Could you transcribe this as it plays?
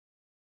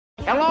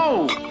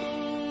Hello.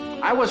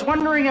 I was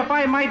wondering if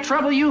I might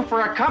trouble you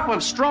for a cup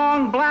of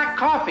strong black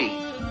coffee,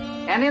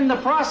 and in the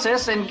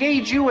process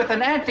engage you with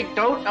an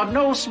anecdote of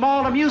no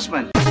small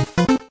amusement.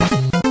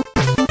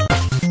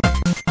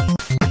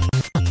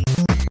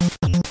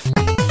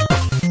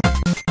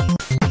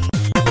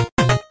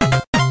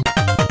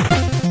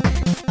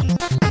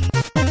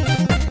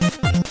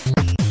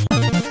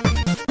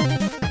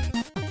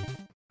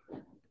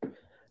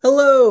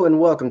 Hello and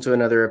welcome to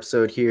another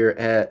episode here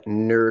at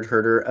Nerd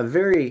Herder, a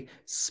very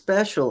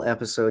special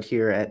episode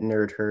here at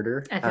Nerd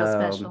Herder. I feel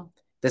special.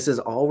 This is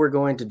all we're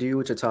going to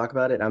do to talk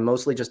about it. I'm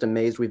mostly just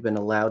amazed we've been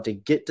allowed to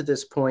get to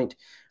this point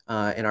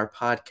in our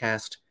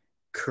podcast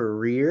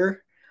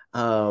career.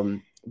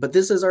 But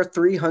this is our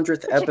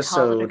 300th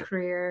episode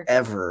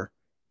ever.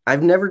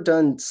 I've never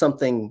done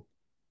something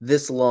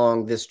this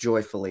long, this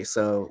joyfully.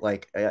 So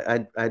like,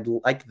 I'd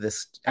like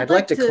this. I'd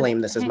like to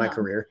claim this as my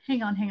career.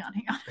 Hang on.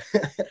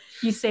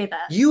 You say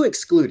that. You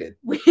excluded.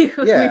 We've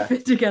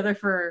been together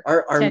for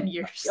 10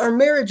 years. Our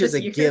marriage is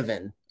a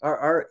given.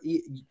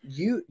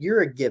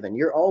 You're a given.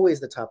 You're always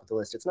the top of the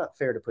list. It's not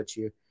fair to put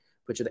you.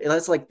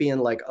 That's like being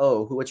like,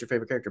 oh, what's your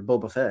favorite character?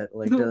 Boba Fett.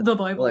 Like the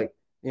Bible. Like,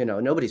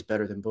 nobody's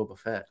better than Boba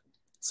Fett.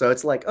 So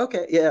it's like,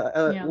 okay,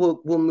 we'll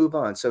move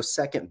on. So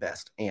second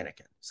best,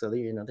 Anakin. So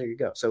there you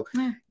go. So.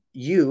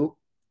 You,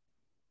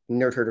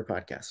 Nerd Herder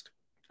podcast.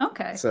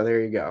 Okay. So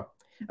there you go.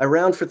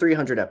 Around for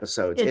 300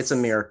 episodes. It's a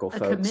miracle,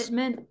 folks. A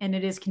commitment, and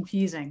it is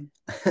confusing.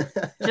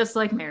 Just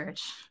like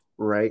marriage.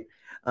 Right.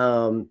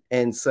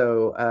 And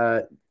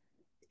so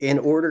in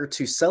order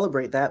to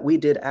celebrate that, we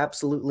did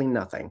absolutely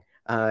nothing.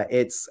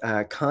 It's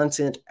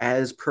content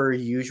as per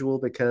usual,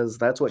 because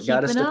that's what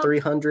got us to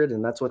 300,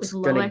 and that's what's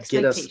going to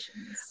get us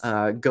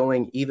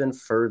going even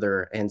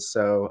further. And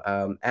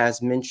so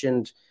as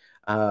mentioned,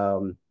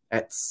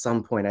 at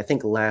some point, I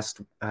think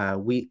last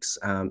week's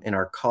in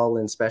our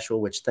call-in special,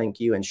 which thank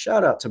you, and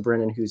shout out to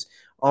Brennan, who's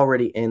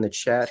already in the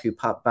chat, who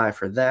popped by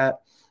for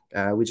that.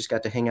 We just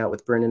got to hang out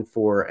with Brennan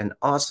for an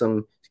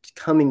awesome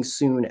coming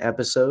soon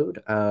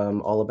episode,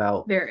 all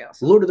about very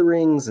awesome Lord of the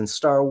Rings and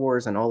Star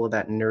Wars and all of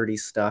that nerdy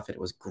stuff. It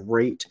was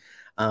great.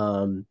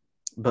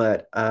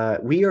 But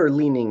we are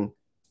leaning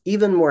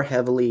even more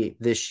heavily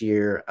this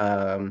year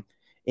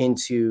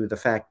into the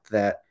fact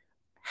that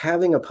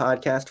having a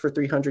podcast for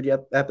 300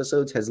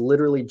 episodes has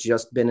literally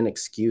just been an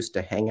excuse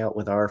to hang out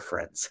with our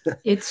friends.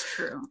 It's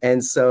true.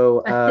 And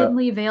so a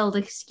thinly veiled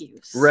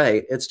excuse.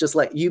 Right. It's just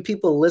like, you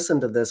people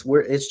listen to this,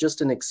 it's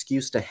just an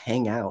excuse to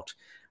hang out.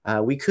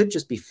 We could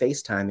just be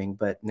FaceTiming,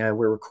 but now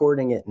we're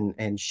recording it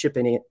and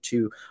shipping it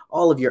to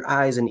all of your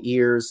eyes and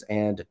ears,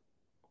 and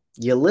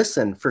you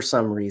listen for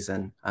some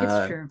reason.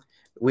 It's true.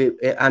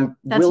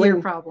 That's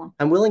your problem.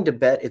 I'm willing to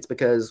bet it's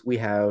because we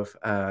have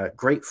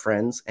great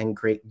friends and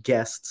great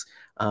guests,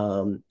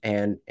 and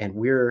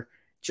we're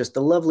just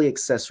the lovely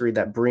accessory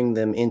that bring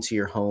them into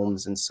your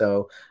homes. And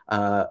so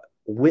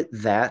with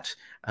that,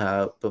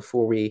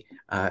 before we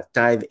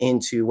dive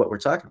into what we're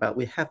talking about,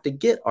 we have to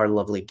get our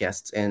lovely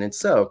guests in. And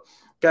so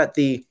got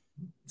the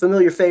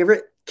familiar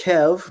favorite,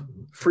 Kev,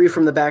 free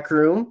from the back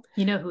room.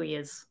 You know who he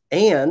is.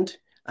 And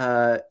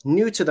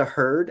new to the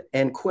herd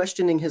and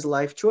questioning his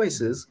life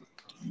choices,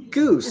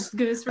 Goose. It's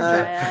Goose from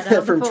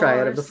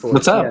Triad of the Force.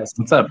 What's up? Yes.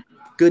 What's up?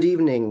 Good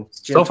evening,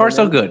 So gentlemen. far,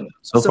 so good.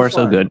 So far,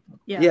 so good.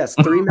 Yeah. Yes,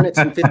 3 minutes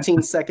and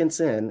 15 seconds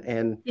in,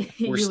 and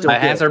we're still. My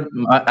hands are.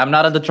 I'm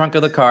not in the trunk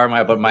of the car,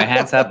 but my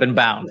hands have been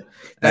bound.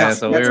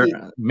 So we're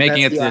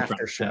making it to the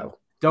trunk show.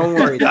 Don't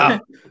worry.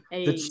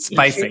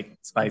 Spicy.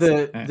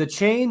 The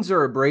chains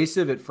are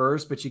abrasive at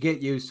first, but you get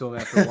used to them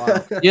after a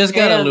while. You just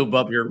gotta lube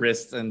up your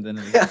wrists, and then.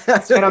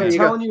 And I'm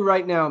telling you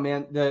right now,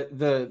 man,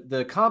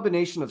 the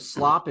combination of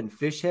slop and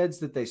fish heads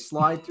that they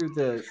slide through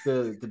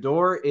the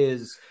door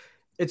is.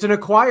 It's an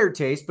acquired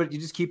taste, but you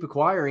just keep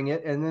acquiring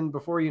it, and then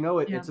before you know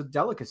it, it's a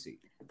delicacy.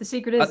 The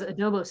secret is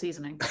adobo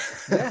seasoning.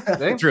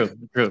 Yeah, true.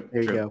 There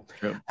you go.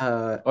 True.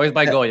 Always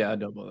buy Goya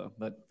adobo though,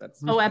 but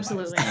that's. Oh,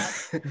 absolutely.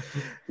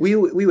 we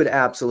would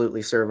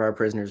absolutely serve our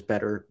prisoners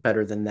better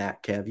than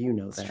that, Kev. You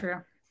know that. That's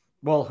true.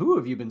 Well, who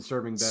have you been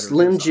serving better?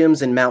 Slim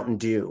Jims and Mountain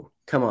Dew.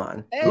 Come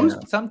on. Hey,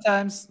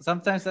 sometimes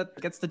that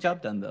gets the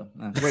job done though.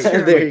 Wait,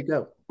 there you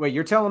go. Wait,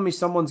 you're telling me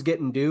someone's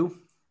getting dew?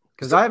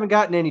 Because I haven't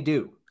gotten any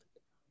dew.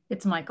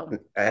 It's Michael.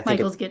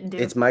 Michael's getting dew.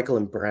 It's Michael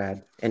and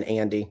Brad and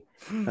Andy.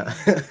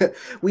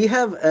 We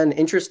have an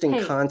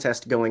interesting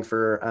contest going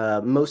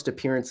for most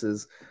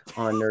appearances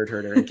on Nerd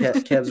Herder, and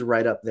Kev's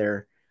right up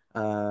there.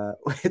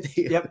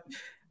 Yep.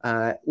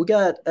 We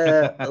got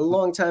a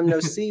long time no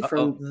see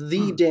from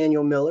the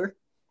Daniel Miller.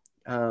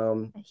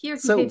 Here he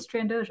hates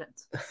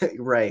Trandoshans.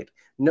 Right.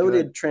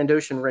 Noted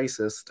Trandoshan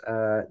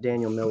racist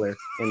Daniel Miller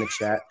in the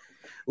chat.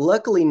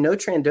 Luckily, no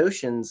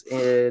Trandoshans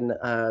in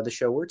the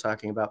show we're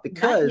talking about,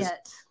 because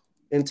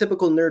in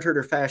typical Nerd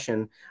Herder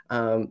fashion,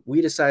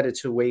 we decided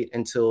to wait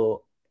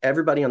until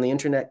everybody on the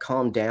internet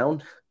calmed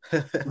down,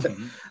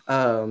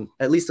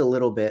 at least a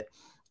little bit,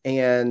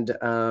 and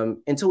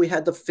until we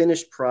had the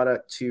finished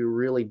product to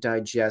really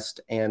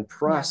digest and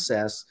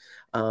process.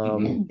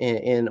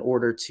 in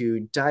order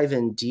to dive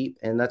in deep.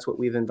 And that's what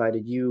we've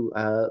invited you,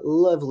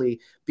 lovely,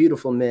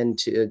 beautiful men,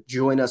 to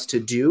join us to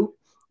do.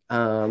 Put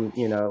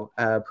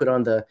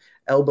on the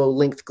elbow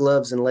length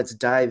gloves and let's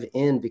dive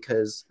in,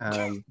 because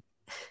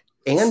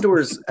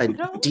Andor's a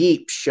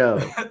deep show.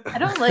 I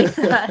don't like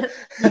that.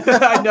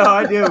 I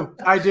know,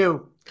 I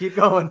do. Keep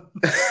going.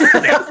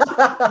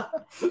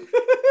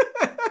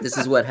 This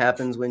is what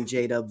happens when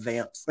J-Dub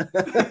vamps.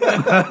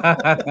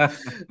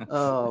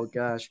 Oh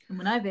gosh. And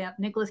when I vamp,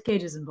 Nicolas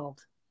Cage is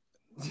involved.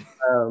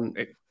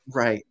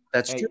 Right.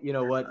 That's true. You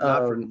know what?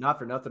 Not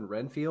for nothing.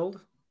 Renfield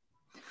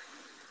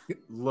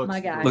looks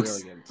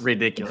brilliant.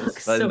 Ridiculous,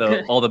 Looks but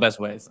in all the best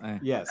ways.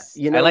 Yes.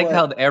 You know, I like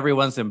how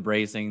everyone's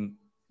embracing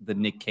the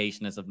Nick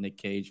Cage-ness of Nick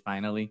Cage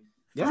finally.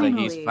 Yeah. It's like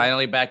he's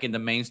finally back in the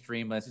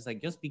mainstream, but it's just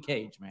like, just be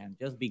Cage, man.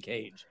 Just be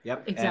Cage.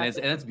 Yep.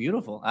 Exactly. And it's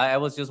beautiful. I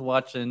was just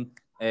watching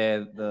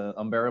the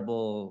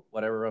unbearable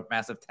whatever of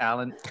massive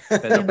talent,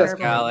 Pedro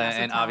Pascal,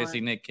 and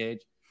obviously Nick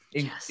Cage.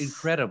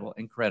 Incredible.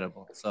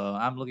 So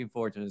I'm looking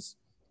forward to his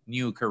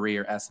new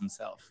career as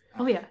himself.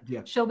 Oh yeah.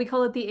 Shall we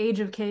call it the Age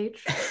of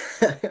Cage?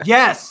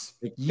 Yes.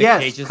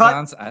 Yes. Cage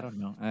sounds. I don't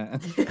know.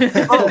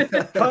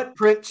 Cut,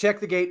 print, check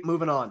the gate.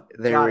 Moving on.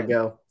 There we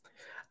go.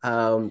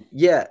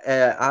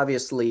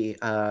 Obviously,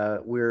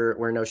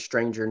 we're no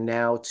stranger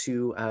now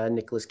to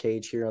Nicolas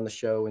Cage here on the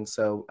show, and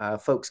so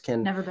folks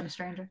can never been a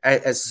stranger.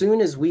 As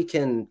soon as we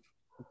can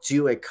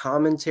do a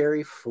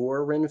commentary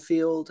for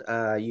Renfield,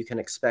 you can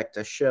expect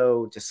a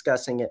show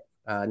discussing it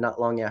not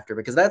long after,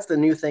 because that's the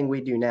new thing we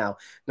do now.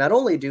 Not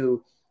only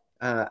do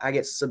I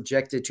get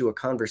subjected to a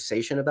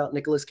conversation about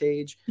Nicolas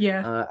Cage,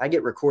 I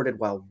get recorded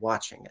while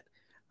watching it.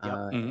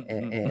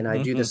 And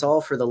I do this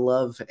all for the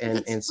love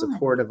and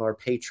support of our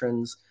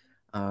patrons.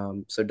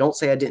 So don't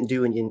say I didn't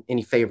do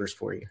any favors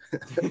for you.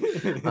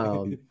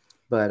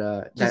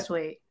 Just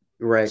wait.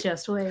 Right.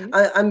 Just wait.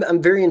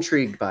 I'm very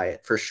intrigued by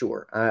it, for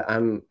sure.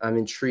 I'm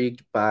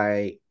intrigued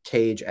by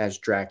Cage as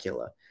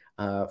Dracula,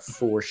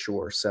 for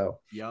sure. So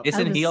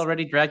isn't he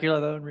already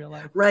Dracula though in real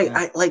life? Right.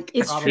 Yeah.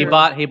 He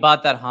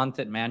bought that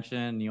haunted mansion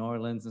in New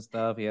Orleans and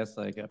stuff. He has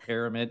like a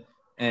pyramid.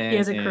 And, he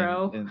has a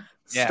crow.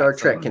 Star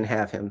Trek can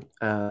have him,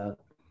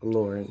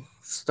 Lauren.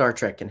 Star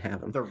Trek can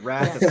have him. The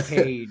Wrath of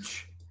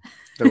Cage.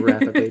 The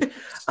Wrath of Cage.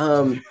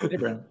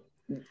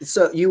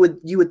 So you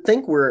would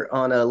think we're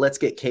on a Let's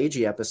Get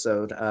Cagey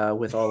episode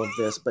with all of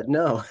this, but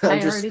no. I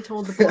already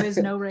told the boys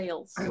no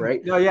rails.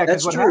 Right? No, yeah,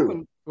 that's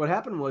true. What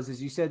happened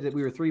was you said that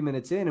we were 3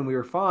 minutes in and we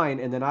were fine,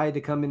 and then I had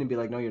to come in and be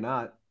like, no, you're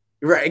not.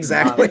 Right,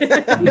 exactly.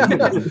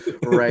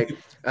 Right.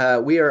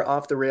 We are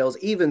off the rails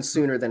even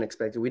sooner than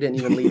expected. We didn't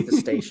even leave the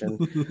station.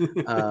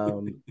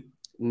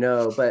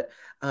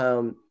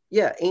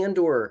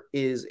 Andor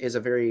is a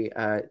very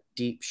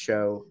deep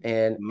show,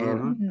 and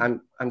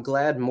I'm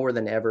glad more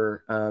than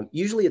ever.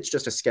 Usually it's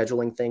just a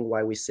scheduling thing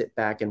why we sit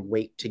back and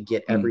wait to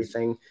get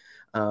everything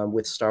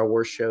with Star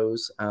Wars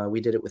shows. We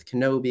did it with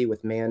Kenobi,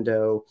 with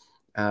Mando.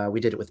 We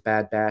did it with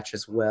Bad Batch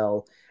as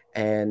well.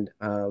 And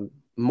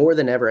more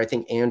than ever, I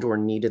think Andor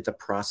needed the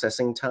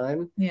processing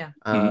time. Yeah.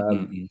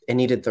 It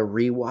needed the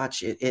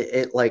rewatch.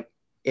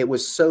 It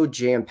was so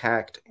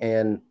jam-packed,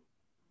 and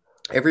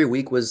every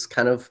week was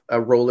kind of a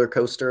roller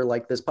coaster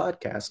like this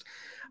podcast.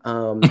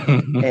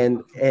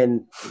 And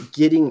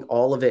getting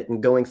all of it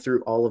and going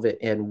through all of it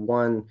in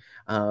one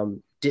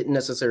didn't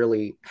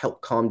necessarily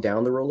help calm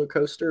down the roller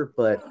coaster,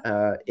 but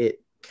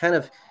it kind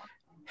of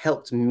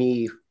helped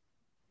me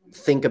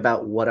think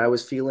about what I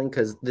was feeling,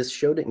 because this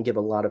show didn't give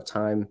a lot of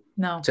time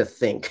to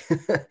think.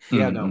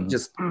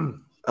 Just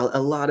a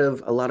lot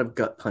of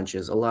gut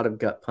punches,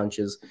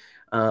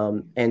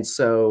 and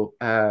so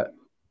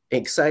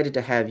excited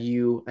to have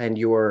you and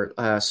your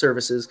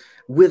services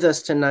with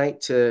us tonight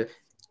to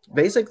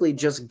basically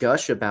just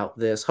gush about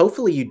this.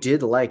 Hopefully you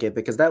did like it,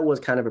 because that was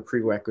kind of a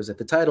prerequisite.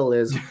 The title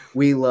is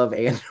We Love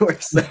Andor,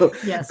 so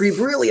be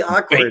really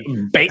awkward.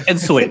 Bait and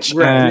switch.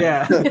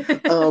 Right.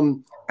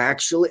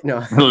 Actually,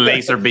 no.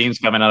 Laser beams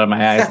coming out of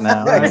my eyes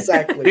now.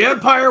 Exactly. The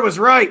Empire was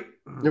right.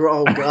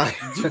 Oh God.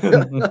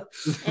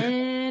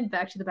 And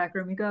back to the back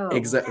room you go.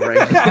 Exactly.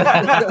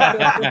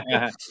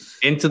 Right.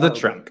 Into the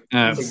trunk.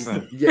 Right.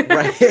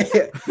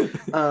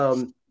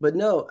 But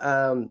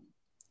no,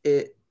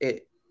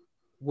 it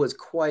was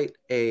quite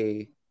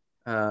a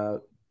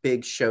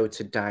big show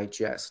to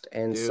digest,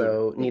 and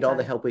so need all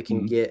the help we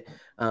can get.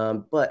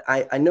 But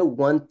I know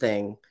one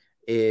thing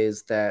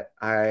is that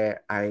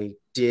I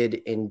did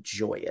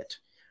enjoy it.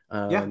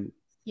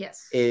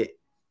 Yes.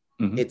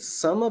 It's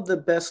some of the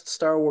best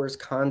Star Wars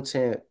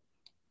content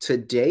to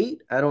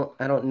date. I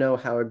don't know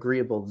how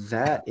agreeable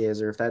that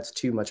is, or if that's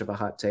too much of a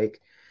hot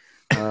take.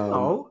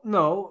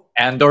 No.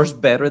 Andor's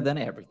better than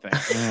everything.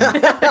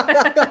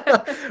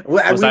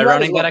 Was I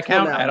running that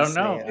account? I don't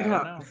know.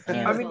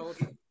 I mean,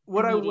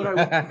 what I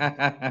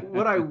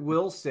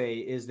will say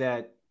is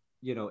that,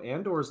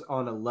 Andor's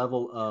on a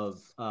level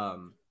of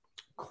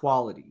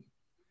quality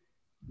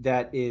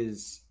that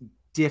is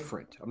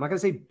different. I'm not going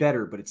to say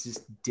better, but it's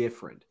just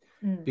different,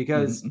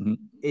 because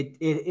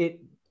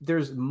it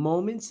there's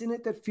moments in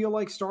it that feel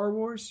like Star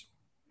Wars,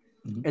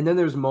 and then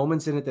there's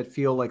moments in it that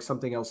feel like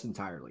something else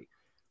entirely,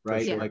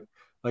 right? Sure.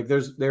 Like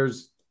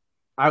there's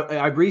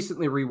I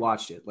recently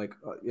rewatched it. Like,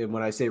 and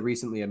when I say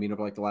recently, I mean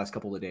over like the last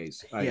couple of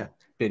days. I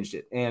binged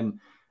it, and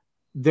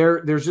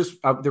there's just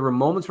there were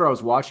moments where I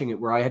was watching it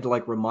where I had to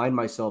like remind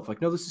myself,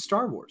 like, no, this is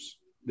Star Wars.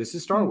 This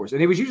is Star Wars,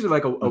 and it was usually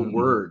like a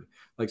word.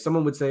 Like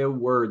someone would say a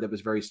word that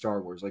was very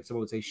Star Wars. Like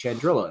someone would say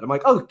Chandrilla, and I'm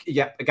like, oh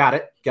yeah, I got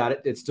it.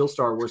 It's still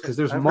Star Wars because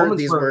there's I've moments heard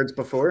these words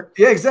before.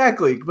 Yeah,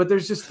 exactly. But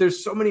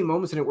there's so many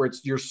moments in it where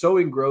you're so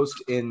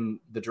engrossed in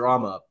the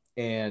drama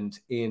and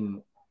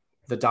in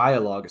the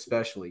dialogue,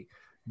 especially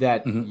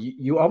that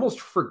you almost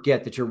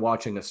forget that you're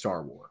watching a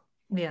Star Wars.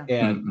 Yeah,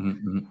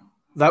 and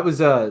that was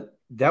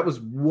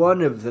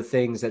one of the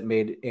things that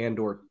made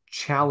Andor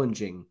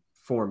challenging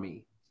for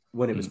me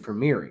when it was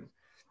premiering,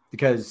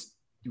 because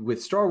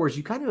with Star Wars,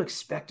 you kind of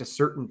expect a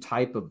certain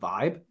type of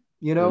vibe,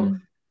 you know,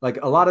 like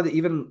a lot of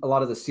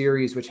the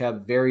series, which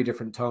have very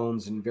different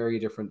tones and very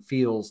different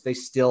feels, they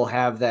still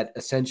have that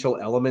essential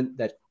element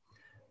that,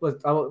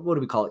 what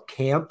do we call it?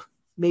 Camp,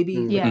 maybe?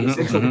 Yeah. The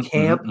essential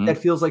camp that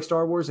feels like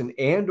Star Wars. And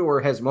Andor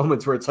has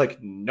moments where it's like,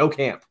 no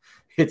camp.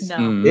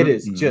 It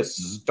is just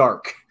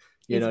stark.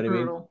 You know what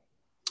brutal.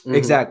 I mean?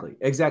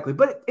 Exactly.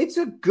 But it's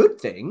a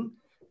good thing.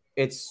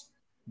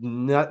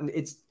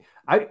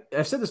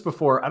 I've said this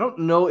before. I don't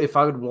know if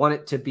I would want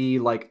it to be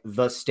like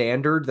the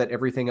standard that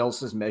everything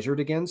else is measured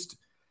against.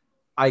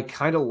 I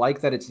kind of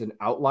like that it's an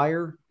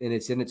outlier and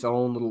it's in its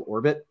own little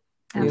orbit.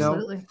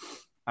 Absolutely.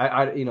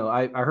 You know,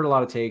 I heard a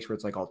lot of takes where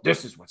it's like, oh,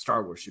 this is what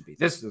Star Wars should be.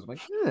 This is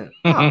like,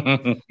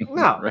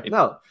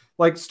 no.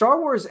 Like Star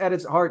Wars at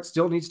its heart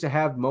still needs to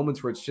have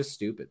moments where it's just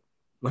stupid.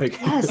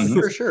 Like, yes,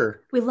 for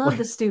sure. We love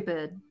the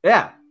stupid.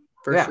 Yeah,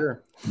 for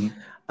sure.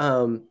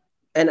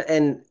 And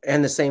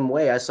the same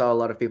way, I saw a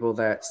lot of people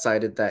that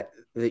cited that,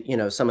 you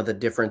know, some of the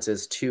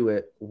differences to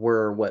it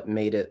were what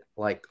made it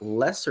like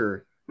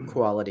lesser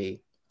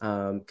quality,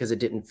 because it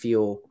didn't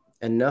feel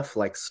enough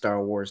like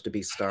Star Wars to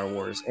be Star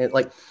Wars. And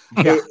like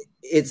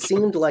it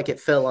seemed like it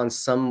fell on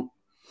some,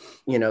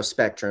 you know,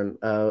 spectrum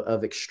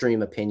of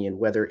extreme opinion,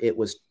 whether it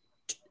was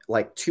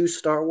like to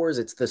Star Wars,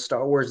 it's the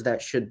Star Wars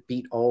that should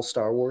beat all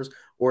Star Wars,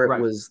 or it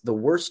was the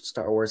worst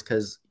Star Wars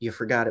because you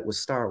forgot it was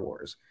Star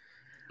Wars.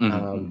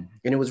 And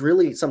it was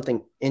really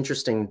something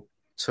interesting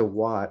to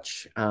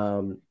watch.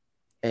 And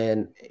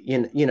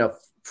you know,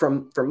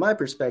 from my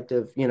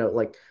perspective, you know,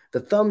 like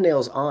the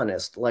thumbnail's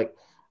honest. Like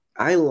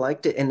I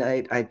liked it, and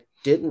I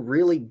didn't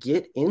really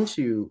get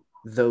into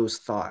those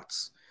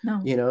thoughts.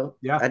 No, you know,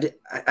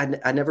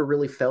 I never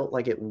really felt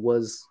like it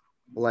was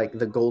like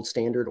the gold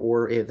standard,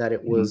 or that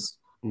it was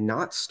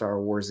not Star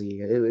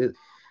Warsy.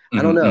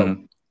 I don't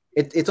know.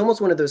 It's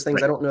almost one of those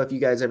things. I don't know if you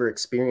guys ever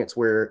experience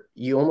where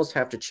you almost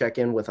have to check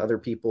in with other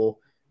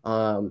people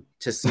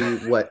to see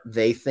what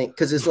they think,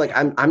 because it's like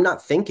I'm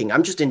not thinking,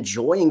 I'm just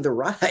enjoying the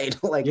ride.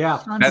 Like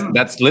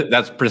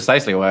that's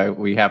precisely why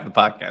we have the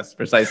podcast,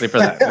 precisely for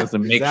that, just to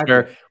make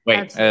sure.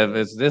 Wait,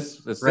 is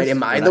this right?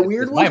 Am I the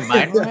weird one?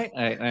 My mind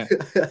right?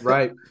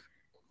 Right.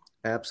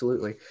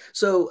 Absolutely.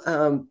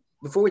 So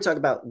before we talk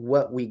about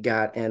what we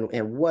got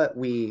and what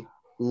we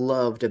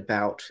loved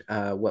about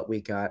what we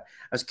got,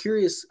 I was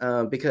curious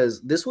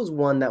because this was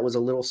one that was a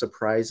little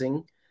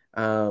surprising,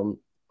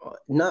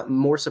 not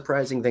more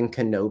surprising than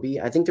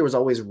Kenobi. I think there was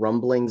always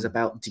rumblings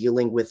about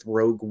dealing with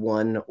Rogue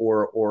One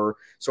or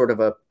sort of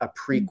a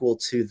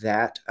prequel to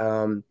that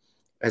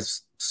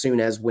as soon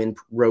as when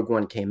Rogue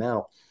One came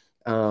out,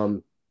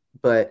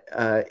 but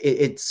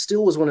it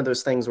still was one of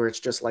those things where it's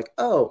just like,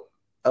 oh,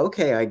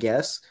 okay, I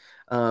guess.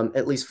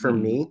 At least for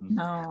me.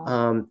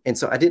 No. And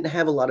so I didn't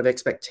have a lot of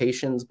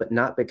expectations, but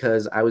not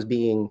because I was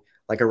being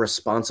like a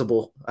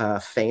responsible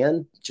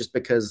fan, just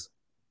because,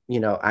 you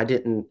know, I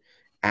didn't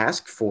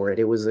ask for it.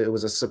 It was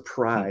a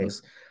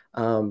surprise.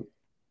 So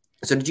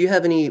did you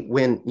have any,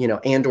 when, you know,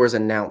 Andor's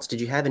announced, did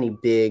you have any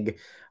big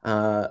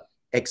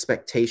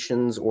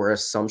expectations or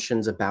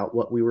assumptions about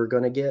what we were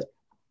going to get?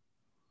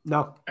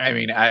 No. I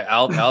mean,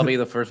 I'll be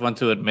the first one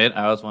to admit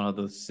I was one of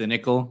the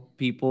cynical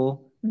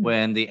people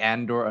when the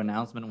Andor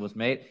announcement was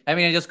made. I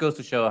mean, it just goes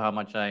to show how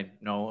much I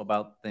know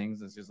about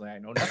things. It's just like I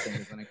know nothing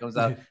when it comes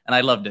out, and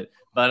I loved it.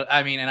 But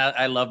I mean, and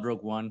I loved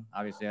Rogue One.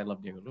 Obviously, I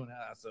love Diego Luna.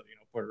 So, you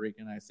know, Puerto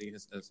Rican. I see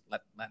his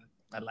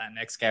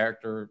Latinx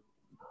character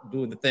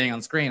doing the thing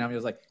on screen. I'm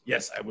just like,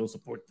 yes, I will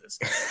support this.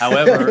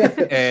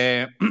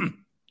 However,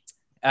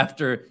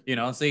 after, you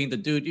know, seeing the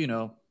dude, you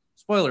know,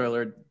 spoiler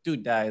alert,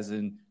 dude dies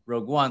in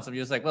Rogue One. So I'm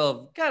just like,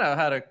 well, kind of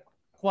had a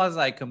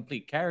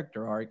quasi-complete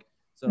character arc.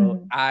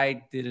 So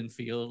I didn't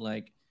feel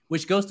like,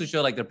 which goes to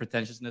show like the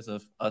pretentiousness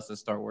of us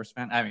as Star Wars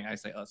fans. I mean, I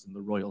say us in the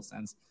royal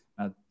sense,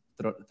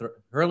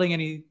 hurling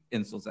any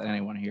insults at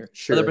anyone here.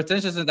 Sure. But the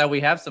pretentiousness that we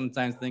have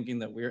sometimes thinking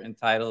that we're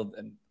entitled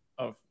and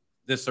of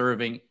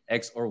deserving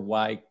X or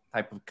Y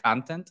type of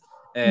content.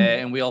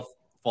 And we all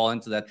fall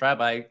into that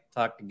trap. I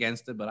talk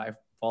against it, but I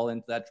fall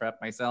into that trap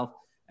myself.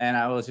 And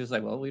I was just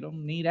like, well, we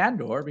don't need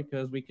Andor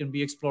because we can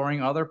be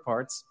exploring other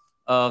parts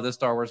of the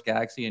Star Wars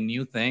galaxy and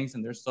new things.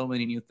 And there's so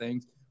many new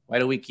things. Why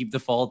do we keep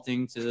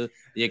defaulting to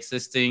the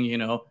existing, you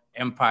know,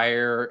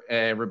 Empire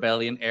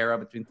Rebellion era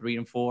between 3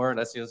 and 4.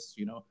 Let's just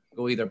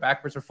go either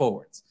backwards or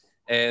forwards.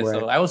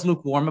 So I was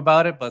lukewarm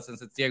about it, but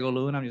since it's Diego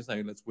Luna, I'm just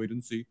like, let's wait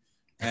and see.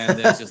 And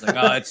then it's just like,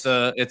 oh,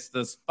 it's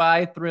the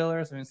spy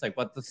thriller. So it's like,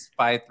 what does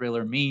spy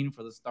thriller mean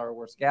for the Star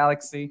Wars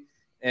galaxy?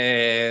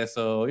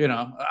 So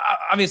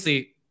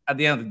obviously, at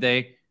the end of the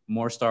day,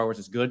 more Star Wars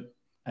is good.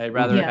 I'd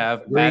rather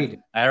have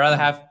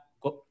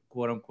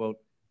quote unquote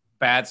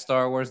bad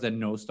Star Wars than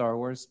no Star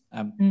Wars.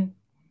 I'm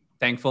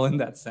thankful in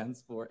that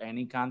sense for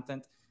any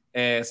content.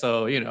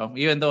 So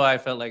even though I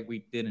felt like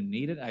we didn't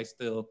need it, I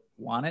still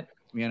want it.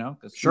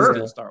 Because it's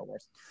still Star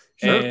Wars.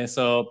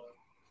 Sure.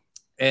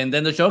 And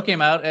then the show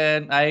came out,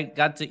 and I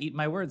got to eat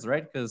my words,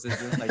 right? Because it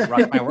just like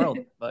rocked my world.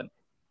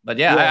 But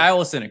yeah, I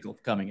was cynical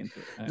coming into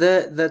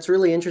it. That's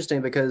really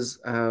interesting because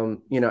I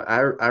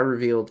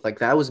revealed like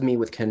that was me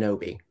with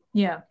Kenobi.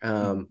 Yeah.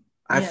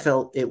 I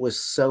felt it was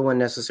so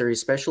unnecessary,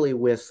 especially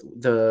with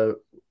the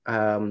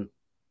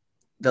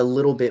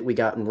little bit we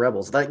got in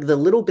Rebels. Like the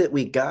little bit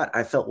we got,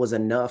 I felt was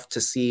enough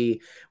to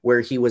see where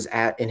he was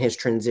at in his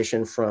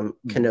transition from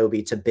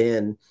Kenobi to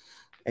Ben.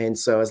 And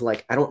so I was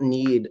like, I don't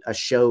need a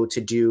show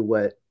to do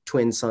what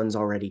Twin Sons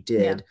already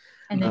did. Yeah.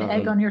 And then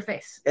egg on your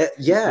face.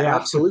 Yeah,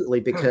 absolutely.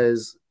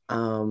 Because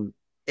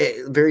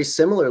very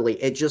similarly,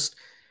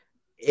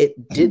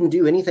 it didn't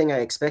do anything I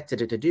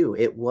expected it to do.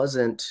 It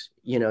wasn't,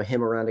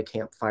 him around a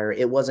campfire.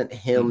 It wasn't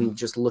him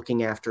just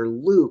looking after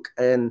Luke.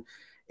 And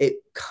it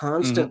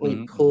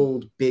constantly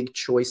pulled big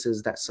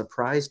choices that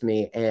surprised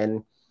me.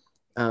 And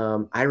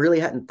I really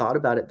hadn't thought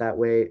about it that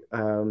way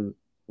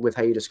with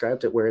how you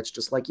described it, where it's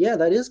just like, yeah,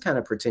 that is kind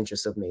of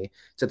pretentious of me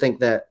to think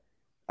that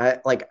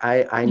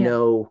I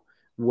know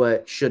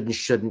what should and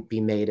shouldn't be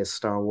made as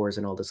Star Wars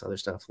and all this other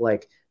stuff.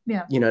 Like,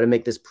 to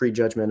make this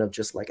prejudgment of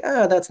just like,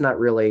 that's not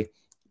really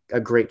a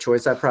great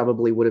choice. I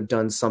probably would have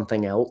done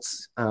something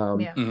else,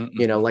 like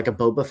a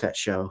Boba Fett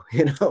show,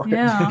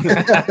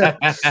 Yeah.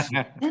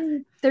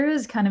 And there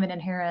is kind of an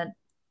inherent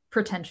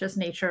pretentious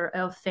nature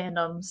of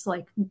fandoms.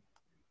 Like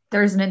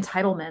there's an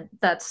entitlement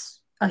that's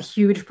a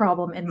huge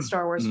problem in the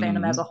Star Wars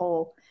fandom as a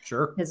whole.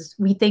 Sure. Because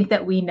we think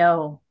that we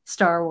know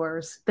Star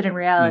Wars, but in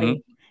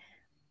reality,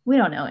 we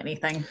don't know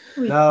anything.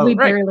 We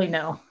barely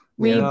know.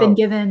 We've been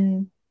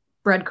given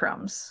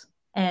breadcrumbs,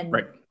 and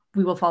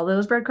we will follow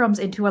those breadcrumbs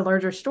into a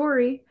larger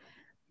story.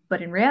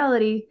 But in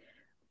reality,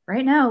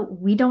 right now,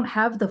 we don't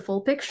have the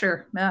full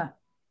picture. I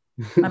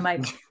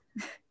might.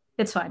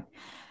 It's fine.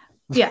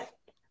 Yeah.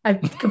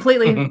 I've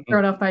completely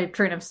thrown off my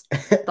train of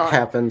thought.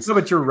 Happens. No,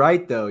 but you're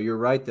right though.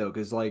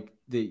 Because like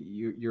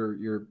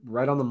you're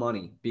right on the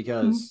money.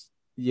 Because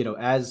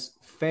as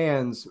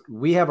fans,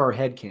 we have our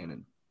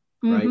headcanon,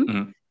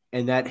 right?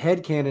 And that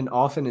headcanon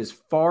often is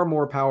far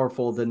more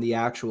powerful than the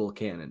actual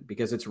canon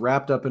because it's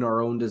wrapped up in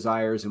our own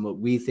desires and what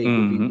we think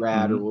would be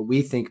rad or what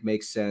we think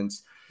makes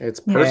sense. It's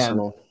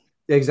personal.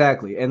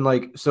 Exactly. And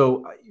like,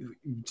 so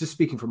just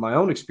speaking from my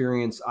own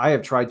experience, I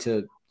have tried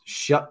to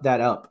shut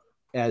that up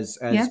as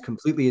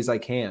completely as I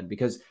can,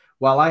 because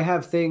while I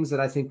have things that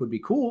I think would be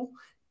cool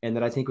and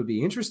that I think would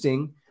be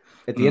interesting,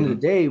 at the end of the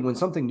day, when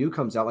something new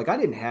comes out, like I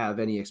didn't have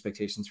any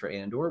expectations for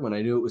Andor. When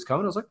I knew it was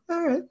coming, I was like,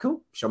 all right,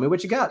 cool. Show me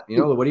what you got.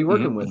 What are you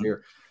working with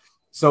here?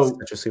 So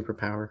such a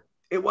superpower.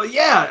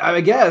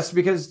 I guess,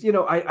 because,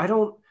 I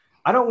don't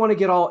want to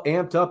get all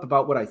amped up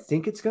about what I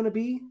think it's going to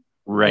be.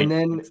 Right. And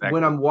then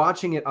when I'm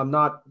watching it, I'm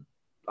not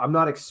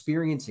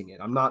experiencing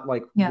it. I'm not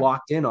like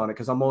locked in on it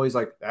because I'm always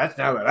like, that's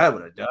not what I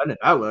would have done. And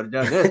I would have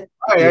done this.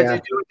 Why aren't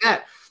they doing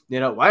that?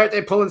 Why aren't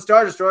they pulling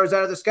Star Destroyers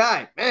out of the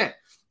sky? Man.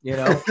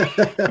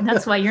 And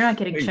that's why you're not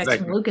getting checks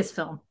from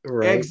Lucasfilm.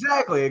 Right.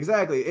 Exactly.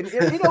 And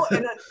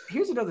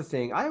here's another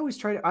thing. I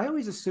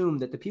always assume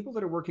that the people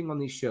that are working on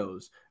these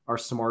shows are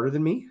smarter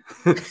than me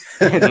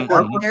and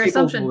are more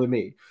capable than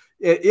me.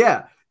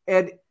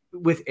 And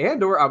with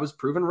Andor, I was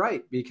proven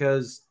right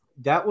because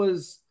I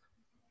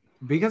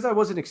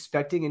wasn't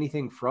expecting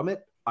anything from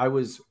it. I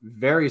was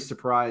very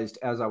surprised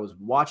as I was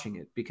watching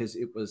it because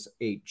it was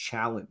a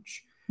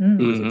challenge.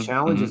 It was a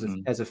challenge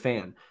as a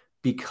fan.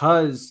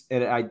 Because,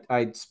 and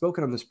I'd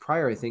spoken on this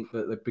prior, I think,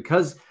 but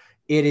because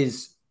it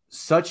is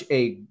such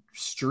a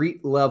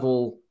street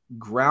level,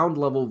 ground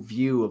level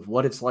view of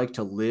what it's like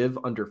to live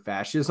under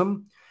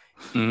fascism.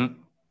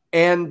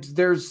 And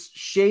there's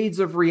shades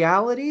of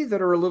reality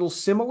that are a little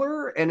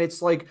similar. And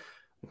it's like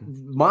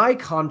my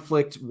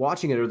conflict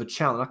watching it, or the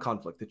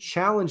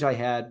challenge I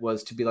had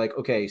was to be like,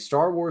 okay,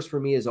 Star Wars for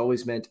me has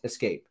always meant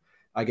escape.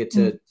 I get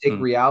to take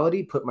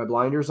reality, put my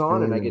blinders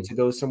on, and I get to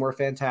go somewhere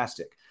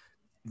fantastic.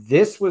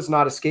 This was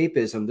not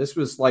escapism. This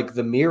was like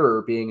the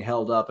mirror being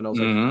held up. And I was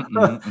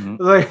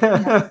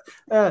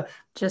like,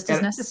 just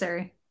as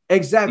necessary.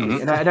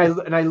 Exactly. And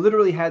I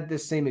literally had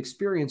this same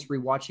experience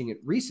rewatching it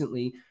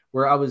recently,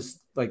 where I was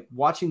like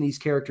watching these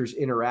characters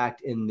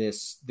interact in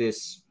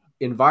this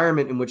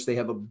environment in which they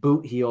have a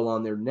boot heel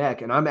on their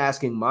neck. And I'm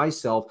asking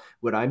myself,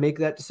 would I make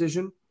that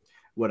decision?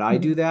 Would I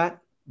do that?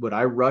 Would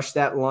I rush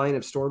that line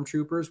of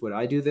stormtroopers? Would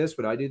I do this?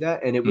 Would I do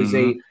that? And it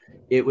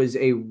was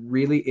a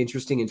really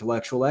interesting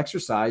intellectual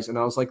exercise. And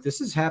I was like, this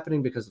is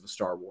happening because of a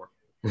Star Wars.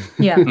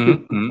 Yeah.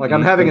 Like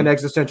I'm having an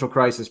existential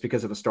crisis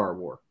because of a Star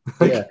War.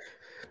 Yeah.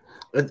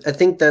 I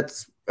think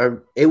that's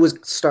it was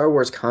Star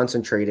Wars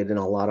concentrated in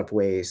a lot of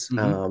ways.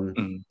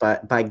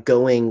 But by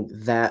going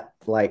that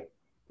like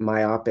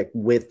myopic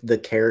with the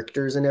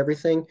characters and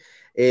everything,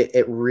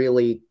 it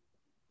really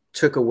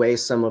took away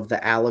some of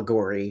the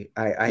allegory.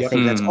 I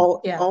think that's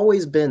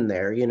always been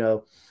there, you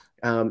know.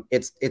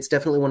 It's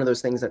definitely one of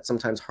those things that's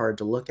sometimes hard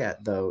to look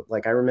at, though.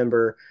 Like I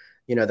remember,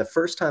 you know, the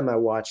first time I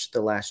watched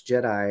The Last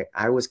Jedi,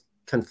 I was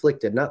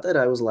conflicted. Not that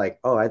I was like,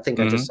 oh, I think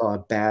I just saw a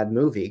bad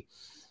movie.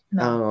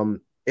 No.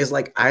 Is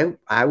like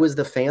I was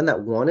the fan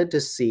that wanted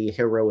to see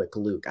heroic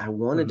Luke. I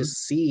wanted to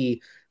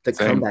see the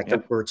comeback,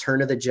 the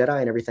return of the Jedi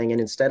and everything. And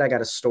instead I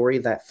got a story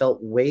that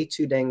felt way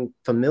too dang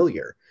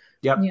familiar.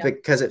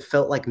 Because it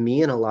felt like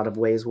me in a lot of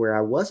ways where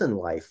I was in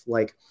life.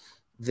 Like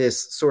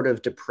this sort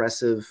of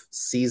depressive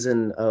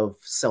season of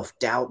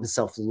self-doubt and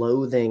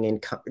self-loathing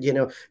and, you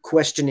know,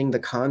 questioning the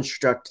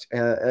construct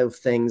of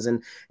things.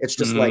 And it's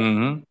just like,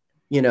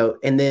 you know,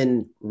 and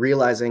then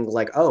realizing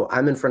like, oh,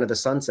 I'm in front of the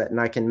sunset and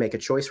I can make a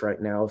choice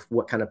right now of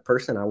what kind of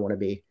person I want to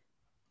be.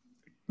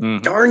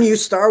 Darn you,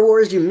 Star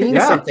Wars, you mean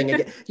something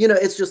again. You know,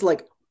 it's just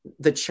like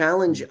the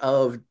challenge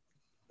of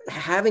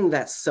having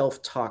that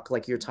self-talk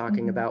like you're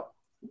talking about,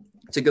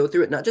 to go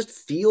through it, not just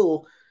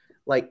feel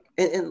like,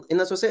 and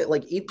that's what I say,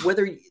 like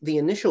whether the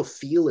initial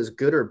feel is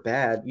good or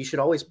bad, you should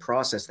always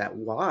process that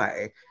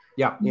why.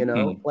 You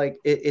know, like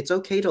it's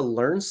okay to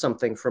learn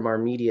something from our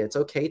media. It's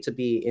okay to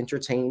be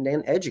entertained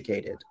and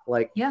educated.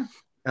 Like,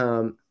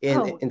 and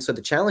so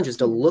the challenge is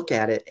to look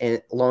at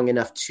it long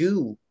enough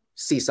to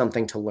see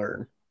something to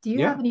learn. Do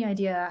you have any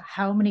idea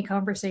how many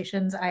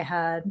conversations I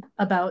had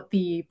about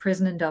the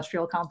prison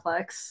industrial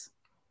complex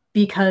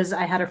because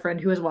I had a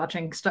friend who was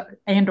watching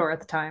Andor at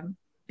the time,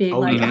 being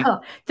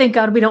oh, thank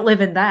God we don't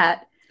live in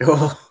that.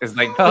 It's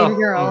like, baby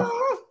girl.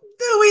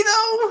 Do we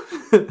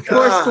though?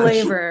 Forced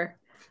labor.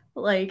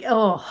 Like,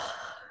 oh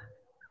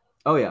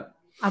yeah.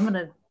 I'm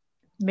gonna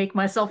make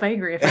myself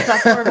angry if I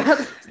talk more about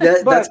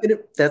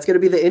it. That's gonna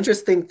be the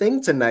interesting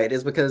thing tonight,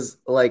 is because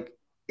like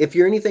if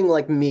you're anything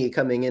like me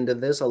coming into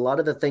this, a lot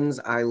of the things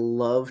I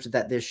loved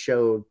that this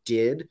show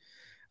did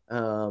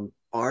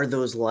are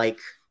those like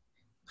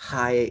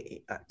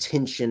high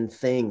tension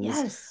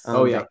things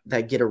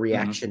that get a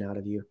reaction out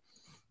of you.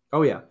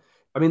 Oh yeah.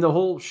 I mean, the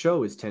whole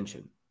show is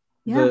tension.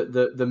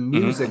 The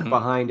music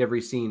behind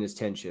every scene is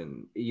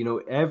tension, you know,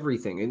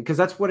 everything. And because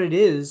that's what it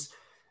is.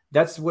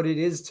 That's what it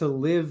is to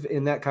live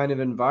in that kind of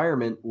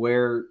environment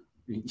where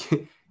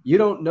you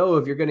don't know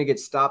if you're going to get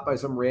stopped by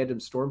some random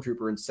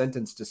stormtrooper and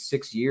sentenced to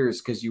 6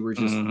 years because you were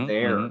just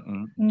there.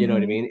 You know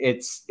what I mean?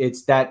 It's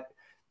that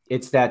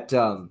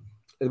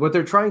what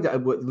they're trying to,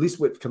 at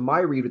least to my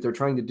read, what they're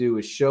trying to do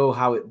is show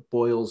how it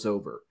boils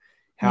over,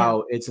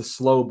 how it's a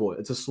slow boil,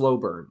 it's a slow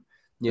burn,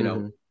 you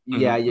know.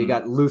 You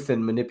got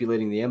Luthen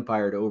manipulating the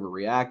Empire to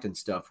overreact and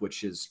stuff,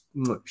 which is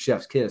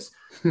chef's kiss,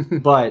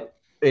 but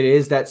it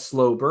is that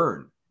slow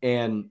burn,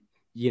 and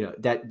you know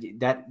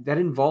that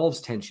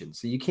involves tension.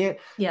 So you can't.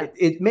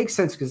 It makes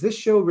sense because this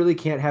show really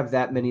can't have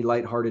that many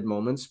lighthearted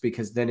moments,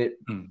 because then it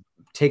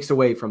takes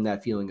away from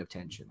that feeling of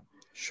tension.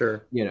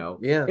 Sure. You know.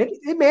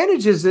 It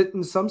manages it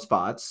in some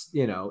spots.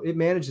 You know,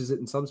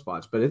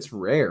 but it's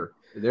rare.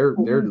 They're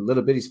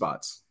little bitty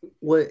spots.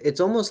 Well, it's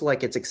almost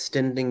like it's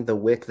extending the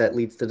wick that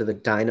leads to the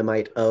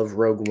dynamite of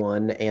Rogue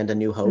One and A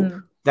New Hope.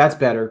 That's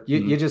better.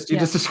 You just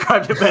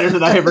described it better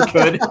than I ever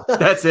could.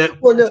 That's it.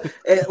 Well, no,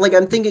 like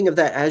I'm thinking of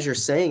that as you're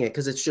saying it,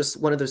 because it's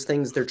just one of those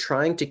things. They're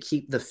trying to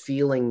keep the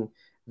feeling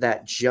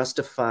that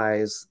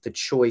justifies the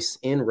choice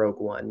in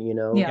Rogue One. You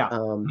know,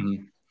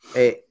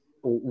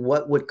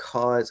 what would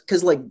cause?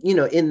 Because, like, you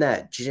know, in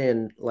that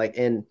Jyn, like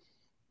in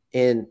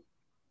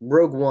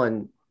Rogue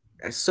One,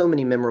 so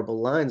many memorable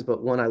lines,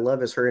 but one I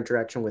love is her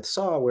interaction with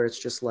Saw, where it's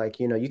just like,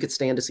 you know, you could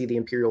stand to see the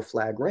Imperial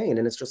flag reign,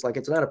 and it's just like,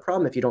 it's not a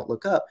problem if you don't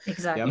look up.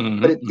 Exactly.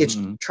 But it's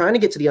trying to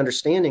get to the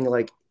understanding,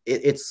 like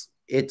it's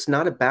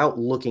not about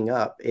looking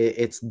up.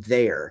 It's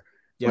there.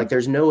 Like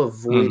there's no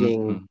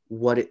avoiding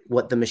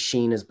what the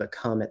machine has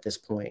become at this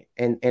point.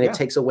 And it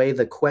takes away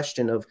the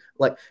question of,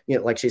 like, you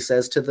know, like she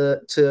says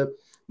to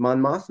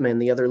Mon Mothma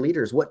and the other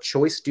leaders, what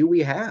choice do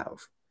we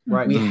have?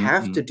 Right. We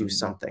have to do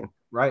something.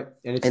 Right.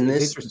 And it's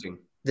interesting.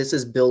 This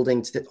is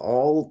building to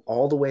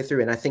all the way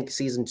through. And I think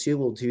season 2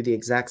 will do the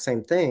exact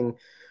same thing,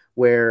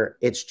 where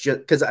it's just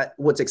because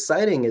what's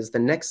exciting is the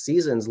next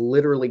season's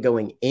literally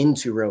going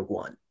into Rogue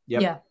One.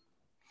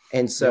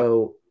 And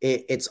so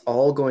it's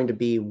all going to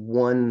be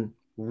one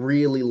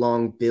really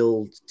long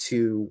build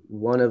to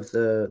one of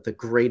the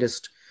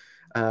greatest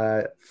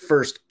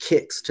first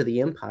kicks to the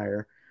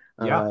Empire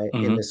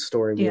in this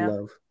story we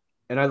love.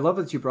 And I love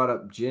that you brought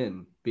up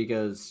Jyn,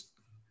 because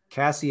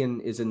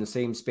Cassian is in the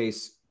same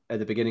space at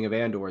the beginning of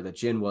Andor that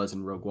Jyn was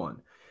in Rogue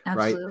One.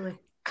 Absolutely. Right?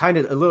 Kind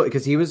of a little,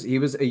 because he was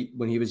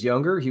when he was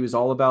younger, he was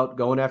all about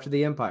going after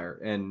the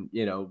Empire and,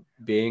 you know,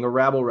 being a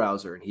rabble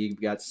rouser, and he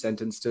got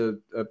sentenced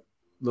to a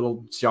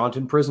little jaunt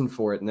in prison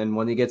for it. And then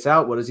when he gets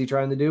out, what is he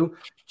trying to do?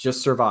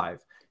 Just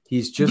survive.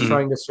 He's just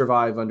trying to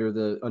survive under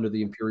the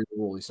Imperial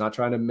rule. He's not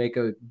trying to make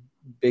a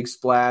big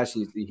splash.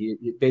 He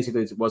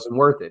basically it wasn't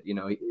worth it.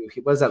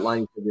 He was that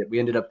line. We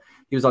ended up.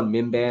 He was on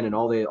Mimban, and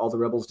all the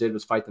rebels did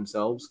was fight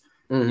themselves.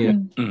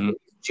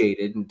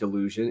 Jaded and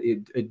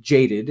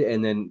jaded,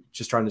 and then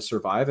just trying to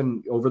survive.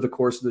 And over the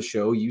course of the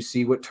show, you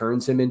see what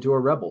turns him into a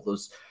rebel.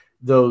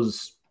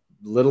 Those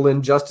little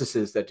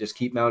injustices that just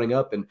keep mounting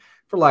up, and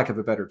for lack of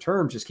a better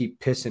term, just keep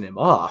pissing him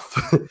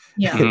off.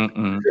 Yeah,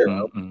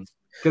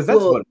 because that's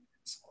what.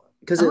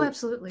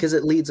 Absolutely. Because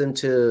it leads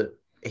into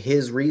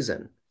his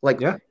reason,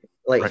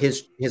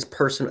 his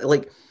personal,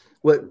 like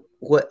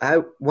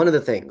one of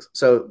the things.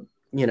 So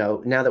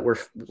now that we're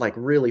like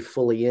really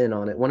fully in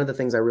on it, one of the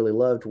things I really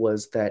loved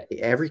was that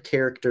every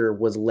character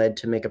was led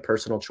to make a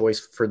personal choice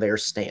for their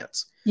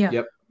stance. Yeah.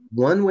 Yep.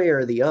 One way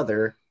or the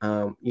other,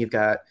 you've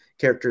got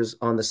characters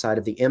on the side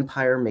of the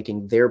Empire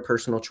making their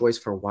personal choice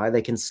for why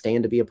they can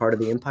stand to be a part of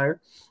the Empire.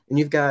 And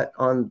you've got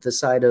on the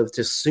side of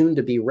just soon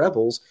to be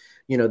rebels,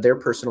 their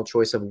personal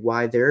choice of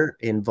why they're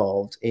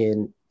involved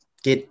in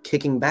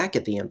kicking back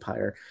at the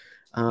Empire.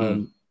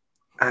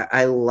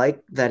 I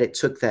like that it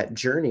took that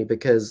journey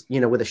because,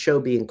 with a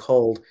show being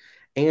called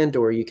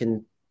Andor, you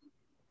can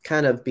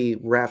kind of be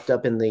wrapped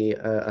up in the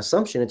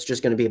assumption it's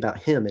just going to be about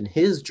him and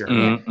his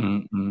journey.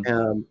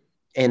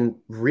 And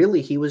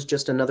really, he was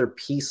just another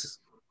piece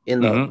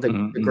in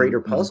the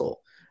greater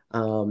puzzle.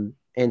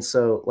 And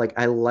so, like,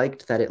 I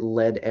liked that it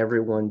led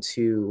everyone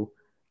to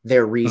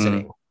their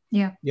reasoning.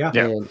 Yeah.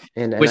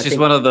 And which is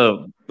one of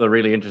the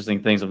really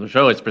interesting things of the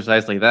show. It's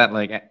precisely that.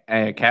 Like,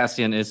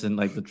 Cassian isn't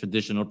like the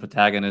traditional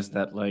protagonist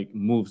that like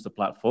moves the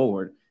plot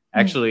forward.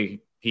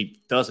 Actually, he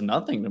does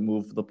nothing to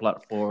move the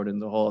plot forward in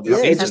the whole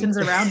season. Happens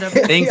around him.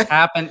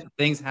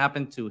 Things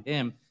happen to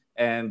him.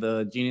 And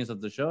the genius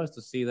of the show is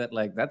to see that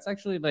like that's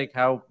actually like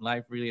how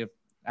life really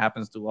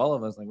happens to all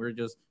of us. Like, we're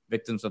just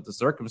victims of the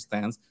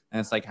circumstance, and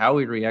it's like how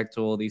we react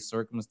to all these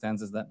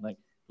circumstances that like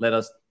led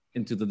us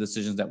into the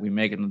decisions that we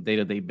make on a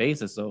day-to-day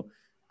basis. So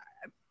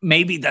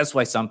maybe that's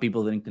why some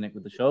people didn't connect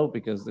with the show,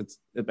 because it's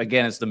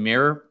the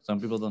mirror. Some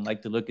people don't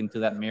like to look into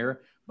that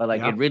mirror, but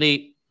like it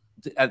really,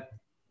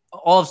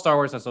 all of Star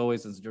Wars has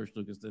always, as George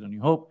Lucas did on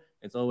New Hope,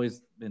 it's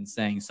always been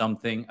saying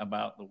something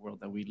about the world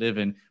that we live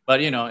in.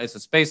 But it's a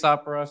space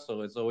opera,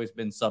 so it's always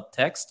been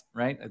subtext,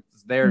 right?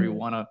 It's there if you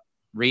want to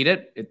read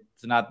it.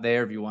 It's not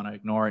there if you want to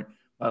ignore it.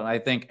 But I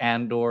think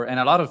Andor and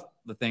a lot of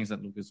the things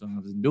that Lucasfilm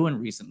has been doing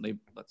recently,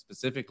 but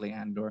specifically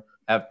Andor,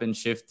 have been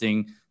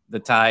shifting the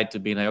tide to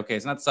be like, okay,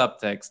 it's not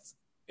subtext,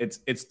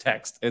 it's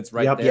text, it's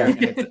right there,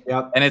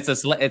 and it's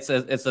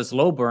a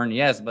slow burn,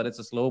 yes, but it's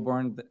a slow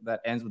burn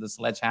that ends with a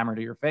sledgehammer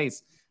to your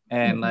face,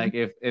 and like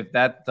if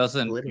that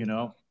doesn't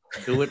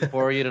do it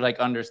for you to like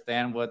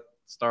understand what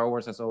Star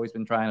Wars has always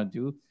been trying to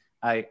do,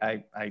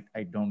 I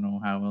don't know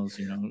how else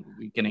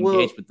we can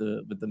engage with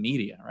the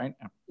media, right?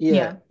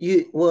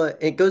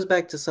 It goes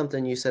back to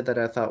something you said that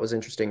I thought was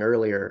interesting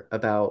earlier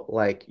about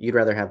like you'd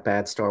rather have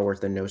bad Star Wars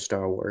than no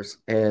Star Wars,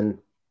 and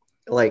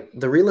like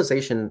the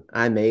realization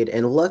I made,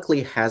 and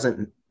luckily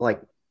hasn't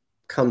like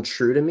come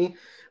true to me,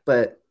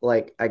 but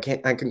like I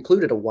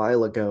concluded a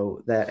while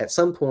ago that at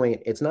some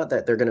point it's not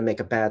that they're going to make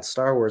a bad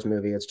Star Wars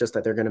movie, it's just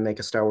that they're going to make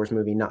a Star Wars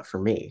movie not for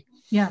me.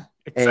 Yeah,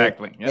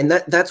 exactly. And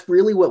that's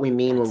really what we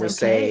mean when we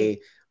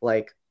say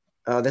like,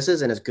 this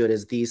isn't as good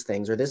as these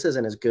things, or this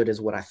isn't as good as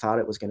what I thought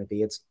it was going to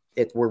be.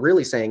 We're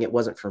really saying it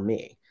wasn't for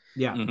me.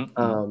 Yeah.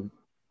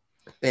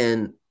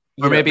 And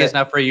or maybe it's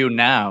not for you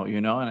now, and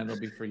it'll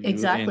be for you in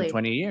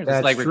 20 years.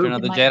 It's like Return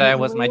of the Jedi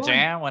was my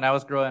jam when I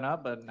was growing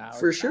up, but now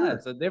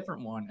it's a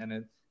different one, and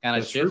it kind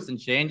of shifts and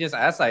changes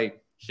as I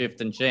shift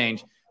and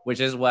change, which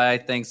is why I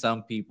think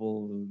some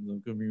people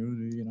in the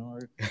community,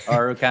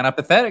 are kind of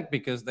pathetic,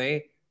 because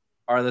they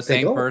are the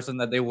same person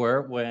that they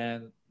were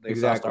when they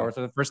saw Star Wars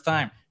for the first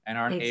time and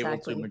aren't able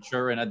to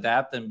mature and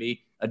adapt and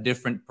be a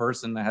different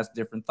person that has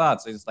different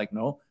thoughts. It's like,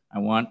 no, I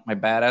want my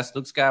badass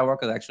Luke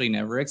Skywalker that actually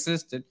never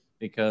existed,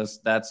 because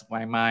that's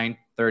my mind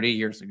 30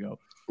 years ago.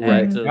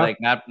 And to like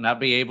not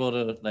be able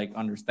to like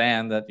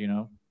understand that,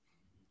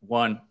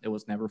 one, it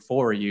was never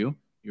for you.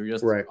 You're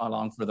just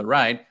along for the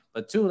ride.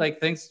 But two, like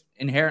things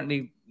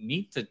inherently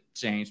need to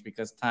change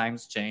because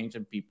times change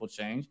and people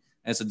change.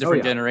 And it's a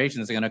different generation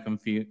that's going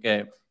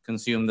to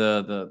consume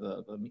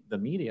the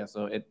media.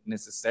 So it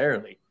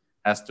necessarily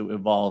has to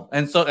evolve.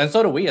 And so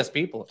do we as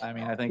people. I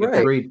mean, I think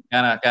it's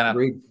kind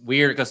of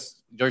weird because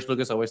George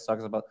Lucas always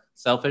talks about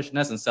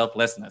selfishness and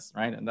selflessness,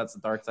 right? And that's the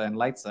dark side and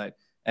light side.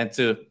 And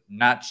to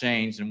not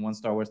change, and one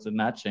Star Wars to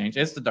not change,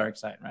 it's the dark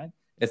side, right?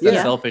 It's the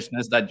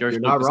selfishness that George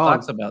Lucas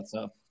talks about.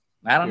 So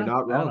I don't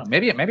know.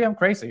 Maybe I'm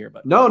crazy here,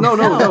 but no,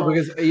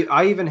 because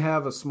I even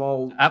have a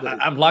small.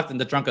 I'm locked in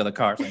the trunk of the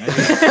car. So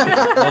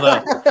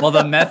well,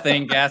 the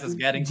methane gas is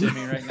getting to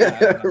me right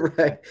now.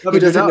 Right. He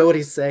doesn't know what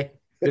he's saying.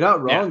 You're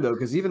not wrong though,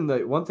 because even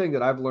the one thing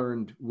that I've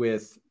learned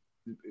with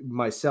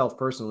myself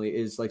personally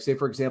is like, say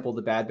for example,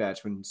 the Bad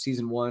Batch, when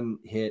season 1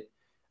 hit,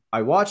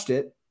 I watched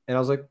it and I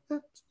was like,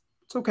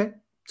 it's okay,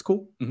 it's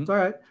cool, it's all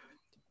right.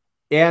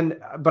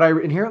 But I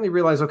inherently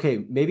realized,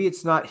 okay, maybe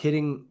it's not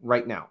hitting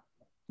right now.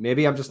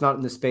 Maybe I'm just not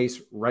in the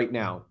space right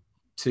now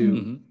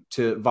to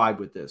vibe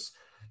with this.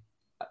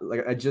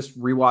 like I just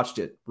rewatched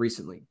it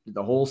recently,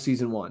 the whole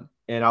season 1,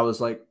 and I was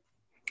like,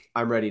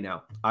 I'm ready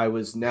now. I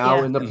was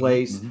now in the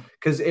place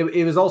because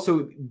it was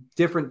also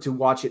different to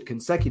watch it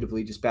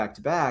consecutively, just back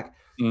to back.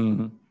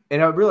 And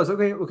I realized,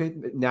 okay,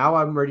 now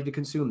I'm ready to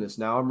consume this.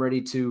 Now I'm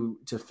ready to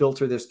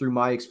filter this through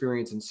my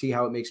experience and see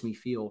how it makes me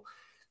feel.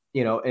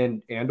 You know,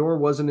 and Andor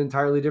wasn't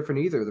entirely different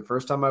either. The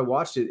first time I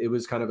watched it, it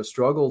was kind of a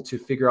struggle to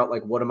figure out,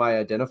 like, what am I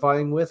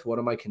identifying with? What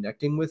am I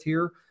connecting with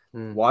here?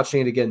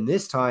 Watching it again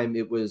this time,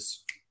 it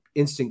was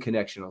instant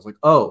connection. I was like,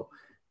 oh,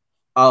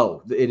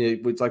 and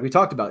it's like we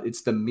talked about,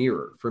 it's the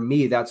mirror. For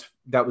me, that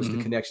was the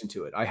connection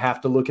to it. I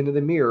have to look into the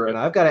mirror, and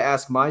I've got to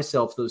ask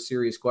myself those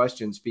serious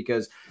questions,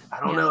 because I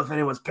don't know if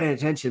anyone's paying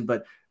attention,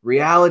 but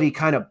reality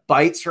kind of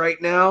bites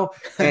right now,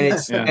 and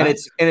it's and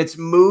it's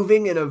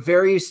moving in a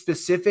very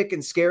specific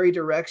and scary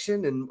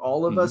direction, and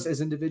all of us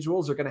as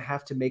individuals are going to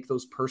have to make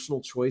those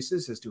personal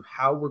choices as to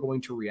how we're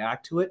going to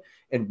react to it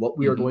and what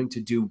we are going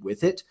to do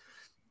with it.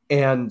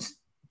 And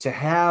to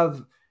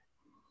have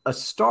a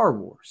Star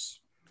Wars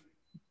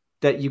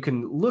that you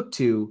can look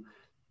to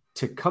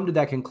come to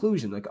that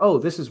conclusion, like, oh,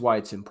 this is why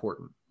it's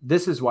important,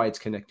 this is why it's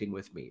connecting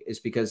with me, is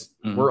because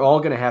we're all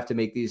going to have to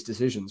make these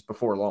decisions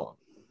before long.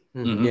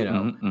 You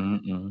know,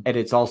 and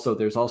it's also,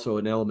 there's also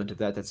an element of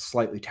that that's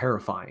slightly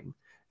terrifying.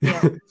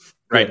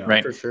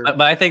 Right. For sure.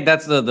 But I think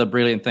that's the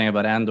brilliant thing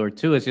about Andor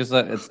too. It's just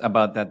that it's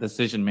about that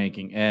decision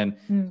making,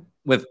 and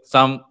with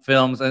some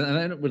films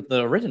and with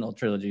the original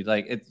trilogy,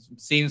 like, it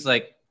seems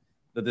like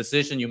the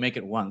decision, you make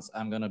it once.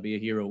 I'm gonna be a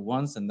hero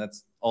once, and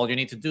that's all you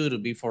need to do to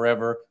be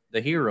forever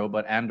the hero.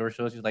 But Andor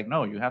shows you, like,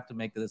 no, you have to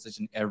make the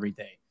decision every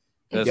day,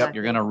 because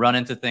you're gonna run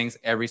into things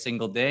every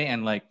single day,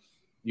 and like,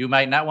 you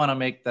might not want to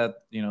make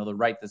that, you know, the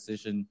right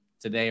decision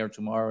today or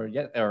tomorrow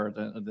yet, or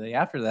the day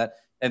after that.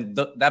 And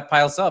that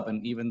piles up.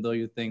 And even though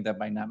you think that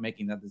by not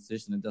making that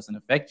decision, it doesn't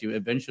affect you,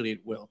 eventually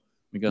it will,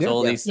 because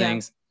all these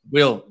things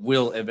will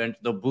eventually,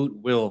 the boot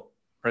will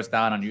press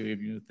down on you if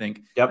you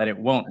think that it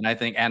won't. And I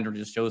think Andor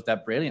just shows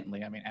that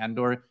brilliantly. I mean,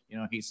 Andor, you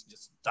know, he's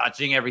just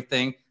dodging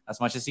everything as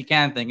much as he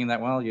can, thinking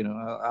that, well, you know,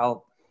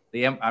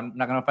 I'm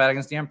not going to fight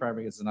against the Empire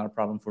because it's not a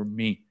problem for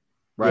me.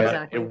 Right.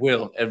 Exactly. It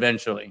will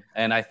eventually.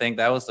 And I think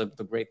that was the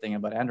great thing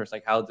about Andor. It's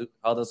like, how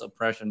does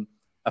oppression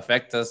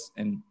affect us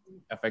and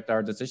affect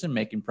our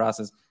decision-making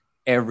process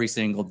every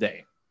single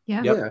day?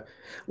 Yeah.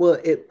 Well,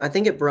 I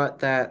think it brought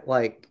that,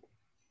 like,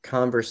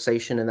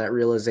 conversation and that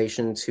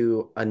realization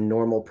to a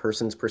normal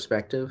person's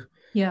perspective.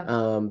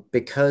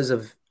 Because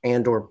of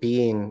Andor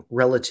being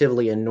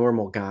relatively a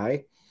normal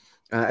guy.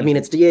 I mean,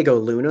 it's Diego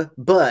Luna,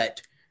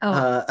 but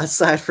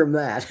aside from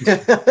that,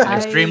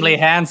 extremely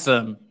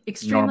handsome,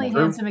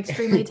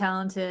 extremely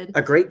talented,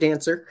 a great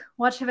dancer.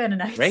 Watch Havana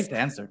Nights. Great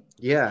dancer.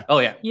 Yeah. Oh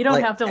yeah. You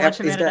don't have to watch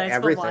Havana Nights,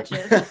 but watch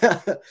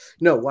it.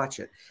 No, watch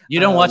it. You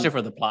don't watch it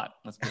for the plot.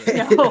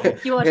 No,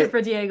 you watch it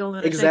for Diego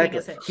Luna.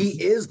 Exactly.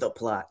 He is the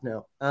plot.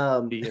 No.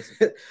 He is.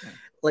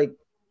 Like,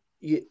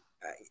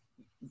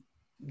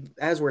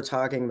 as we're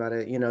talking about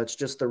it, you know, it's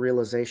just the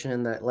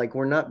realization that, like,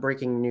 we're not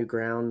breaking new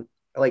ground.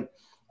 Like,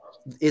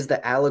 is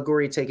the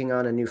allegory taking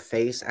on a new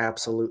face?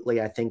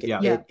 Absolutely. I think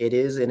it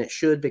is, and it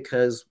should,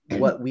 because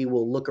what we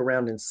will look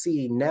around and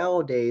see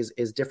nowadays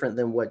is different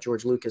than what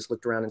George Lucas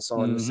looked around and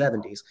saw in the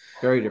 70s.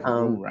 Very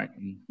different. Right.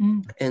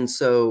 And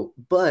so,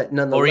 but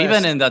nonetheless. Or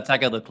even in the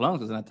Attack of the Clones,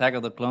 because in Attack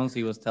of the Clones,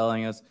 he was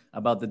telling us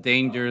about the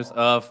dangers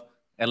of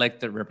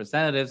elected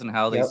representatives and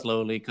how they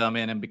slowly come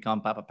in and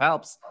become Papa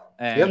Palps.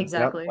 And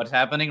exactly what's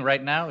happening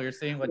right now, you're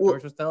seeing what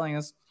George was telling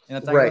us in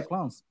Attack of the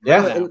Clones.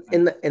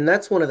 And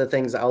that's one of the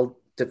things I'll,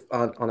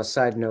 on a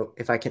side note,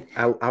 if I can,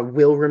 I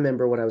will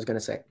remember what I was going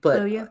to say.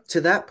 But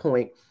to that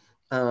point,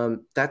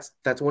 that's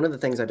one of the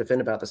things I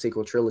defend about the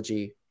sequel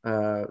trilogy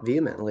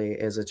vehemently,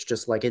 is it's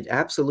just like, it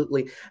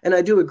absolutely, and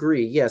I do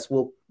agree, yes,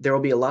 well, there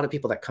will be a lot of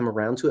people that come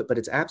around to it, but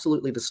it's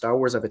absolutely the Star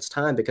Wars of its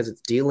time, because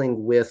it's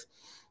dealing with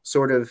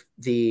sort of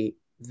the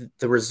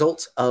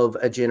results of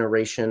a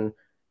generation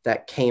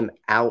that came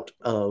out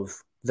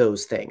of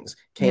those things,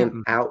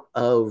 out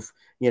of,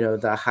 you know,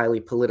 the highly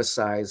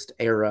politicized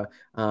era,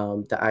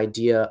 the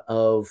idea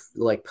of,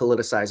 like,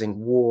 politicizing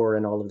war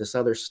and all of this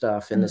other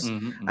stuff, and this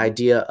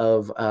idea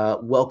of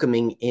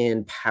welcoming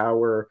in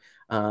power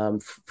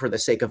for the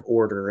sake of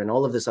order and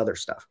all of this other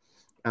stuff.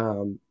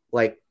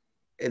 Like,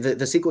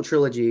 the sequel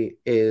trilogy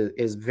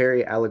is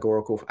very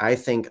allegorical, I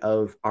think,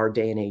 of our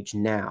day and age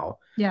now.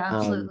 Yeah,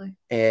 absolutely.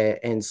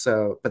 And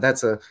so, but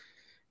that's a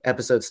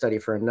episode study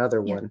for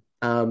another one.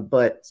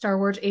 But Star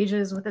Wars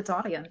ages with its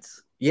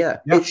audience.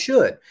 It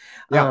should.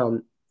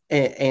 And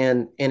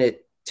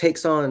it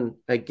takes on,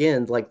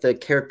 again, like, the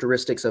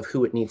characteristics of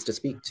who it needs to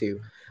speak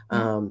to.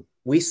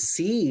 We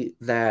see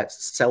that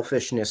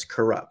selfishness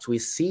corrupts. We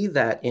see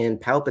that in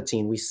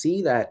Palpatine. We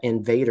see that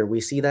in Vader.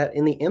 We see that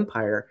in the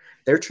Empire.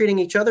 They're treating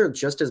each other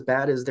just as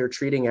bad as they're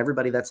treating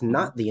everybody that's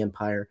not the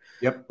Empire.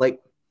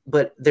 Like,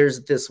 but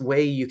there's this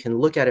way you can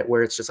look at it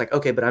where it's just like,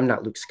 okay, but I'm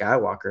not Luke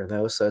Skywalker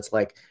though. So it's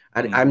like,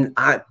 I'm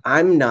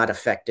not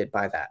affected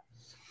by that.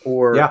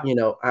 or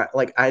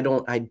I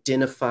don't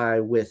identify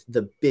with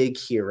the big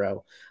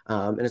hero,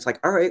 and it's like,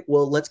 all right,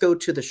 well, let's go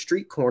to the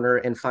street corner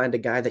and find a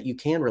guy that you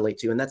can relate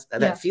to, and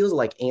that feels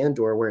like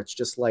Andor, where it's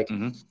just like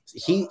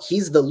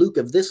he's the Luke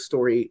of this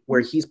story,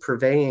 where he's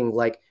purveying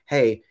like,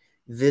 hey,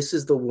 this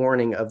is the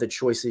warning of the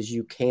choices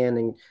you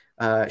can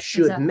and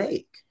should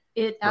make.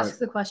 It asks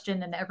the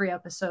question in every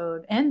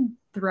episode and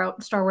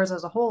throughout Star Wars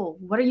as a whole: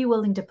 what are you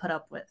willing to put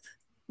up with?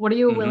 What are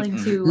you willing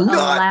to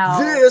allow?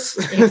 This.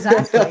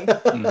 Exactly.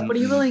 What are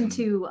you willing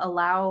to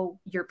allow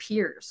your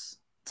peers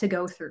to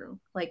go through?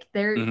 Like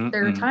there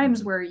are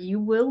times where you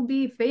will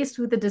be faced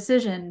with a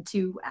decision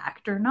to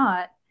act or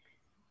not,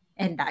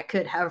 and that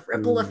could have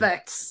ripple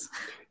effects.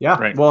 Yeah,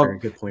 right. Well,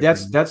 good point,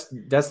 that's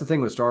the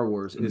thing with Star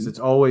Wars is it's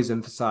always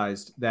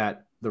emphasized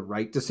that the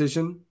right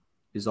decision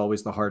is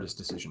always the hardest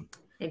decision.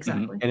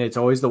 Exactly. And it's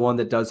always the one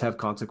that does have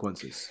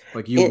consequences.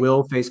 Like you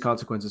will face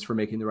consequences for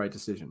making the right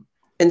decision.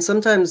 And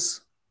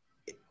sometimes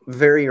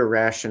very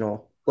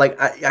irrational.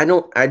 Like I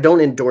don't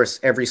endorse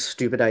every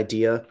stupid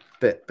idea,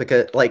 but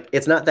because like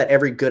it's not that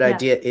every good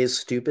idea is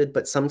stupid,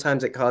 but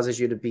sometimes it causes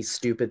you to be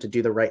stupid to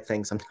do the right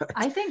thing sometimes.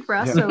 I think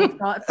Brasso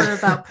thought for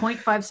about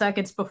 0.5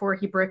 seconds before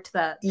he bricked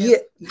that. Yeah.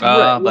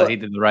 But he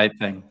did the right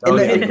thing.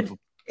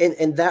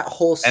 And that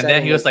whole setting, and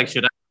then he was like,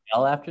 should I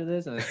yell after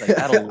this? And it's like,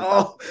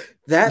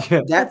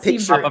 that picture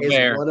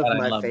is one of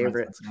my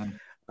favorites.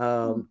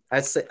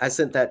 I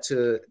sent that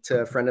to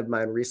a friend of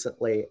mine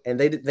recently, and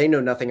they know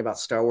nothing about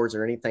Star Wars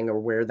or anything or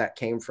where that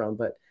came from,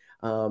 but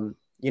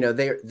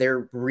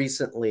they're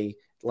recently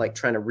like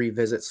trying to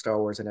revisit Star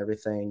Wars and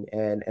everything,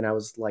 and I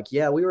was like,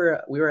 yeah, we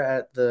were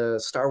at the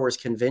Star Wars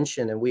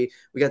convention, and we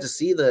got to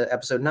see the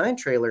Episode 9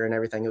 trailer and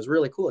everything. It was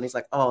really cool, and he's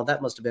like, oh,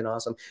 that must have been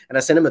awesome. And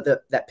I sent him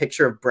that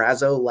picture of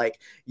Brasso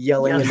like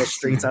yelling in the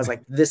streets. I was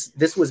like,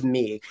 this was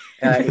me,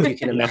 if you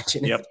can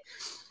imagine it.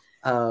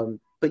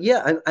 But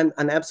yeah,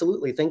 I'm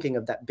absolutely thinking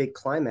of that big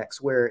climax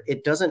where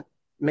it doesn't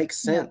make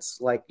sense.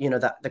 Like,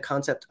 that the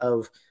concept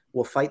of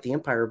we'll fight the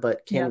Empire,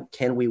 but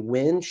can we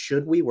win?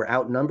 Should we? We're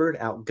outnumbered,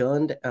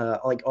 outgunned.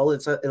 Like all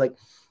it's like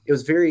it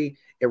was very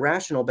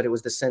irrational, but it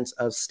was the sense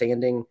of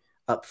standing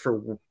up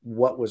for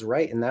what was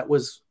right, and that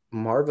was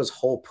Marva's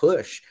whole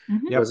push.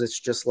 Was it's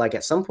just like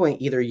at some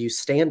point either you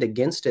stand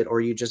against it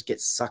or you just get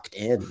sucked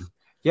in.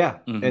 Yeah,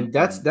 and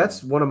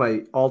that's one of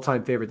my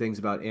all-time favorite things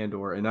about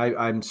Andor, and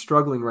I'm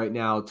struggling right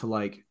now to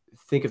like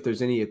think if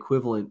there's any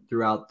equivalent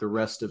throughout the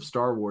rest of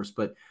Star Wars,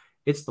 but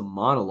it's the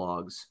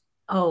monologues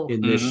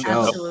in this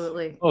show.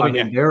 Absolutely. I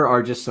mean, there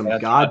are just some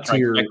god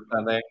tier.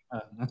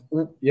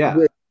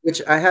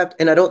 Which I have,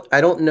 and I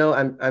don't know.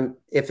 I'm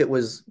if it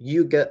was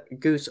you,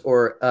 Goose,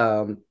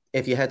 or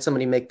if you had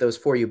somebody make those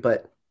for you,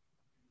 but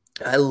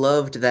I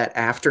loved that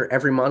after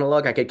every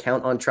monologue, I could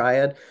count on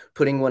Triad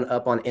putting one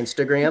up on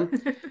Instagram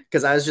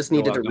because I was just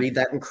needed to read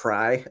that and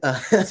cry.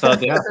 So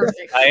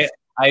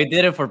I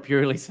did it for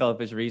purely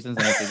selfish reasons,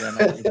 and I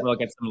think I will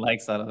get some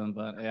likes out of them.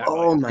 But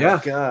oh my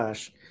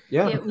gosh,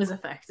 it was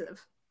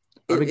effective.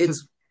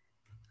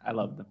 I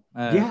love them.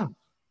 I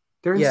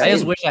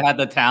just wish I had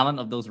the talent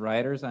of those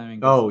writers. I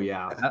mean,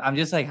 I'm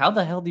just like, how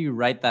the hell do you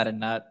write that and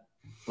not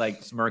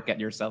like smirk at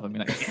yourself? I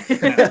mean,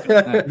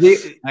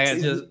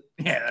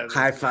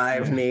 high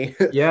five me.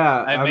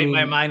 I made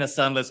my mind a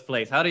sunless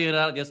place. How do you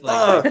not just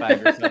like high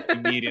five yourself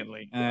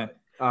immediately?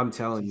 I'm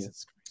telling you.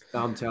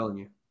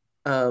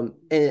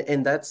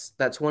 And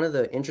that's one of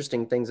the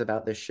interesting things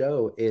about this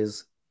show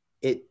is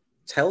it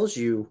tells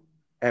you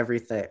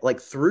everything, like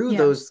through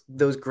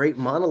those great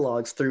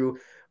monologues, through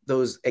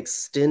those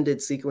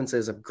extended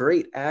sequences of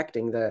great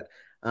acting that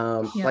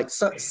like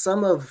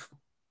some of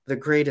the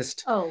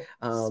greatest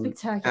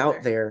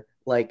out there.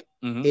 Like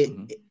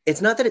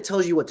it's not that it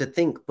tells you what to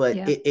think, but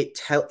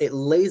it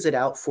lays it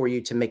out for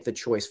you to make the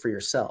choice for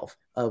yourself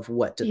of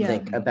what to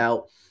think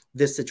about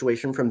this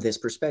situation from this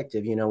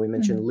perspective. We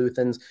mentioned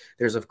Luthans.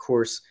 There's of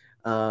course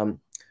little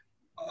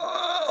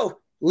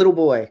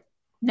boy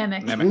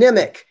Nemec.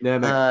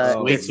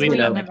 Sweet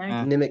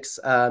Nemec. Nemec's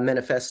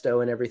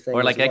manifesto and everything.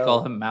 Or like I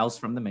call him Mouse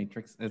from the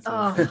Matrix. It's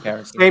a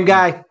character. Same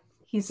guy.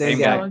 He's same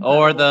guy.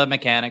 Or the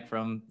mechanic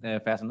from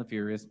Fast and the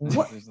Furious.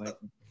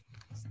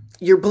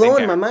 You're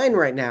blowing my mind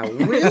right now.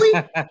 Really?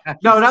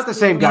 No, not the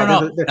same guy.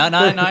 No,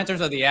 not in terms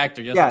of the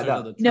actor. Just in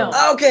terms of the no.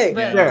 Okay.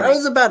 I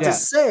was about to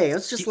say.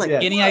 It's just like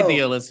any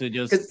idealist who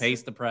just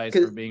pays the price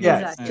for being.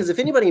 Because if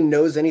anybody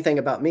knows anything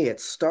about me,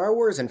 it's Star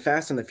Wars and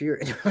Fast and the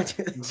Furious.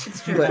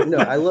 But no,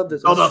 I love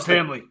this. All about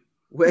family.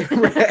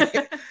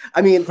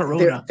 I mean,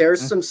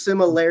 there's some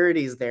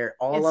similarities there.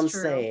 All I'm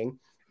saying.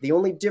 The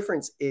only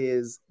difference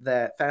is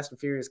that Fast and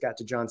Furious got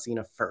to John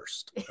Cena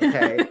first.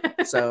 Okay,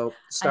 so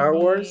Star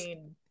Wars.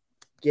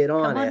 Get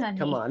on it.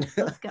 Come on.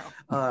 Let's go.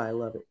 I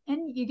love it.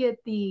 And you get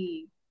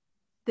the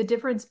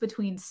difference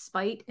between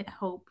spite and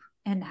hope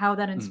and how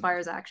that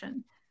inspires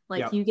action.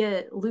 Like you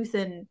get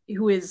Luthen,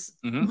 who is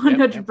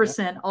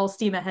 100% all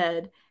steam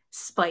ahead,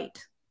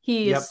 spite.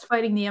 He is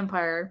fighting the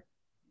Empire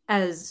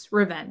as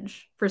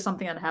revenge for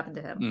something that happened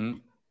to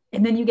him.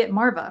 And then you get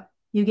Marva,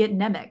 you get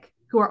Nemec,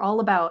 who are all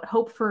about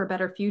hope for a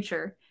better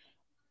future.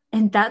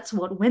 And that's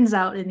what wins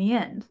out in the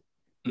end.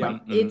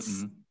 Like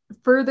it's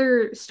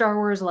further Star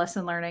Wars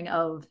lesson learning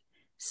of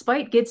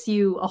spite gets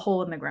you a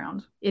hole in the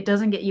ground. It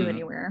doesn't get you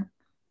anywhere.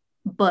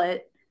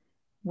 But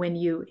when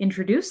you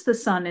introduce the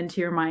sun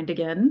into your mind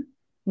again,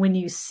 when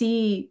you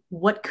see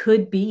what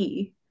could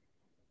be,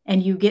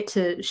 and you get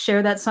to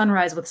share that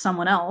sunrise with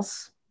someone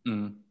else,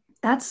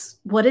 that's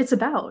what it's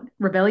about.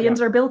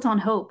 Rebellions are built on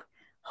hope.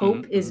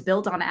 Hope is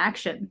built on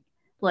action.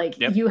 Like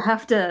you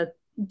have to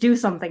do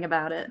something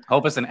about it.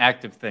 Hope is an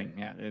active thing.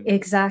 Yeah,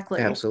 exactly.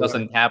 It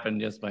doesn't happen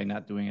just by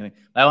not doing anything.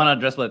 I want to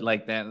address what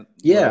like that.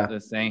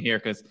 What saying here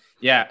because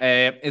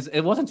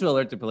it wasn't too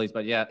alert to police,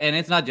 but and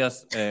it's not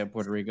just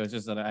Puerto Rico. It's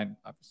just that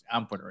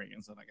I'm Puerto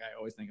Rican, so like I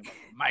always think about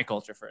my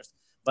culture first.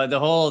 But the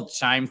whole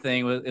chime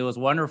thing was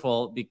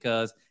wonderful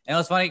because and it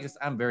was funny because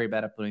I'm very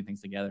bad at putting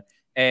things together.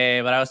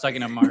 But I was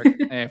talking to Mark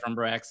from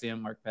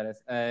Broaxium, Mark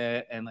Perez,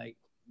 and like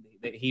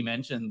he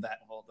mentioned that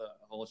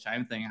the whole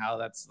chime thing, how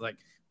that's like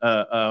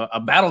a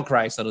battle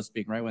cry, so to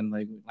speak, right? When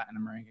like Latin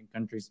American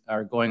countries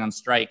are going on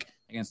strike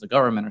against the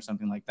government or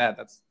something like that,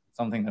 that's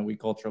something that we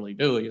culturally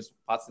do. You use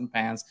pots and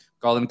pans,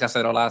 call them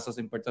cacerolazos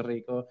in Puerto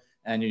Rico,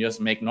 and you just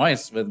make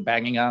noise with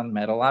banging on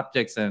metal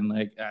objects. And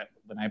like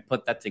when I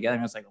put that together,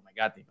 I was like, oh my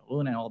god, the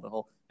Luna, all the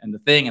whole and the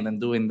thing, and then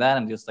doing that,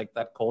 and just like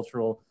that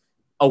cultural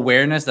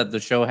awareness that the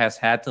show has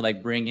had to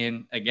like bring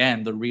in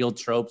again the real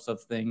tropes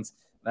of things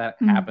that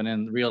happen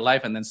in real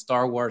life, and then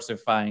Star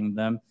Warsifying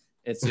them.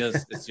 It's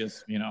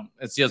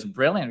just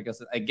brilliant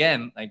because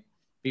again, like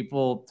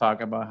people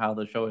talk about how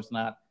the show is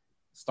not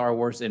Star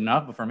Wars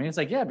enough, but for me, it's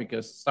like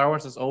because Star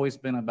Wars has always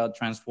been about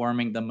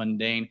transforming the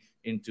mundane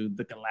into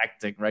the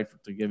galactic, right?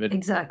 To give it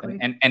exactly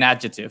an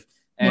adjective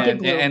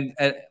and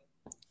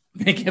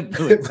make it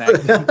blue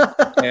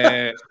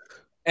exactly.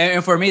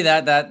 And for me,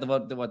 that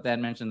what Dan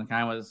mentioned, the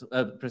kind was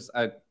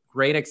a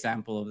great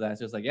example of that.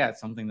 It's just like it's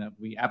something that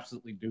we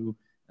absolutely do.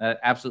 That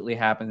absolutely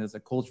happens. It's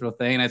a cultural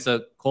thing. And it's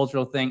a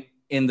cultural thing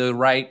in the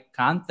right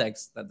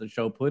context that the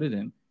show put it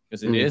in,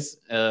 because it is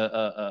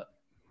a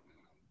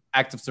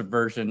act of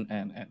subversion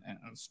and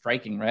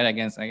striking right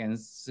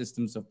against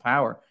systems of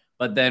power.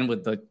 But then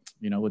with the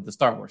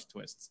Star Wars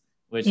twists,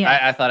 which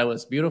I thought it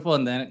was beautiful,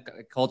 and then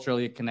it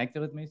culturally connected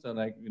with me. So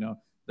like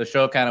the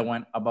show kind of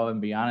went above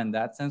and beyond in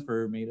that sense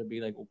for me to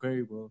be like,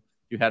 okay, well,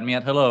 you had me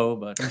at hello,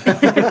 but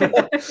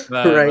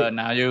but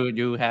now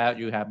you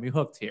have me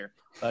hooked here.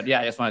 But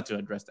I just wanted to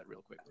address that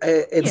real quick.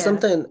 It's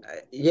something,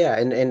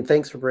 and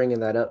thanks for bringing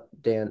that up,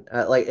 Dan.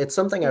 Like it's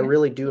something I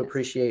really do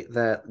appreciate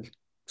that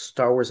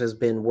Star Wars has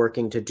been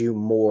working to do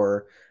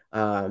more.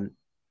 Not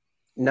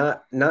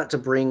to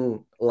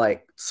bring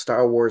like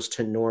Star Wars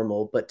to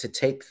normal, but to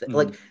take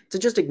like to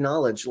just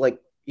acknowledge like.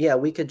 Yeah,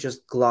 we could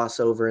just gloss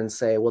over and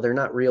say, well, they're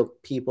not real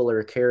people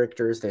or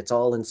characters. It's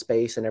all in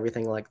space and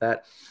everything like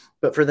that.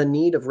 But for the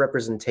need of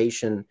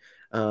representation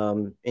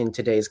in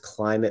today's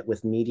climate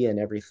with media and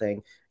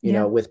everything, you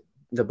know, with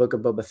the Book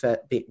of Boba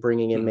Fett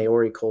bringing in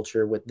Maori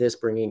culture, with this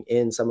bringing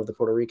in some of the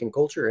Puerto Rican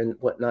culture and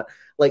whatnot,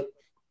 like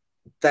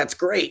that's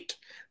great.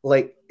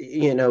 Like,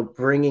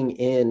 bringing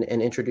in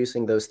and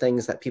introducing those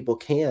things that people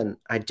can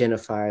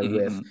identify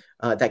with,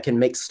 that can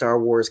make Star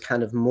Wars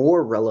kind of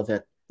more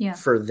relevant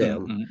for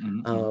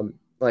them.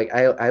 Like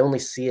I only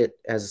see it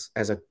as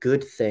a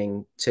good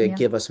thing to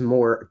give us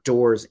more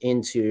doors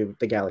into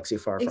the galaxy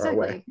far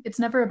away. It's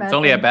never a bad. It's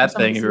only a bad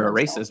thing if you're a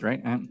racist,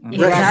 right?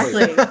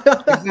 Exactly.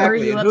 Or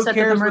you upset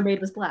that the mermaid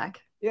was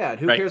black. Yeah,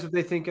 who cares what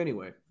they think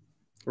anyway?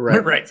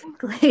 Right.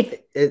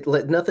 Exactly.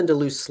 Nothing to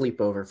lose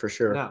sleep over for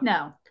sure.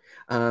 No.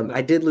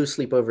 I did lose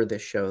sleep over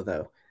this show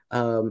though,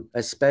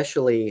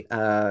 especially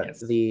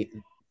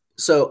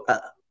So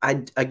I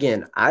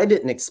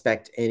didn't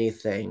expect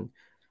anything.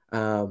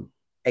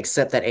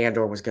 Except that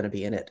Andor was going to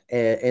be in it,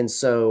 and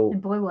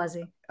boy was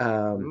he.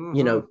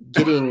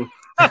 Getting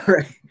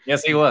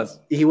yes, he was.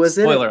 He was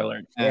in it. Spoiler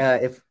alert.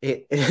 Yeah,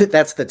 if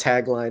that's the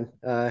tagline,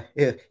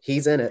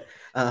 he's in it.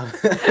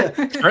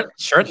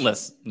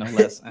 Shirtless, no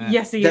less.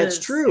 Yes, he is. That's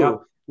true. Yeah.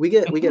 We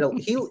get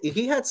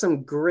he had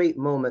some great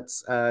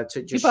moments to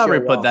just. He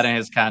probably put that in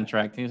his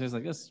contract. He was just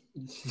like, "Just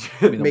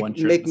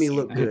make me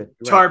look good."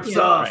 Tarps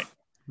off. Right.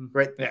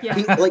 Right.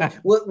 Yeah.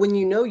 When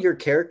your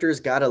character's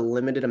got a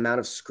limited amount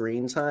of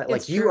screen time,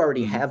 like you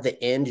already have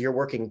the end, you're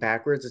working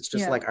backwards. It's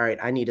just like, all right,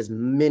 I need as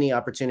many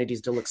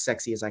opportunities to look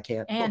sexy as I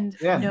can. And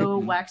no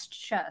waxed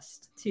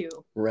chest too.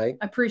 Right.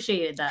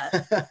 Appreciated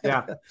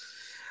that.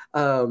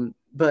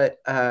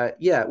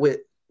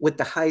 With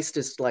the heist,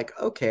 it's like,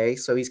 okay,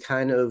 so he's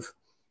kind of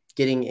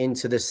getting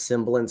into this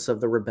semblance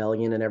of the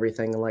rebellion and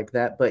everything like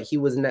that, but he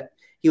was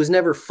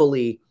never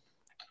fully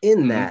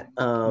in that.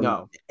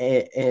 No.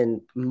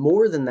 And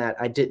more than that,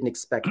 I didn't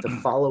expect the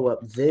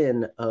follow-up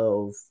then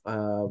of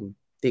the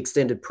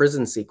extended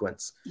prison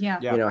sequence.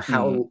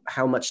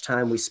 How much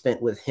time we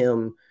spent with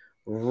him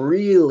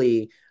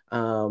really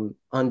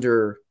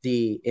under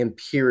the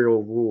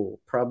Imperial rule,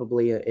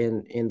 probably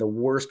in the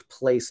worst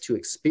place to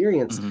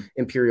experience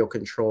Imperial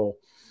control.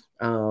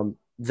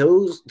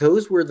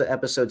 Those were the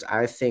episodes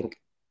I think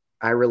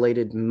I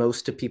related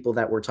most to people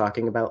that were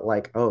talking about,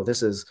 like, oh,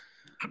 this is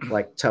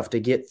like tough to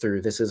get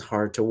through. This is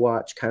hard to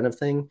watch kind of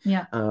thing.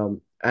 Yeah.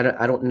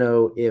 I don't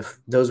know if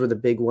those were the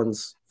big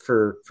ones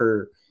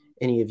for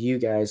any of you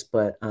guys,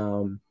 but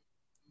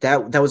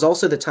that was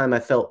also the time I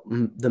felt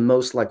the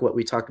most like what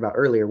we talked about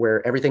earlier,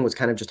 where everything was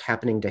kind of just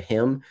happening to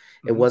him.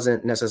 Mm-hmm. It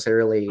wasn't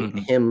necessarily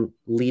him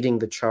leading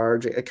the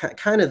charge.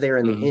 Kind of there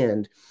in the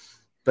end,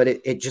 but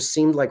it just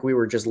seemed like we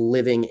were just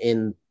living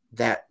in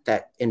that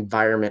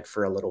environment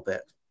for a little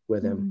bit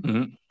with him.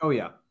 Mm-hmm. Oh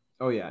yeah.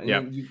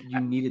 And you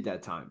needed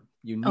that time.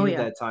 You needed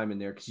that time in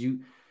there because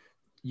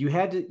you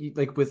had to,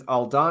 like with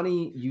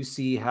Aldhani, you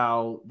see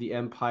how the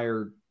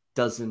Empire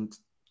doesn't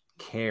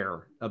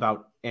care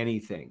about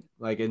anything,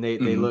 like, and they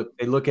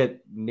look at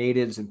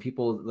natives and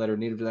people that are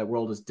native to that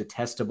world as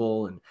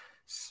detestable and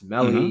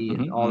smelly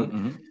and all.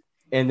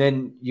 And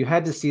then you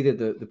had to see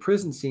the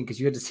prison scene, because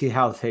you had to see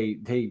how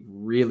they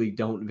really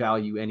don't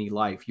value any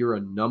life. You're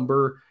a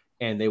number,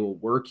 and they will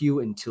work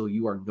you until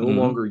you are no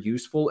longer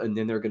useful, and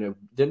then they're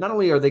not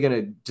only are they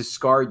gonna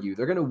discard you,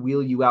 they're gonna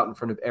wheel you out in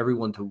front of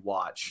everyone to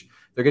watch.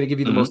 They're gonna give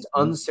you the most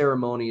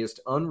unceremonious,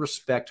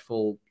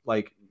 unrespectful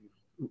like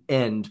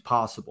end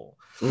possible.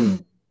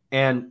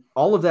 And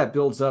all of that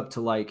builds up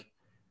to, like,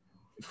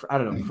 I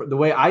don't know, the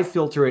way I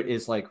filter it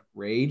is like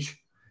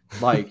rage,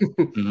 like,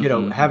 you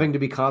know, having to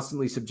be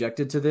constantly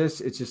subjected to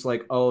this. It's just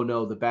like, oh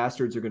no, the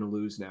bastards are going to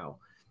lose now,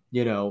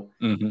 you know?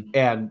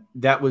 And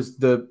that was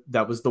the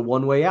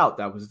one way out.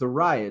 That was the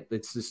riot.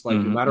 It's just like,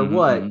 no matter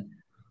what,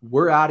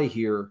 we're out of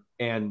here.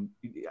 And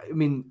I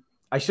mean,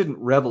 I shouldn't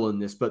revel in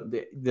this, but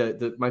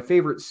my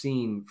favorite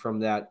scene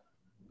from that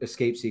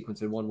escape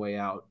sequence in One Way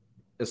Out,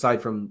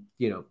 aside from,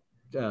 you know,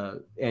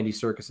 Andy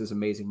Serkis's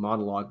amazing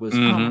monologue, was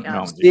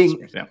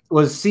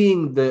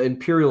seeing the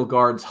Imperial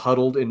guards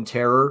huddled in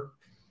terror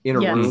in a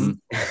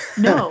room.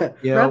 No,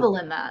 revel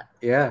in that.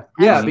 Yeah,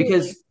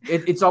 because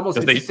it's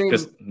almost the same.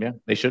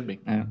 They should be.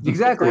 Yeah.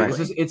 Exactly.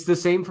 It's the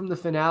same from the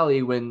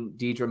finale when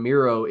Dedra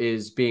Meero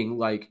is being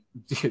like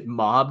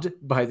mobbed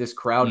by this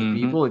crowd of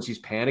people, and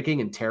she's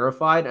panicking and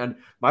terrified. And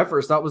my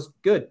first thought was,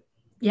 good.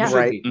 Yeah,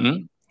 right.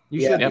 You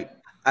should be.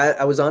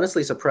 I was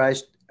honestly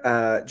surprised,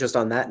 just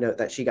on that note,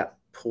 that she got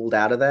pulled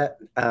out of that.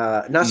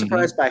 Not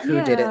surprised by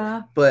who did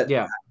it, but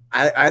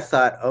I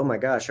thought, oh my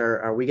gosh,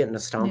 are we getting a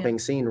stomping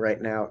scene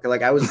right now?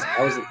 Like I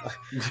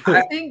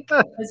I think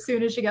as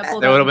soon as she got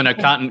pulled there out, would have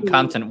been a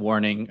content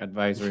warning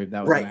advisory.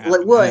 That was right.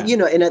 Like, well, you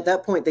know, and at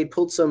that point they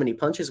pulled so many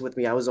punches with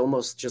me. I was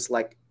almost just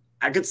like,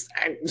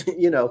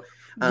 you know.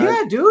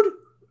 Yeah, dude.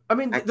 I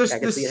mean,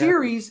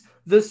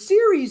 the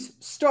series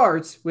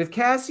starts with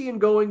Cassian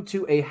going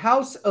to a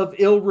house of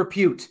ill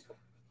repute.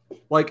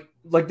 Like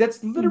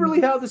that's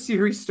literally how the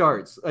series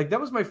starts. Like that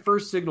was my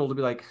first signal to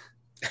be like,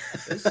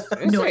 this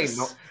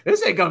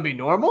ain't gonna be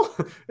normal.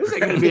 This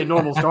ain't gonna be a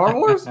normal Star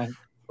Wars.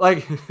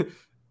 Like,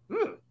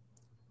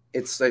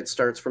 it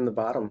starts from the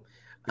bottom.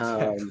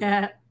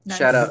 Nice.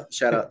 Shout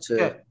out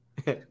to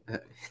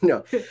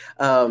no.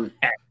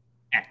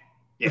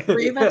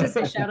 Were you about to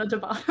say shout out to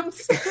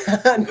Bottoms?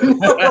 I'm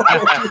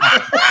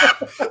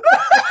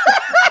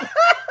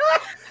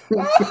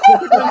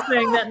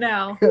saying that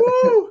now.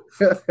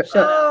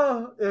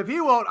 If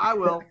he won't, I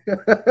will.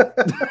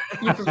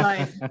 You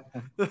provide.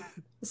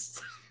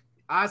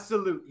 I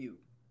salute you.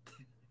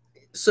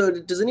 So,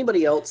 does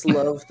anybody else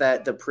love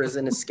that the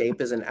prison escape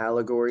is an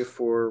allegory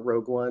for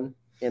Rogue One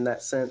in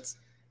that sense?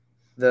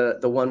 The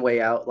one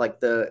way out, like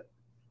the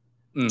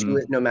do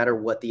it no matter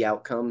what the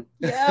outcome.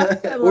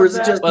 Yeah, or is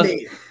it just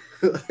me?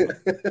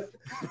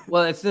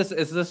 Well, it's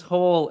this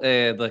whole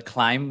the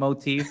climb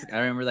motif. I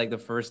remember like the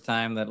first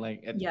time that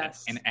like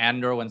in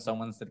Andor when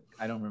someone said,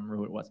 I don't remember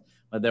who it was,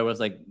 but there was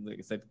like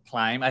it said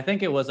climb. I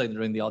think it was like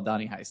during the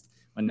Aldhani heist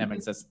when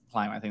Nemec says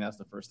climb. I think that's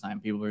the first time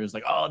people were just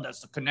like, oh,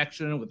 that's the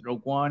connection with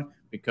Rogue One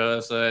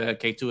because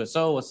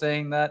K2SO was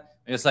saying that.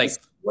 And it's like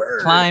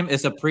climb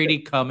is a pretty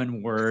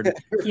common word.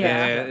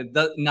 It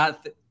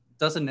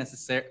doesn't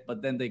necessarily,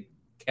 but then they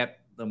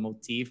kept the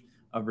motif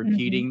of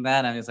repeating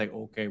that, and it's like,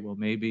 okay, well,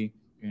 maybe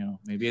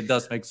it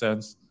does make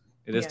sense.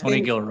 It is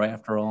Tony Gilroy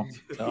after all,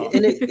 so.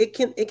 And it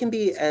can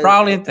be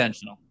probably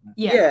intentional.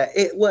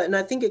 And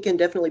I think it can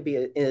definitely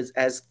be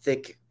as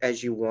thick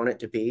as you want it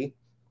to be.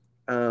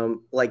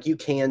 Like you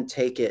can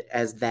take it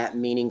as that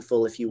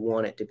meaningful if you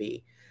want it to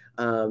be,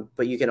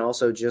 but you can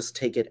also just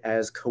take it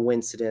as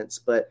coincidence.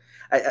 But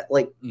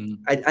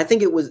I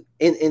think it was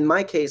in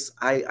my case,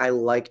 I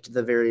liked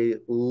the very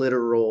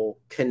literal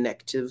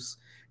connectives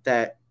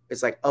that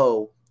it's like,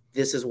 oh,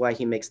 this is why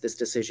he makes this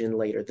decision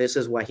later. This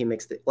is why he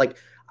makes it. Like,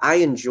 I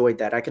enjoyed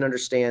that. I can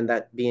understand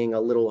that being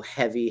a little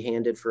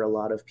heavy-handed for a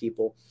lot of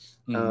people.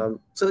 So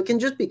it can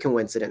just be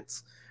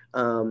coincidence.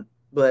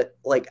 But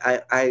like,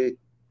 I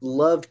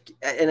loved,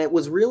 and it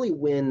was really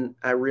when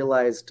I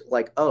realized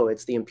like, oh,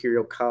 it's the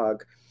Imperial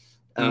cog.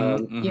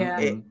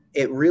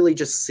 It really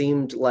just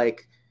seemed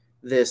like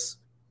this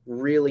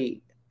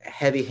really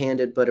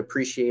heavy-handed but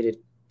appreciated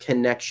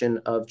connection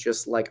of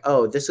just like,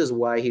 oh, this is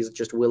why he's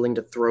just willing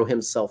to throw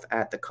himself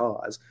at the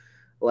cause.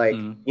 Like,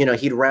 you know,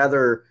 he'd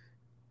rather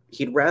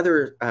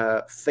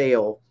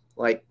fail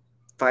like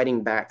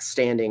fighting back,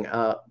 standing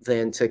up,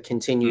 than to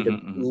continue to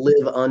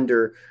live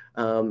under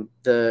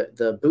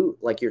the boot,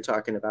 like you're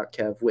talking about,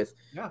 Kev, with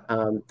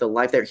the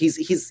life there.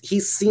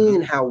 He's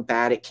seen how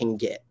bad it can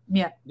get.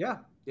 Yeah.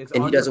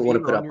 And he doesn't want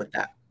to put up with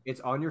that.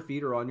 It's on your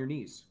feet or on your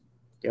knees.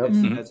 Yep.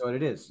 That's what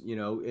it is.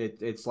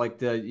 It's like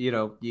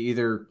you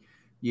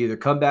either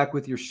come back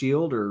with your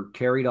shield or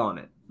carried on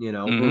it.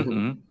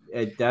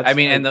 I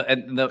mean, and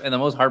the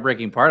most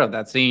heartbreaking part of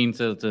that scene,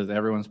 to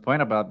everyone's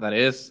point about that,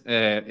 is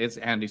it's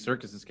Andy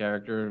Serkis's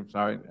character.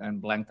 Sorry,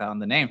 and blanked out on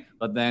the name,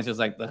 but then it's just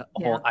like the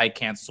whole "I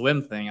can't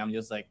swim" thing. I'm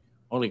just like,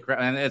 holy crap!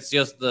 And it's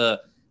just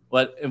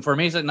and for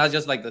me, it's not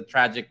just like the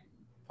tragic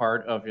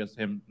part of just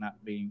him not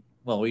being.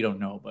 Well, we don't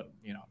know, but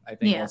I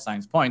think all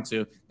signs point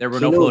to there were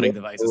no floating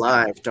devices.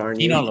 Alive, darn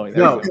you. No,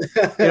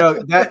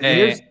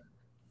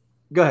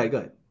 Go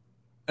ahead.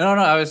 No,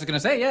 I was going to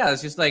say,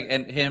 it's just like,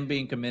 and him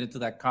being committed to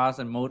that cause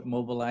and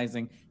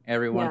mobilizing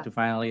everyone to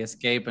finally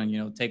escape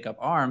and, take up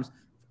arms,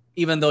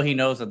 even though he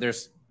knows that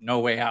there's no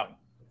way out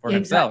for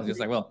himself.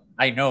 Just like, well,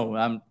 I know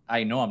I'm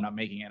not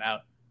making it out,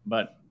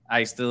 but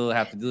I still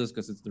have to do this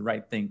because it's the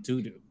right thing to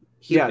do.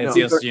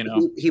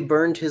 He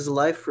burned his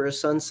life for a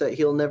sunset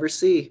he'll never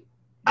see.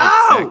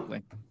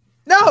 Exactly.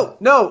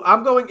 No,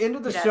 I'm going into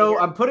the show.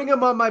 I'm putting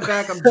him on my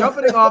back. I'm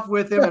jumping off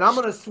with him, and I'm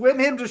going to swim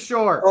him to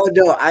shore. Oh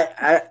no,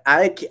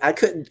 I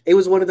couldn't. It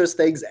was one of those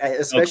things,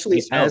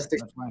 especially as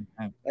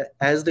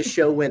the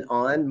show went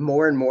on,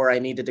 more and more I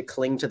needed to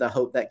cling to the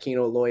hope that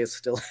Kino Loy is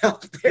still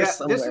out there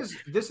somewhere.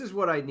 This is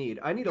what I need.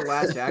 I need a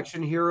Last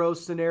Action Hero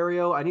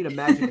scenario. I need a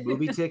magic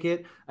movie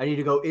ticket. I need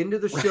to go into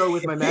the show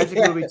with my magic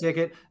movie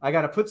ticket. I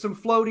got to put some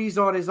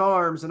floaties on his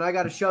arms, and I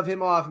got to shove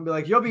him off and be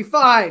like, "You'll be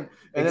fine,"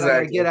 and then I got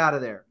to get out of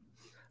there.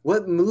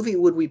 What movie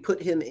would we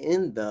put him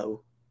in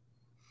though?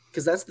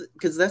 Because that's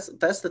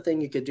the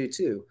thing you could do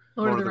too.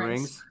 Lord of the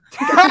Rings.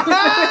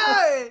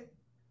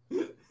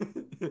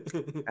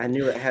 I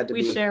knew it had to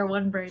be. We share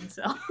one brain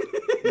cell.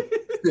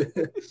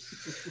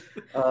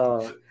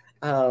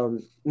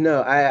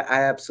 No, I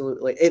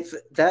absolutely. If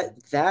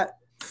that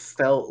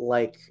felt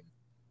like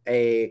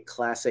a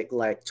classic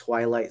like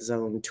Twilight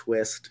Zone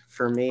twist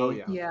for me. Oh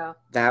yeah.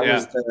 That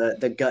was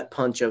the gut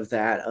punch of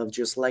that, of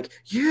just like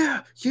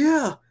yeah.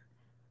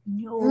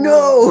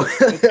 No.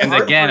 And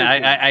again,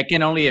 I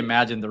can only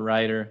imagine the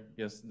writer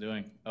just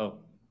doing,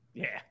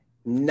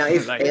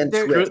 knife like, and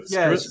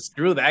twist.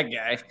 Screw that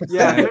guy.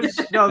 Yeah, there's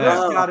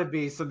got to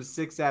be some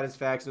sick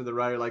satisfaction of the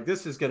writer. Like,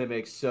 this is going to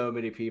make so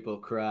many people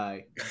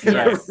cry.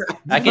 Yes.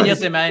 I can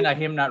just imagine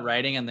him not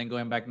writing and then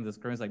going back into the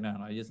screen. It's like, no,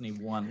 I just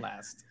need one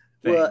last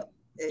thing. Well,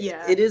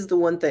 it is the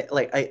one thing.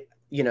 Like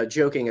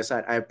joking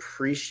aside, I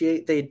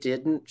appreciate they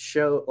didn't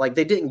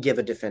give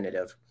a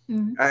definitive.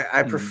 Mm-hmm.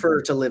 I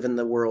prefer to live in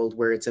the world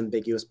where it's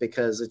ambiguous,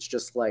 because it's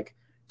just like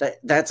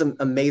that's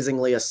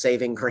amazingly a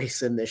saving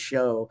grace in this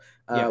show,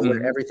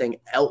 where everything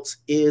else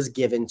is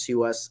given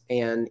to us.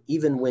 And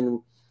even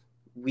when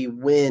we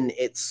win,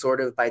 it's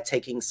sort of by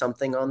taking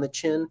something on the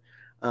chin,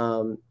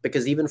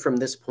 because even from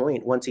this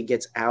point, once he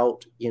gets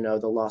out, the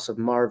loss of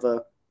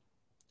Marva,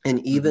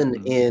 and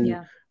even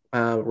in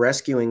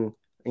rescuing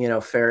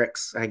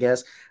Ferrix, I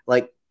guess,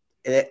 like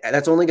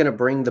that's only going to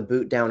bring the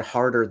boot down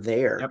harder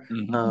there. Yep.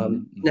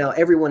 Now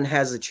everyone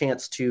has a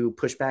chance to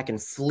push back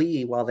and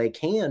flee while they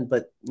can,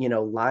 but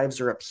lives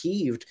are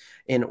upheaved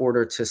in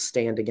order to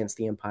stand against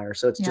the Empire.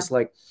 So it's just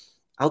like,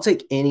 I'll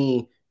take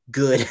any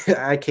good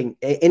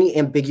any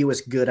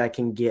ambiguous good I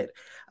can get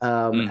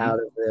out of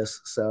this.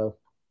 So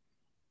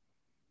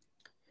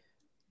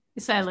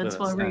silence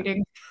while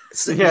reading.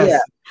 So,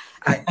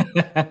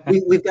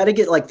 we've got to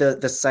get like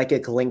the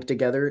psychic link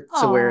together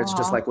to where it's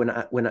just like when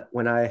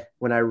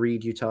I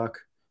read, you talk,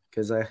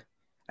 because I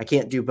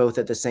can't do both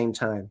at the same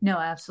time. No,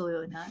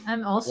 absolutely not.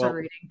 I'm also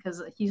reading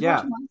because he's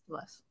watching Last of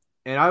Us.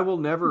 And I will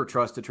never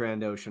trust a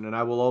Trandoshan, and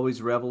I will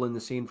always revel in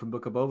the scene from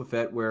Book of Boba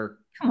Fett where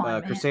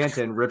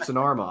Chrysanthemum rips an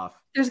arm off.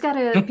 There's got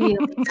to be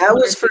that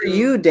was for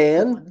you,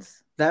 Dan.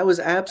 That was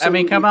absolutely.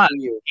 I mean, come on.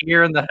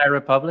 Here in the High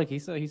Republic,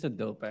 he's a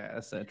dope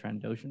ass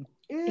Trandoshan.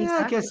 Yeah,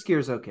 exactly. I guess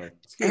Skir's okay.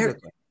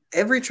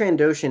 Every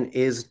Trandoshan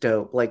is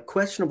dope. Like,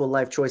 questionable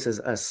life choices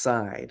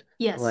aside.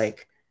 Yes.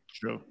 Like,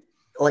 true.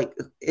 Like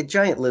a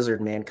giant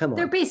lizard man. Come on.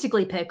 They're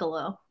basically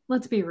Piccolo.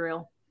 Let's be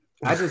real.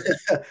 I just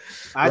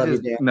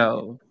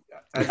no.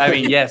 I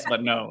mean, yes,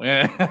 but no.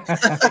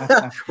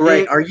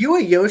 Right. Are you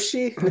a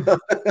Yoshi?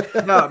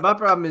 No, my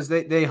problem is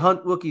they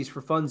hunt Wookiees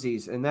for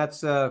funsies, and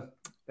that's not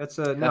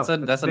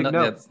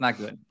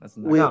good.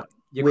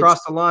 You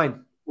crossed the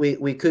line.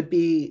 We could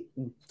be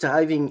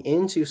diving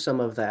into some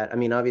of that. I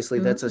mean, obviously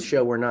that's a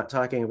show we're not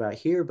talking about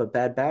here, but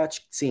Bad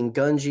Batch, seeing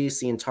Gungi,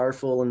 seeing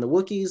Tarful and the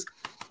Wookiees,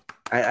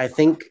 I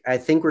think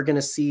we're going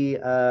to see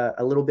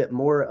a little bit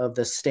more of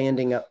the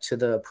standing up to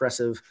the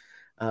oppressive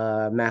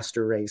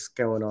master race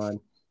going on.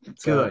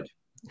 So, good.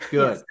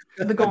 Yes.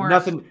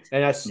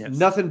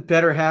 Nothing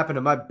better happened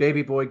to my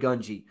baby boy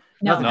Gungi.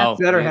 Nothing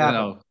better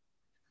happened.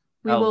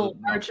 We will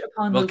march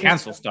upon. We'll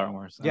cancel Star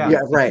Wars. Yeah,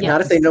 right. Yes.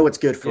 Not if they know it's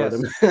good for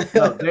them.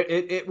 No,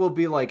 it will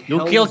be like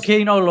you'll kill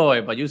King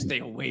Oloy, but you stay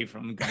away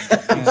from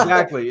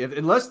exactly.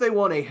 Unless they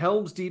want a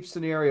Helm's Deep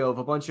scenario of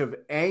a bunch of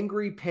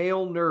angry,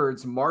 pale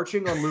nerds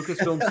marching on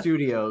Lucasfilm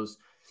Studios,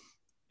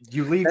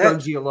 you leave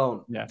Bungie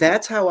alone. Yeah.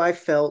 That's how I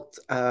felt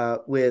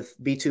with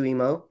B2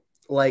 Emo.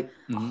 Like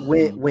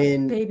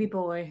when baby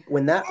boy,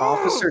 when that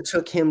officer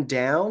took him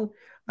down.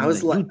 I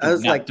was like,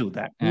 do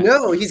that.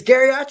 No, he's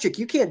geriatric.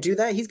 You can't do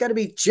that. He's got to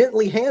be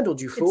gently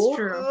handled, you fool. It's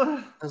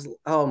true.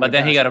 But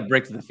then he got a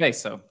break to the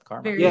face, so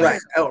karma.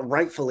 Right. Oh,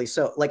 rightfully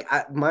so. Like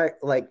my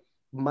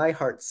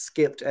heart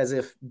skipped as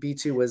if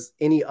B2 was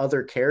any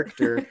other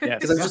character.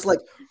 Because I'm just like,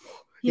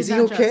 is he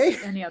okay?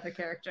 Any other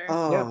character?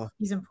 Oh,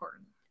 he's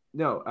important.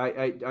 No,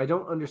 I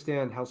don't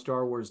understand how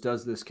Star Wars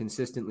does this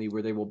consistently,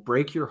 where they will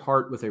break your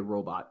heart with a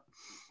robot.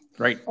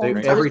 Right.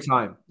 Every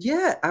time.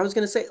 Yeah, I was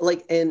going to say,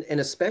 like, and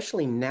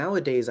especially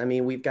nowadays, I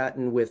mean, we've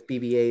gotten with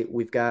BB-8,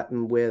 we've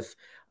gotten with,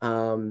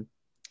 BD1.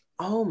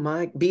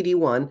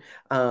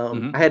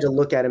 I had to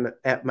look at him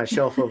at my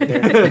shelf over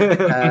there.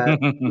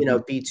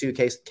 B2,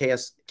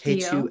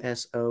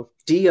 K2SO.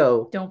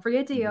 Dio. Don't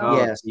forget Dio.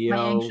 Yes. My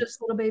anxious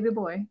little baby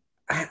boy.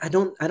 I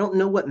don't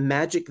know what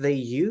magic they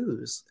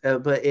use,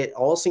 but it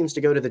all seems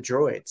to go to the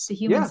droids. The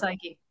human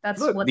psyche.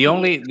 That's what the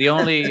only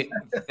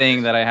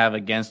thing that I have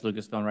against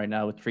Lucasfilm right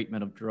now with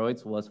treatment of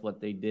droids was what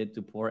they did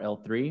to poor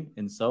L3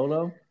 in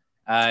Solo.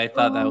 I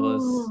thought that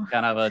was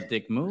kind of a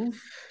dick move.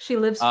 She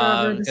lives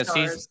forever in the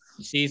stars.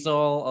 She's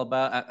all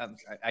about.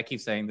 I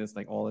keep saying this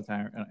like all the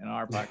time in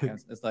our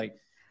podcast. It's like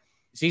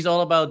she's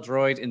all about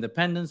droid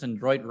independence and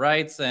droid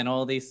rights and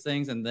all these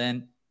things, and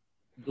then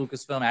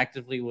Lucasfilm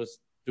actively was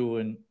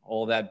doing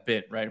all that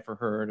bit right for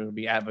her to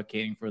be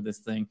advocating for this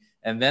thing,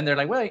 and then they're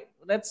like, wait,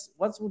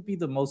 what would be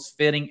the most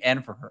fitting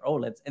end for her? Oh,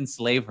 let's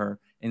enslave her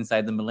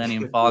inside the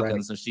Millennium Falcon.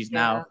 Right. So she's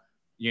now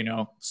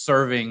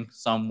serving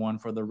someone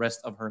for the rest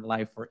of her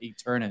life for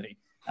eternity.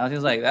 I was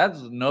just like,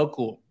 that's no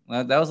cool.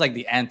 That was like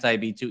the anti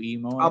B2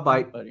 emo. I'll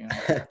bite. But,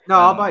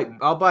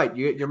 I'll bite.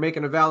 You're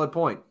making a valid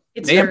point.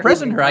 They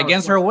imprisoned her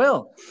against her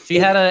will. She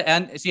had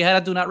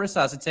a do not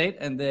resuscitate,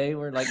 and they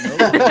were like, no,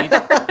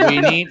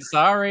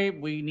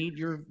 we need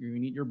your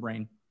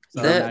brain.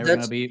 So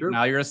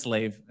now you're a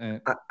slave.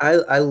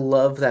 I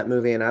love that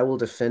movie, and I will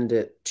defend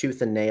it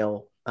tooth and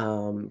nail.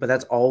 But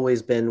that's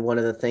always been one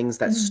of the things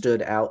that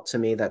stood out to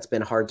me. That's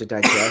been hard to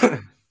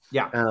digest.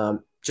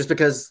 Just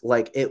because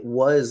like it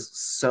was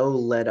so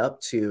led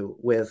up to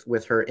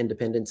with her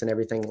independence and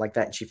everything like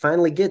that. And she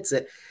finally gets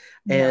it.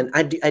 And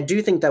I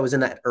do think that was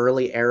in that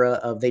early era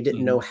of they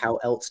didn't know how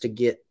else to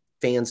get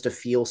fans to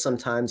feel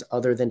sometimes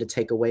other than to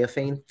take away a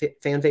fan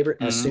favorite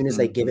as soon as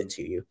they give it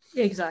to you.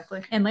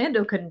 Exactly. And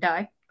Lando couldn't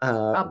die,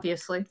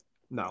 obviously.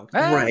 No.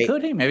 Right.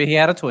 Could he? Maybe he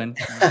had a twin.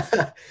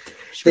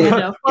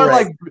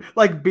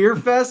 Like Beer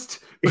Fest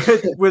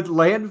with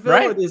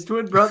Landfill and his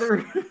twin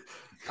brother.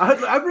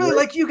 I'd really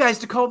like you guys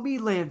to call me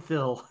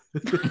Landfill.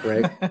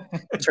 Right.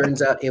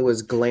 Turns out it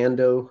was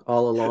Glando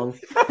all along.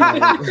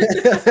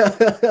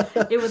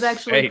 It was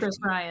actually Chris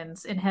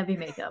Ryan's in heavy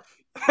makeup.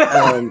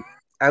 I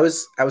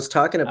was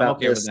talking about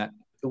this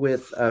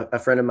with a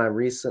friend of mine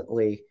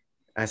recently.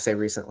 I say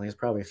recently, it's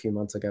probably a few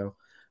months ago.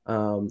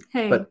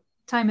 But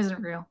time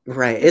isn't real.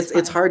 Right.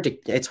 It's hard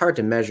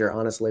to measure,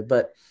 honestly,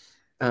 but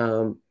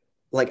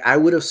like I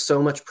would have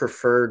so much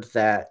preferred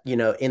that,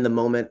 in the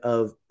moment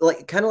of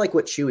like kind of like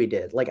what Chewie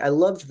did. Like I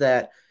loved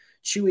that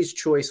Chewie's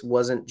choice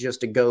wasn't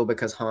just to go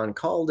because Han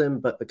called him,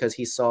 but because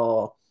he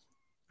saw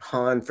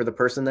Han for the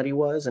person that he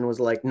was and was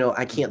like, no,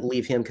 I can't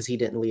leave him because he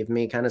didn't leave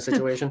me kind of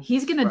situation.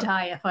 He's going to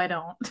die if I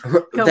don't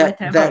go with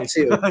him. That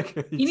too.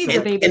 He needs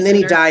a babysitter. And then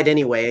he died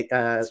anyway,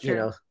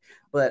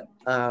 but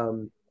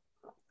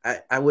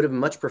I would have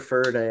much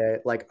preferred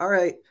all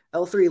right,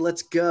 L3,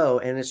 let's go.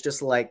 And it's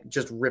just like,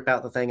 just rip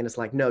out the thing. And it's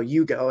like, no,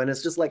 you go. And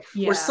it's just like,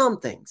 or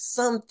something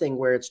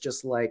where it's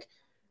just like,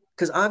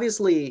 because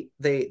obviously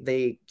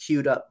they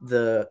queued up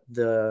the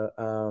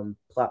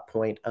plot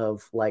point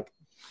of like,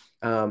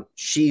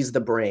 she's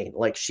the brain,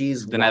 like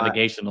she's the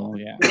navigational.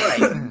 Yeah.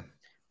 Right.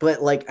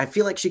 But like, I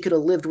feel like she could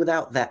have lived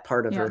without that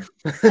part of her.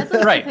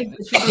 Right.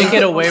 She can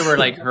get away where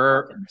like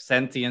her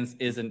sentience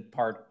isn't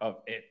part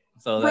of it.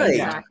 So that's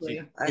exactly.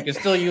 You can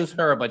still use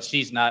her, but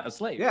she's not a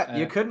slave. Yeah,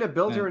 you couldn't have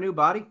built her a new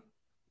body,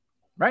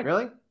 right?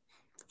 Really?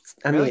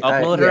 I mean,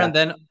 upload her and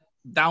then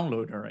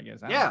download her. I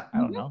guess. I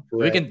don't know.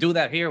 Right. We can do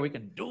that here. We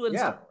can do it in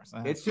Star Wars.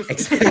 It's just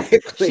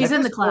she's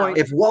in the cloud.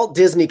 If Walt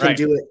Disney can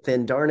do it,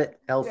 then darn it,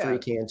 L3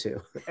 can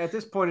too. At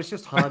this point, it's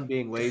just Han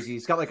being lazy.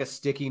 He's got like a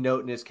sticky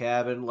note in his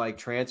cabin, like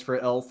transfer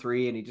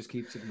L3, and he just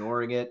keeps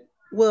ignoring it.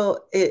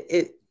 Well,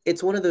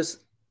 it's one of those.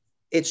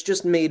 It's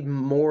just made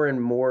more and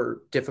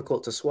more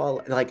difficult to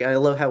swallow. Like, I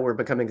love how we're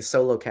becoming a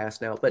solo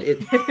cast now, but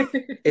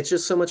it's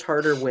just so much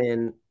harder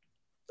when,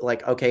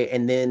 like, okay,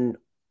 and then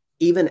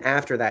even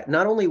after that,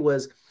 not only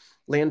was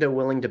Lando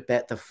willing to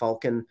bet the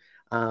Falcon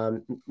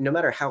no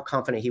matter how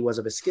confident he was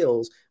of his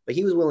skills, but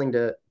he was willing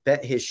to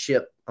bet his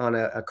ship on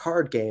a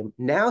card game.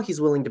 Now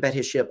he's willing to bet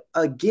his ship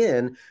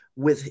again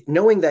with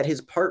knowing that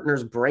his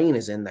partner's brain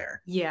is in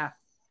there. Yeah.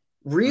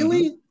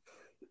 Really?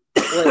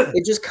 Like,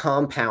 it just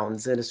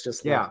compounds, and it's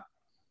just yeah. Like,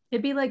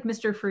 it'd be like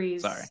Mr.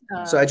 Freeze. Sorry.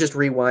 So I just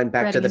rewind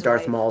back to the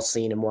Darth wife. Maul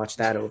scene and watch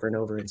that over and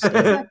over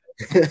instead.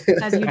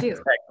 As you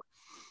do.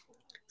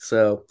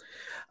 So,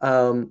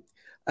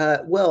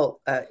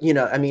 you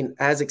know, I mean,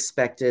 as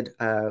expected,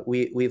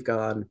 we've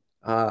gone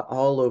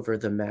all over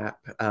the map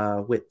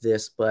with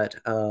this, but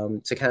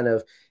to kind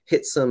of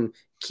hit some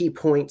key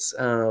points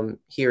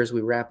here as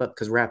we wrap up,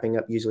 because wrapping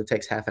up usually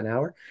takes half an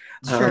hour.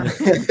 Sure.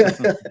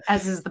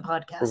 As is the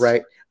podcast.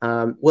 Right.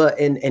 Well,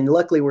 and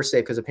luckily we're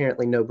safe because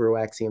apparently no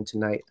Broaxium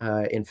tonight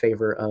in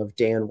favor of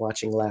Dan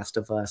watching Last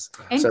of Us.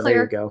 And so Claire,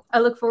 there you go. I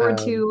look forward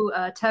to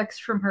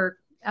text from her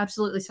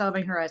absolutely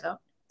sobbing her eyes out.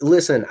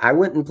 Listen, I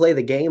wouldn't play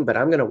the game, but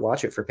I'm going to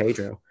watch it for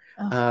Pedro.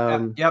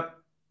 Oh. Yep.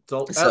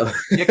 So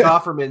Nick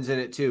Offerman's in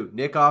it too.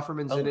 Nick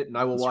Offerman's in it, and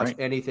I will watch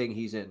anything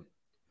he's in.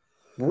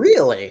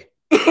 Really?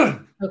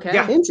 Okay.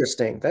 Yeah.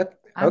 Interesting.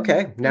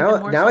 Okay.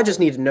 Now I just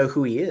need to know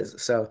who he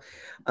is. So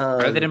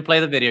I didn't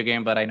play the video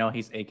game, but I know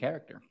he's a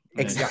character.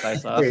 Exactly. I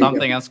saw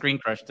something on Screen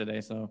Crush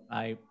today, so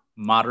I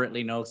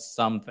moderately know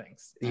some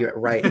things. You're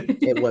right.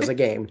 It was a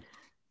game.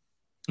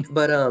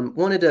 But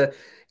wanted to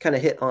kind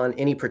of hit on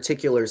any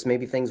particulars,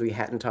 maybe things we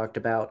hadn't talked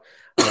about.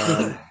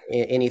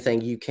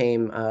 Anything you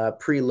came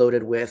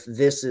preloaded with.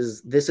 This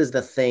is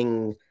the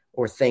thing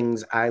or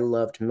things I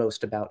loved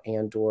most about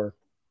Andor.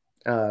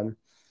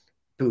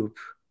 Boop.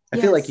 I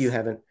feel like you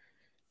haven't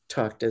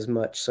talked as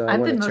much, so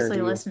I've been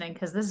mostly listening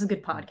because this is a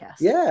good podcast.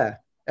 Yeah,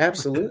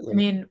 absolutely. I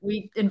mean,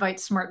 we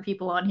invite smart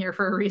people on here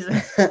for a reason.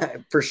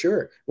 For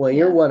sure. Well,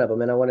 you're one of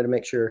them, and I wanted to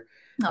make sure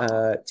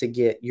to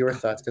get your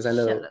thoughts, because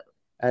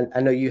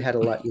I know you had a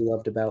lot you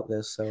loved about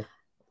this. So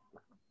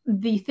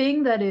the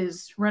thing that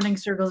is running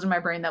circles in my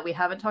brain that we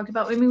haven't talked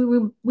about, I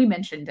mean, we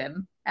mentioned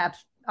him,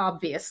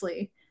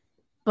 obviously,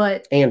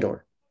 but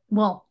Andor.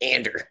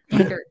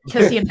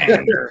 Because he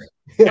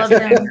love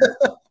him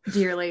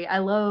dearly. I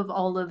love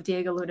all of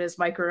Diego Luna's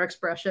micro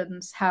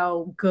expressions,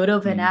 how good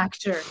of an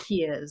actor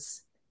he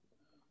is.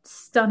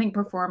 Stunning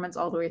performance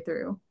all the way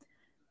through.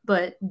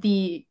 But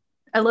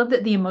I love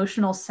that the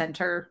emotional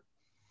center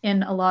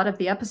in a lot of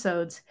the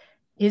episodes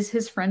is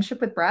his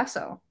friendship with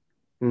Brasso.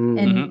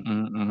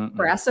 And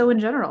Brasso in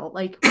general.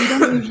 Like, we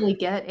don't usually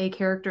get a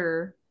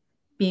character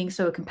being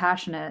so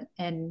compassionate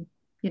and,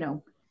 you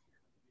know,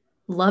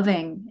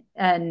 loving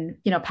and,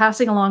 you know,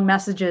 passing along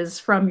messages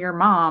from your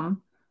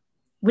mom.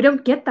 We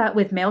don't get that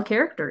with male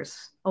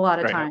characters a lot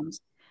of times.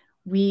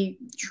 We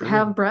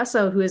have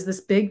Brasso, who is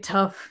this big,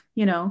 tough,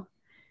 you know,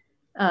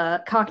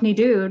 Cockney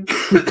dude,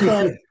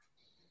 but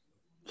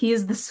he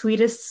is the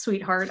sweetest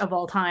sweetheart of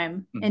all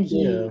time. And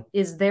he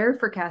is there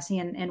for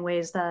Cassian in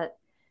ways that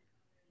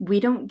we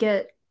don't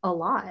get a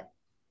lot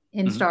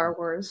in Star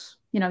Wars.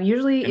 You know,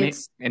 usually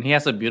and he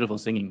has a beautiful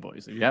singing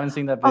voice. If you haven't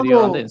seen that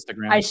video on the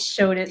Instagram, I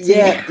showed it to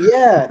you.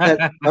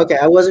 Yeah. Okay,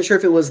 I wasn't sure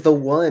if it was the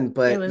one,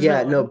 but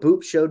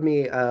Boop showed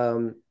me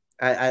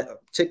I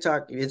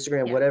TikTok,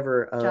 Instagram,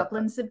 whatever.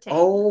 Joplin Sibtain.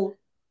 Oh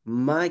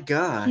my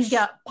gosh. He's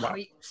got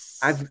pipes.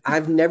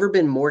 I've never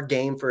been more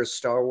game for a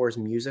Star Wars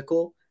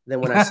musical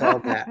than when I saw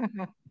that.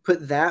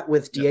 Put that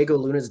with Diego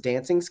Luna's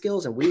dancing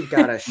skills, and we've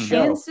got a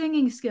show. And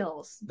singing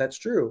skills. That's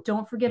true.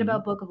 Don't forget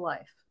about Book of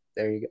Life.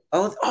 There you go.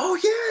 Oh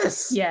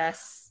yes.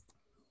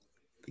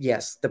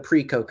 Yes. The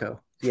pre-Coco.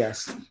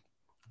 Yes.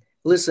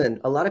 Listen,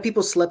 a lot of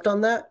people slept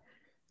on that.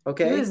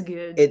 Okay. It is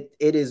good.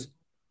 It is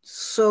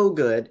so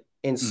good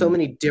in so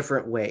many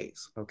different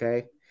ways.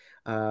 Okay.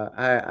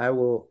 I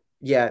will.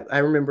 Yeah. I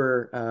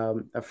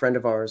remember a friend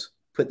of ours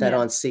put that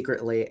on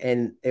secretly,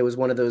 and it was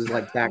one of those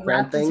like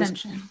background things.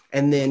 Attention.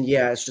 And then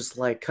it's just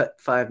like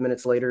cut 5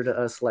 minutes later to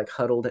us like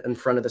huddled in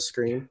front of the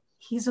screen.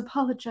 He's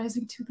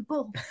apologizing to the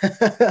bull.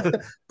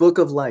 Book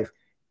of Life.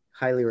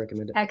 Highly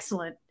recommend it.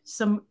 Excellent.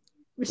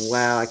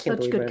 I can't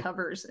believe good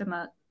covers in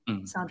that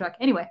soundtrack.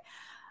 Anyway,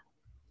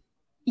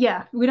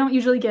 we don't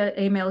usually get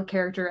a male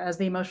character as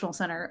the emotional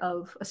center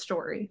of a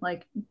story.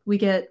 Like, we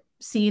get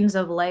scenes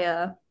of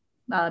Leia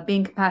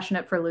being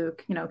compassionate for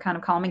Luke, you know, kind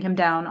of calming him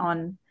down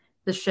on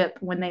the ship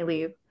when they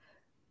leave.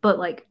 But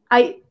like,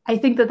 I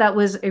think that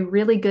was a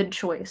really good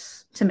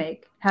choice to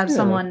make. Have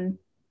someone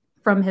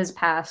from his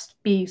past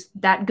be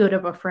that good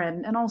of a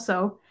friend, and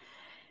also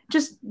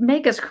just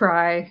make us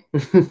cry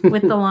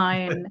with the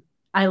line,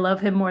 "I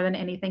love him more than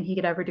anything he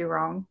could ever do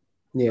wrong."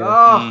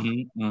 Yeah.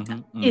 It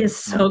is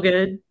so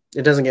good.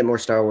 It doesn't get more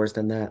Star Wars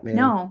than that, man.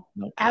 No.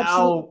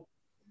 Absolutely.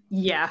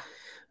 Yeah.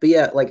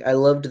 But like, I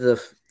loved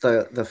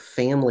the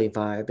family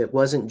vibe. It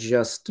wasn't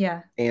just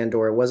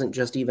Andor. It wasn't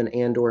just even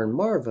Andor and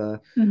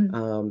Marva.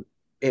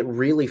 It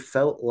really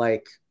felt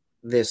like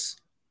this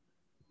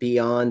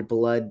beyond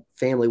blood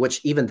family,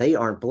 which even they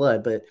aren't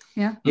blood, but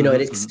you know,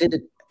 it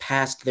extended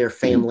past their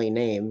family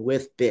name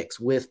with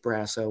Bix, with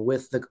Brasso,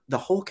 with the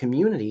whole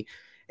community.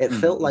 It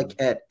felt like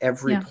at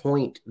every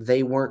point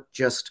they weren't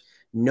just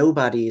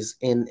nobodies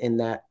in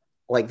that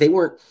Like they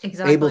weren't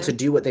able to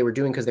do what they were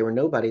doing because they were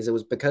nobodies. It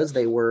was because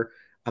they were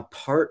a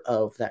part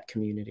of that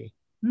community.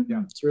 Mm-hmm.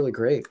 Yeah, it's really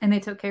great. And they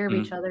took care of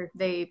each other.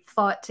 They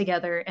fought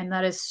together, and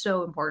that is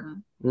so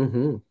important.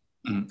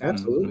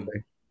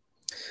 Absolutely.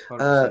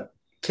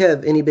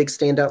 Kev, any big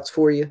standouts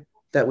for you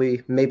that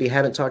we maybe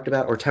haven't talked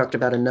about or talked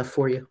about enough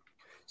for you?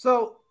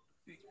 So,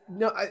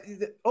 no,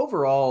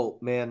 overall,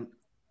 man,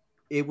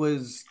 it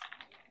was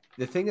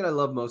the thing that I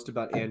love most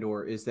about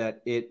Andor is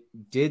that it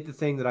did the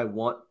thing that I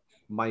want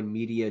my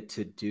media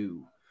to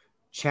do: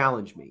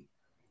 challenge me,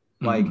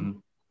 like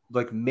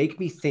make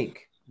me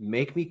think,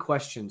 make me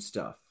question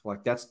stuff.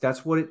 Like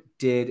that's what it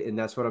did, and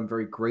that's what I'm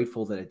very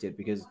grateful that it did,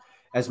 because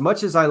as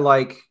much as I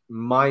like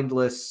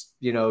mindless,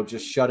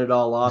 just shut it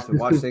all off and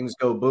watch things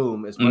go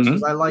boom, as much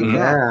as I like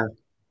that,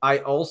 I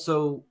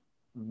also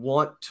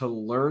want to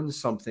learn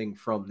something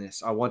from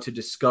this. I want to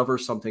discover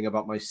something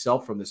about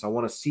myself from this. I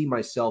want to see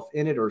myself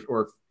in it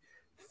or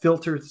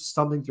filter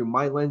something through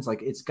my lens.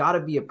 Like, it's got to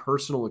be a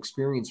personal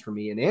experience for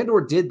me. And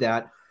Andor did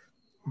that,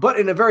 but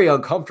in a very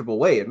uncomfortable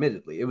way,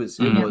 admittedly. It was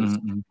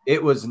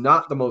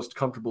not the most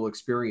comfortable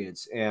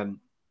experience. And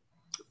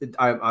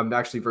I'm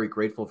actually very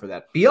grateful for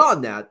that.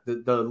 Beyond that,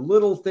 the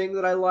little thing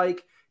that I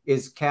like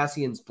is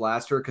Cassian's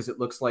blaster, because it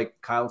looks like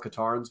Kyle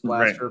Katarn's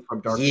blaster from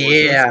Dark Forces.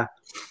 Yeah.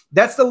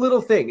 That's the little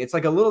thing. It's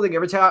like a little thing.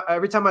 Every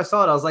time I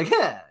saw it, I was like,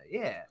 yeah.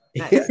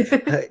 Nice.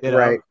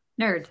 Right.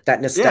 Nerd.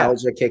 That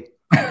nostalgia kick.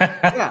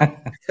 Yeah.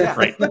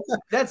 Right.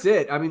 That's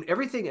it. I mean,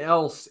 everything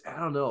else, I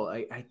don't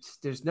know.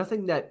 There's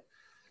nothing that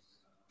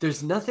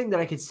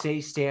I could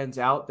say stands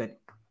out that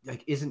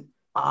like isn't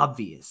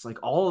obvious.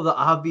 Like, all of the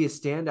obvious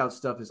standout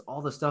stuff is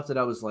all the stuff that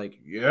I was like,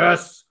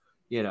 yes,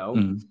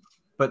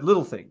 But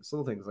little things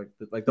like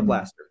the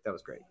blaster, that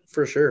was great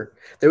for sure.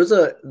 There was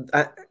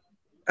I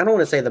don't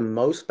want to say the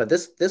most, but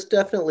this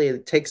definitely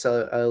takes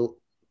a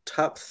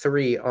top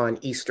 3 on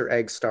Easter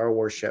egg Star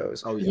Wars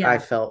shows. Oh yeah, I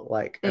felt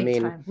like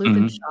Big time.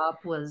 Lupin Shop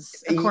was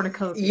a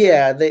cornucopia.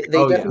 Yeah, they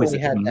definitely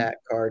had that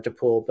card to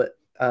pull, but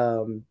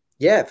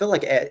it felt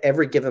like at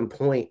every given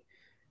point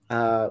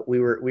we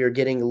were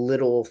getting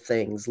little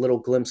things, little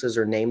glimpses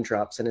or name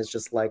drops, and it's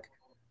just like,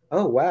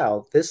 oh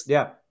wow, this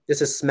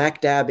is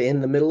smack dab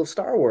in the middle of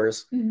Star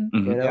Wars.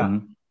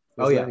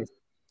 Oh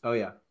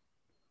yeah.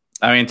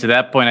 I mean, to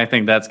that point, I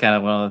think that's kind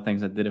of one of the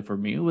things that did it for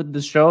me with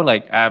the show.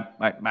 Like,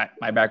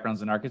 my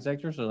background's in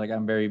architecture, so like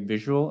I'm very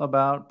visual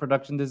about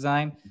production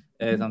design.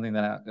 It's something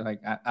that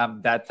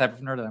I'm that type of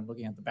nerd that I'm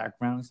looking at the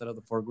background instead of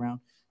the foreground.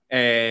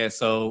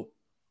 So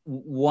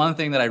one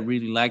thing that I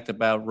really liked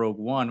about Rogue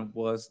One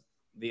was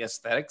the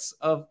aesthetics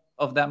of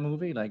that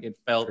movie. Like, it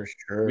felt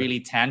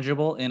really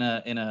tangible in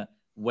a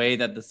way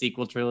that the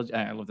sequel trilogy,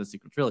 I love the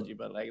sequel trilogy,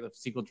 but like the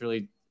sequel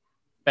trilogy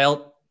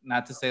felt,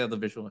 not to say that the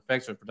visual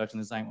effects or production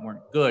design weren't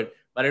good,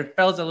 but it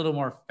felt a little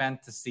more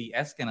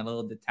fantasy-esque and a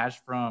little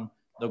detached from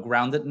the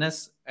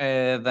groundedness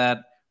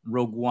that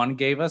Rogue One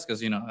gave us.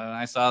 Because,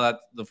 I saw that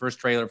the first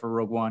trailer for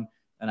Rogue One,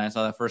 and I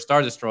saw that first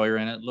Star Destroyer,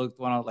 and it looked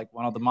one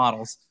of the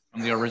models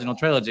from the original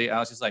trilogy. I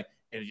was just like,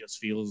 it just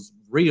feels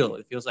real.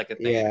 It feels like a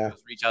thing you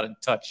just reach out and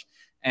touch.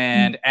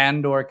 And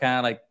Andor kind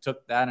of like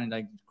took that and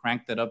like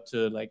cranked it up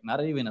to like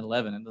not even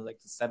 11, and like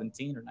to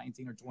 17 or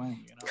 19 or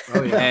 20.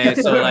 Oh yeah. And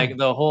so like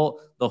the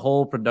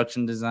whole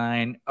production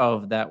design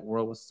of that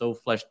world was so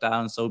fleshed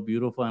out and so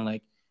beautiful, and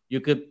like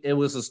it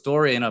was a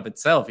story in of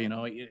itself.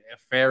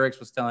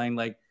 Ferrix was telling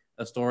like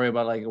a story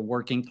about like a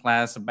working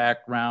class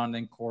background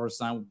in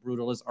Coruscant with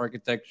brutalist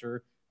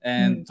architecture,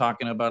 and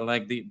talking about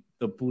like the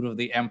boot of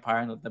the Empire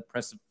and the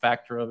depressive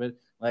factor of it.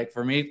 Like,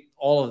 for me,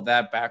 all of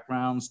that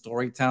background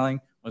storytelling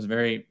was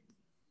very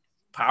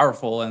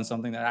powerful and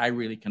something that I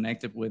really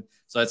connected with.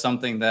 So it's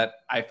something that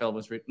I felt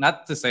was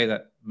not to say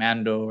that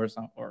Mando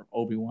or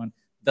Obi-Wan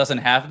doesn't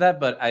have that,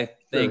 but I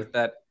think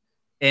that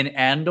in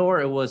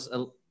Andor it was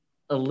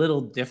a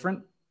little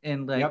different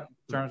in like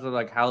terms of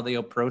like how they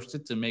approached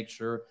it to make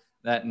sure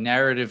that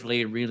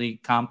narratively it really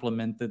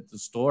complemented the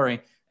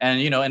story,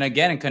 and and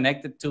again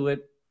connected to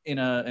it in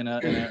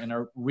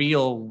a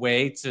real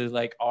way to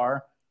like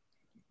our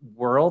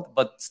world,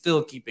 but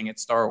still keeping it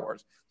Star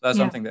Wars. That's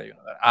something that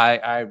that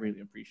I really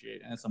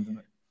appreciate, and it's something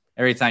that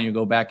every time you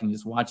go back and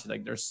just watch it,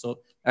 like there's so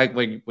like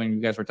when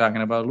you guys were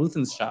talking about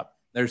Luthen's shop,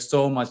 there's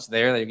so much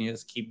there that you can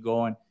just keep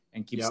going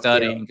and keep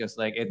studying, because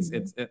like it's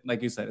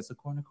like you said, it's a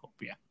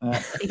cornucopia.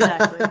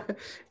 Exactly.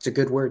 It's a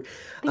good word.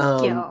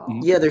 Thank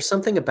you. Yeah, there's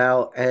something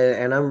about,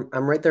 and I'm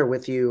right there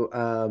with you.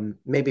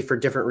 Maybe for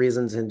different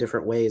reasons in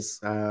different ways,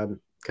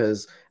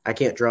 because I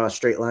can't draw a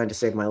straight line to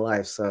save my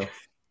life, so.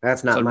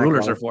 That's not my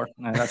rulers are for.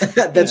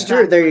 That's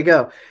true. There you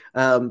go.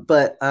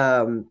 But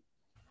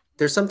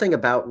there's something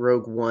about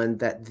Rogue One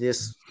that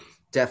this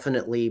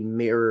definitely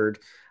mirrored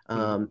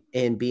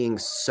in being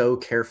so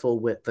careful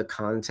with the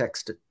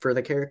context for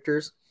the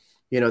characters,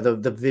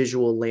 the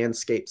visual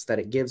landscapes that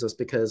it gives us,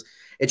 because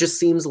it just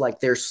seems like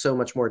they're so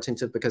much more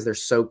attentive because they're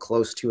so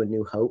close to A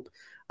New Hope.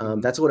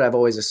 That's what I've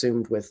always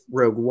assumed with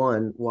Rogue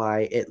One,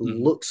 why it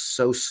looks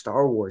so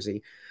Star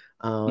Warsy.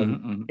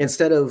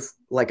 Instead of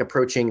like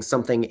approaching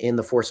something in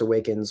The Force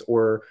Awakens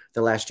or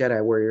The Last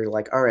Jedi where you're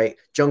like, all right,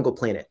 Jungle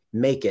Planet,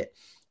 make it.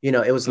 You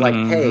know, it was like,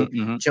 hey,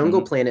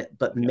 Jungle Planet,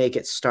 but make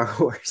it Star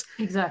Wars.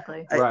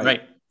 Exactly.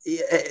 Right.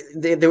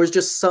 There was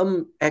just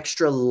some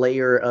extra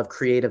layer of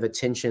creative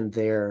attention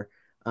there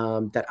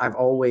that I've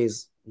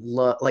always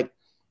loved. Like,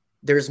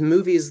 there's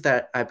movies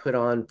that I put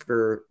on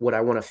for what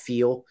I want to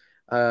feel.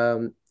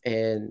 And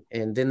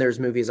then there's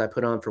movies I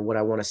put on for what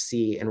I want to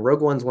see. And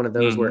Rogue One's one of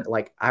those where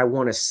like, I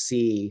want to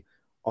see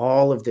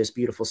all of this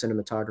beautiful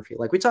cinematography.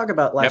 Like we talk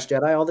about Last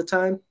Jedi all the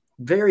time,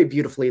 very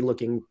beautifully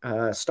looking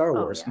Star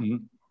Wars.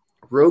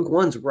 Rogue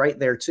One's right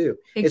there too.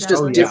 Exactly. It's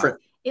just different.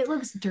 It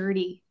looks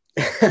dirty.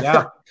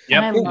 Yeah.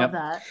 And I love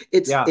that.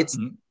 It's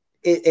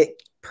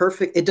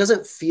perfect. It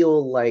doesn't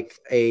feel like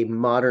a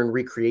modern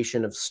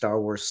recreation of Star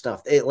Wars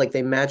stuff. Like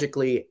they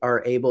magically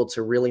are able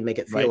to really make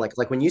it feel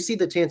like when you see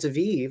the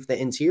Tantive,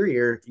 the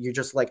interior, you're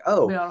just like,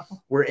 oh,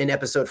 we're in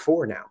episode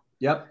 4 now.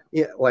 Yep.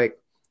 Yeah. Like,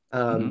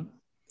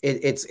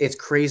 it's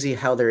crazy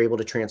how they're able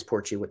to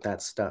transport you with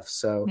that stuff.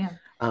 So,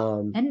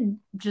 and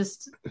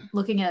just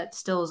looking at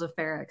stills of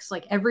Ferrix,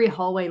 like every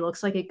hallway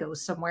looks like it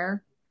goes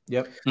somewhere.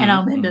 Yep. And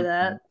I'm into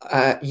that.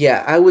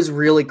 I was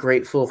really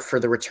grateful for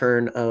the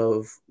return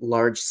of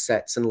large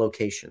sets and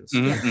locations.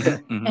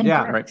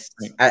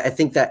 I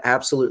think that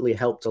absolutely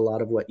helped a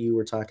lot of what you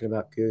were talking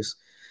about, Goose.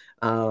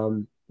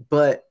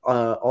 But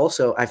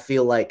also, I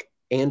feel like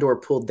Andor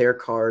pulled their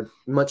card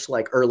much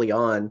like early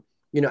on.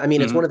 You know, I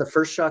mean, it's one of the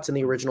first shots in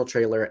the original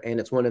trailer, and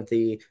it's one of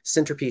the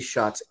centerpiece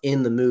shots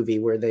in the movie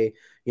where they,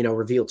 you know,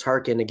 reveal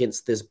Tarkin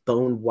against this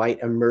bone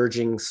white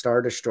emerging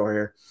Star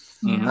Destroyer.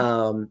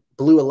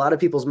 Blew a lot of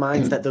people's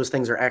minds that those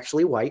things are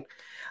actually white.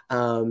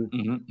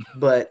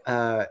 But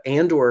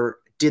Andor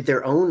did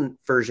their own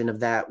version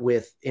of that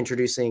with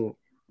introducing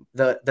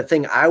the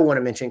thing I want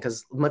to mention,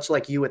 because much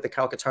like you with the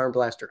Kal-Katarn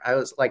blaster, I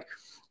was like,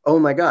 oh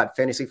my God,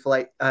 Fantasy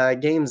Flight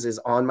Games is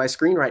on my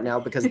screen right now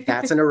because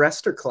that's an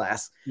arrestor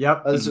class.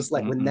 Yep. I was just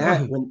like, when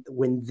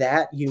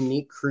that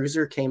unique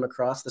cruiser came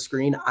across the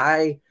screen,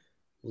 I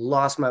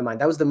lost my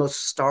mind. That was the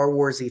most Star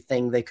Warsy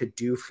thing they could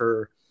do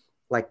for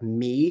like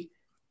me,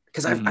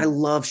 because I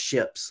love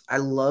ships. I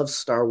love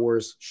Star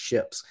Wars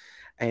ships,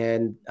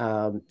 and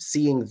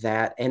seeing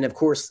that, and of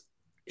course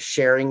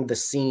sharing the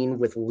scene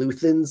with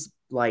Luthans,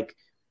 like.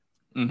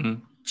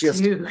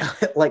 Just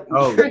like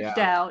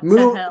out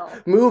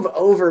move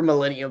over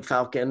Millennium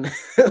Falcon.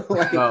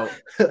 I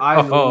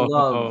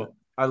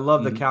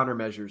love the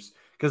countermeasures,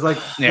 because like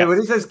when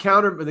he says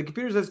the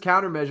computer says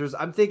countermeasures,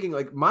 I'm thinking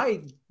like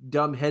my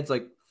dumb head's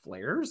like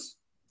flares,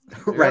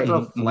 right?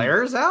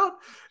 Flares out,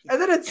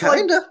 and then it's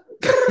kinda.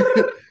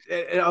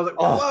 And I was like,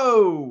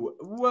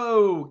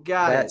 whoa,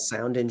 God! That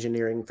sound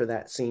engineering for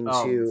that scene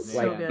too. So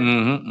like, good.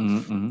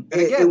 And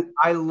again,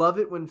 I love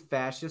it when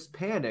fascists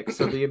panic.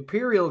 So the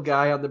Imperial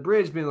guy on the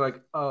bridge being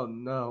like, "Oh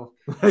no!"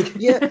 Like,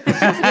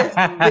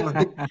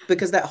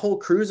 because that whole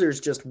cruiser is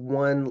just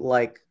one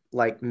like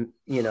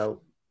you know,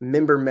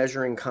 member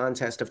measuring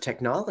contest of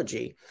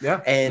technology.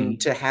 Yeah,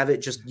 and to have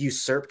it just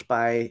usurped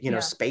by you know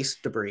space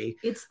debris.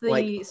 It's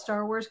the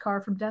Star Wars car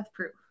from Death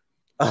Proof.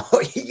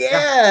 Oh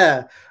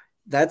yeah.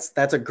 That's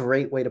a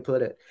great way to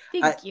put it.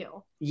 Thank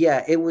you.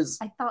 Yeah, it was.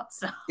 I thought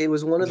so. It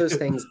was one of those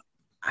things.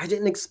 I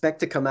didn't expect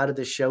to come out of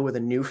this show with a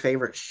new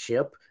favorite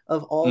ship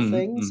of all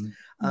things,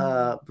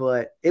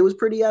 but it was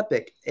pretty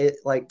epic. It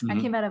like I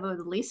came out of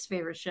the least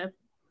favorite ship.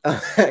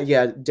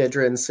 Yeah,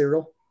 Dedra and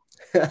Cyril.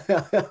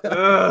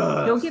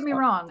 Don't get me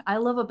wrong. I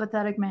love a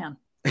pathetic man.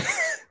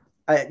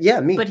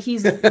 Yeah, me. But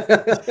he's. You're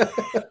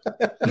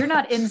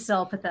not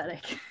incel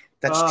pathetic.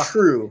 That's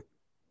true.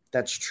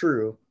 That's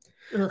true.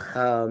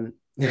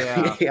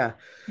 Yeah.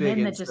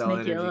 Men that just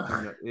make you.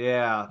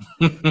 Yeah.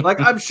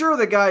 Like, I'm sure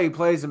the guy who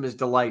plays him is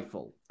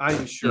delightful.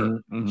 I'm sure.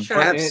 Sure.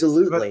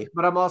 Absolutely.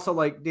 But I'm also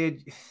like,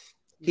 dude,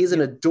 he's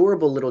an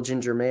adorable little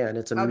ginger man.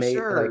 It's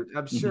amazing.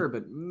 I'm sure,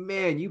 but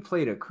man, you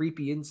played a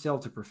creepy incel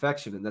to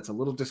perfection, and that's a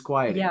little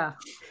disquieting. Yeah.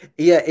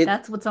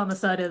 That's what's on the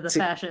side of the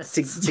fascists.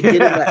 To get in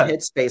that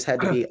headspace had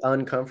to be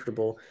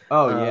uncomfortable.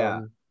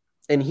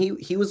 And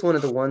he was one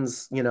of the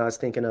ones, you know, I was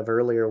thinking of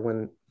earlier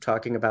when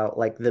talking about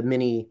like the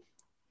many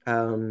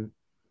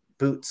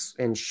boots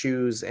and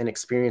shoes and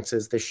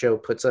experiences this show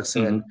puts us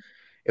in.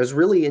 It was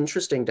really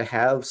interesting to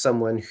have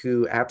someone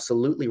who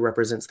absolutely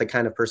represents the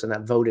kind of person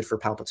that voted for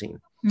Palpatine.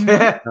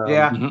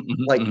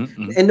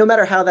 And no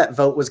matter how that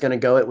vote was going to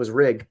go, it was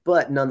rigged.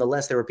 But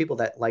nonetheless, there were people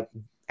that like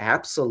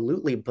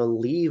absolutely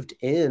believed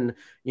in,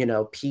 you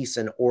know, peace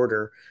and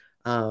order.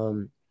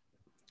 And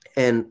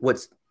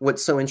what's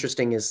so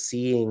interesting is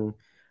seeing,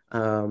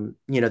 you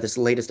know, this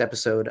latest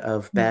episode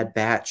of Bad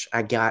Batch.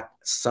 I got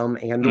some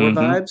Andor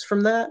vibes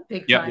from that.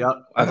 Big time. Yep.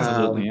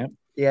 Absolutely.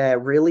 Yeah,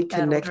 really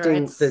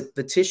connecting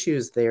the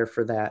tissues there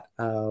for that.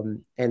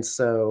 And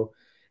so,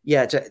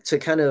 yeah, to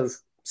kind of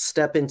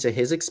step into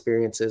his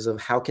experiences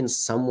of how can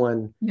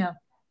someone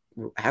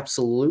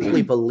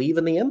absolutely believe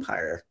in the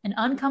Empire. An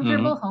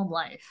uncomfortable home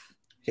life.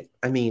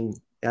 I mean,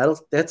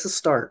 that's a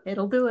start.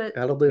 It'll do it.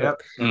 That'll do it.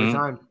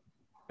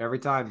 Every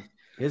time.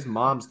 His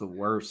mom's the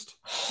worst.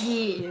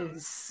 She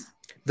is.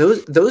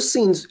 Those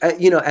scenes,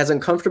 as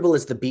uncomfortable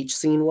as the beach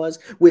scene was,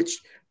 which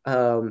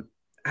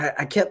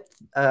I kept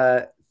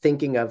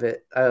thinking of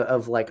it,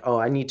 of like, oh,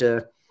 I need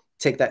to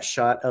take that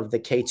shot of the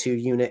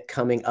K2 unit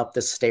coming up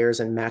the stairs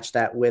and match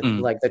that with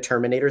like the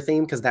Terminator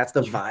theme, because that's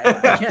the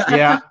vibe.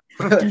 Yeah.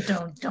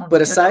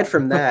 But aside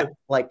from that,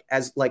 like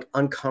as like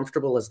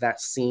uncomfortable as that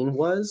scene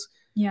was,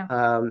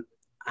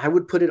 I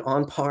would put it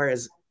on par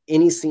as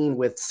any scene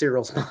with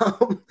Cyril's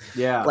mom.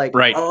 Yeah. Like,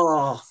 right.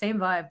 Oh, same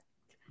vibe.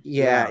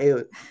 Yeah. It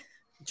was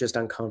just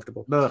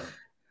uncomfortable. Ugh.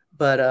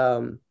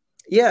 But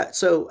yeah,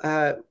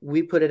 so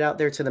we put it out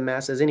there to the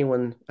masses.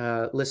 Anyone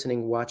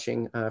listening,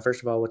 watching,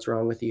 first of all, what's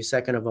wrong with you?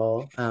 Second of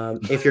all,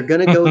 if you're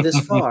going to go this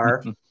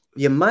far,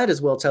 you might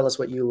as well tell us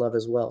what you love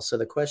as well. So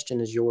the question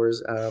is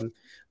yours.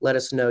 Let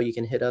us know. You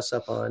can hit us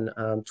up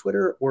on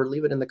Twitter or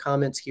leave it in the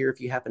comments here if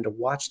you happen to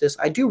watch this.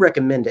 I do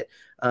recommend it.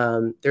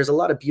 There's a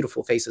lot of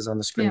beautiful faces on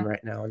the screen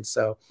right now. And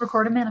so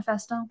record a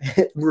manifesto.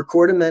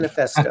 Record a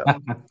manifesto.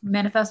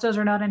 Manifestos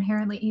are not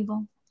inherently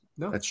evil.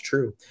 No, that's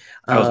true.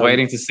 I was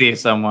waiting to see if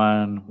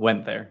someone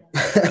went there.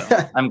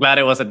 So I'm glad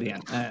it was at the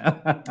end.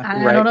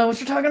 I don't know what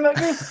you're talking about,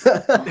 Chris.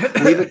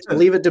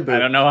 leave it to boot. I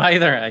don't know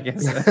either, I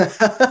guess.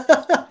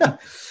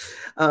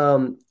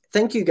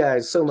 Thank you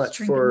guys so much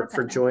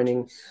for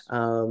joining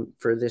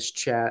for this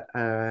chat.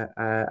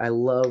 I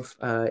love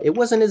it.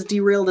 Wasn't as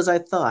derailed as I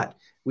thought.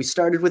 We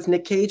started with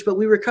Nick Cage, but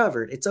we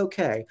recovered. It's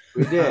okay.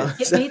 We did.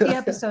 It made the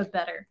episode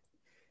better.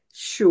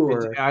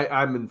 Sure.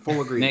 I'm in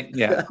full agreement.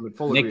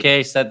 Nick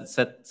Cage set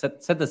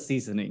the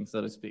seasoning,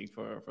 so to speak,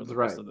 for the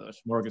rest of the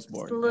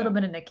smorgasbord. Just a little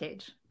bit of Nick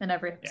Cage in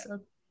every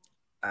episode.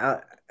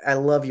 I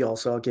love y'all,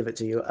 so I'll give it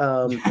to you.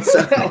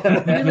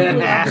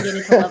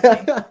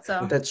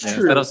 That's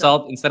true.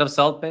 Instead of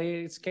Salt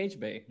Bay, it's Cage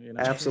Bay.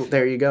 Absolutely.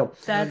 There you go.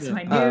 That's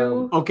my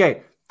new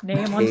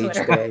name on Cage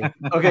Twitter. Bay.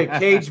 Okay,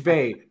 Cage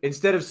Bay.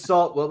 Instead of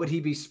salt, what would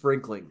he be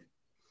sprinkling?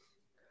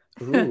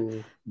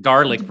 Ooh.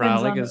 Garlic,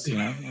 probably, because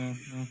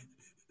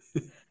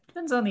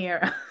Depends on the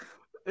era.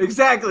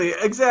 Exactly.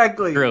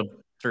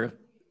 True.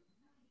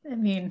 I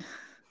mean,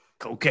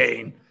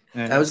 cocaine.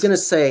 I was gonna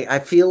say, I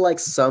feel like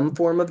some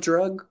form of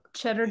drug.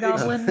 Cheddar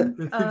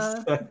Goblin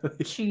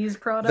cheese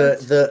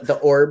product. The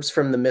orbs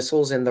from the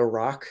missiles in The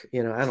Rock.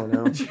 I don't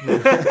know.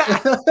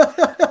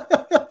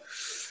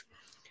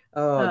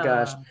 Oh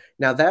gosh.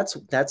 Now that's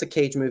a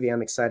Cage movie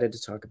I'm excited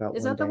to talk about.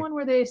 Is that the one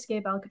where they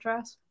escape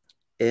Alcatraz?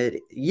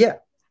 Yeah.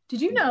 Did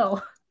you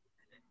know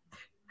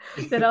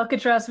that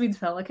Alcatraz means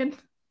pelican?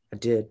 I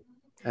did.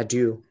 I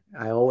do.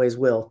 I always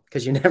will,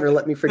 because you never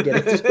let me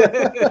forget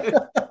it.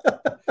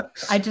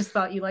 I just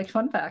thought you liked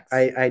fun facts.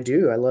 I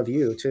do. I love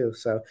you too.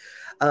 So,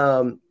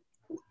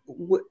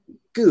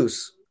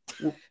 Goose,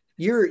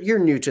 you're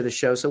new to the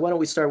show, so why don't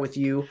we start with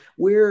you?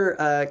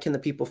 Where can the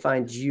people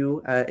find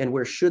you, and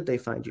where should they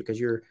find you? Because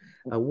you're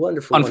a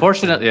wonderful.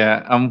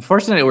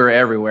 Unfortunately, we're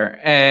everywhere.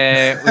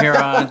 We're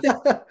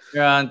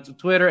on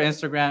Twitter,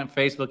 Instagram,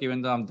 Facebook.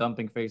 Even though I'm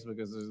dumping Facebook,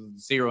 because there's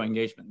zero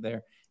engagement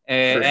there.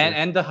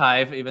 And the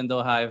Hive, even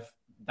though Hive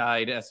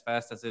died as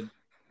fast as it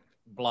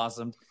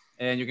blossomed.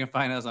 And you can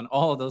find us on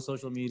all of those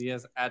social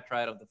medias at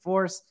Triad of the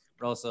Force.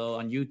 We're also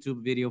on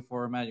YouTube video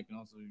format. You can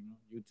also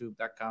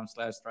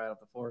youtube.com/Triad of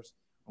the Force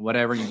or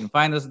whatever. You can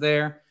find us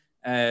there.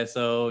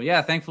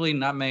 Thankfully,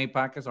 not many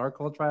podcasts are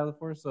called Triad of the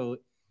Force. So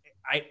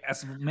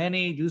as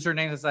many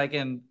usernames as I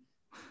can,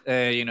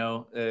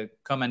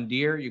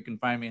 commandeer, you can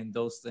find me in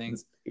those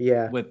things.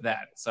 Yeah. With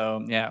that.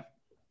 So yeah.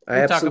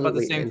 We talk about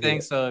the same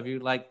thing. So if you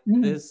like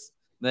this,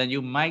 then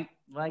you might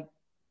like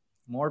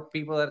more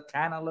people that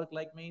kind of look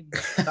like me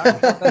talk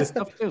about that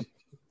stuff too.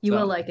 You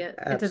will like it.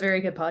 It's a very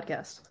good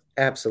podcast.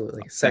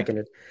 Absolutely.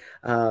 Seconded.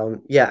 I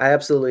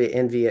absolutely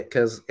envy it,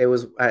 because it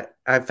was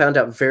I found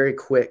out very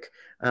quick.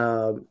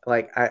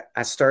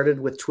 I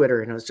started with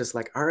Twitter and I was just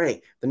like, all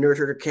right, the Nerd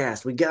Herder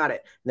cast, we got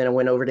it. And then I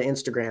went over to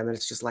Instagram and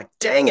it's just like,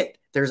 dang it,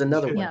 there's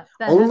another one. Yeah,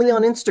 only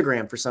on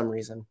Instagram for some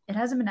reason. It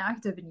hasn't been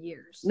active in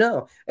years.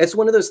 No, it's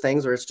one of those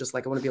things where it's just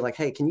like, I want to be like,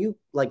 hey, can you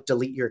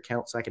delete your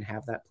account so I can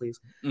have that, please?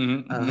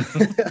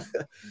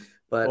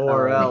 But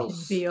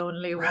else the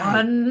only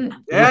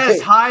one. Yes,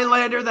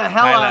 Highlander the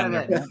hell out of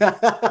it.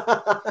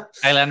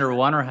 Highlander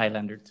 1 or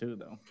Highlander 2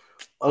 though.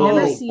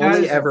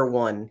 Only ever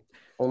one.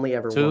 Only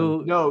ever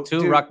one. No,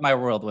 two rocked my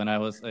world when I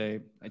was a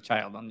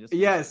child. I'm just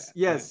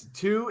yes.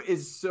 2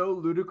 is so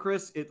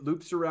ludicrous it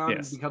loops around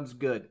and becomes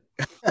good.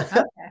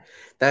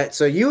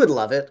 So you would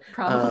love it.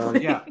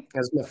 Probably. It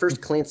was my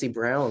first Clancy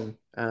Brown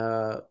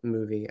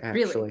movie,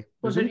 actually. Really?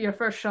 Was it your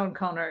first Sean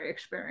Connery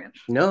experience?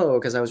 No,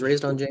 because I was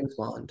raised on James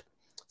Bond.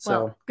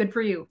 So good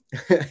for you.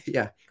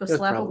 Yeah. Go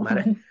slap a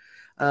woman.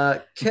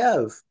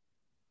 Kev,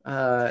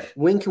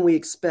 when can we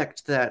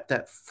expect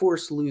that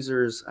Force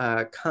Losers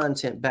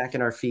content back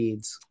in our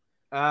feeds?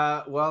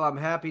 Well, I'm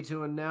happy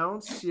to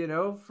announce, I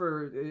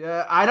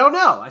don't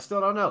know. I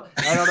still don't know.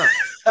 I don't know.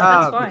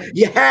 That's fine.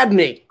 You had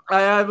me.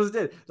 I almost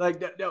did.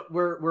 No,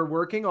 we're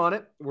working on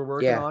it. We're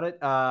working on it.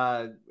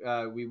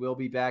 We will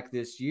be back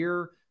this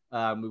year.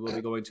 We will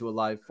be going to a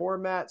live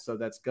format, so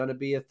that's going to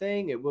be a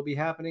thing. It will be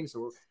happening.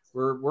 So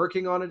we're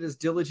working on it as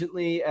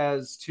diligently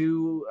as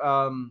two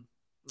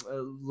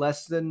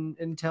less than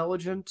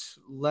intelligent,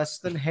 less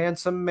than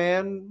handsome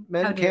men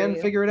can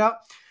figure it out.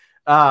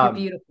 You're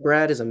beautiful.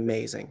 Brad is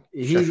amazing.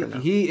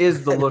 He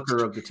is the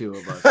looker of the two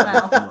of us.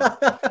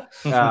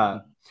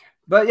 Wow.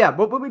 But yeah,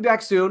 we'll be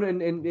back soon,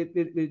 and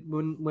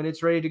when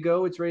it's ready to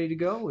go, it's ready to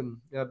go. And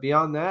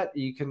beyond that,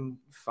 you can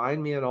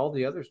find me on all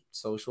the other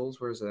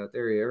socials. Where's that?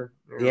 There you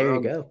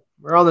go.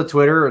 We're on the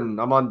Twitter, and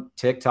I'm on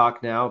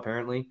TikTok now,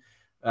 apparently.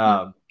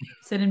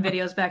 Sending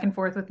videos back and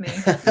forth with me.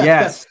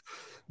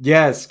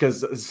 Yes,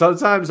 because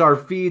sometimes our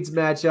feeds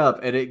match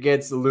up, and it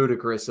gets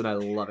ludicrous, and I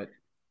love it.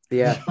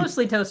 Yeah,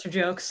 mostly toaster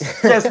jokes.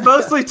 Yes,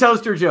 mostly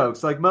toaster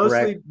jokes. Like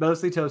mostly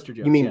toaster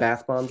jokes. You mean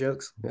bath bomb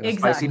jokes? Yeah.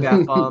 Exactly. Spicy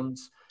bath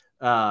bombs.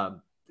 God,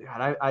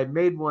 I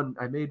made one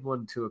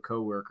to a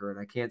coworker, and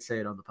I can't say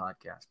it on the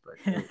podcast, but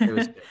it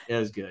was good. It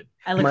was good.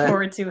 I look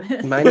forward to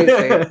it.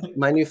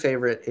 My new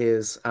favorite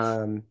is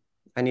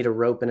I need a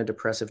rope and a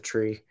depressive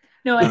tree.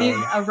 No, I need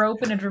a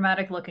rope and a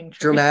dramatic looking tree.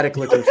 Dramatic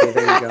looking tree.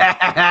 There you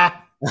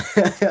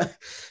go.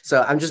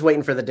 So I'm just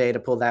waiting for the day to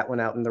pull that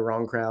one out in the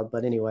wrong crowd.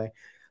 But anyway.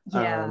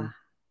 Yeah.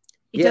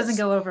 It doesn't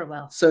go over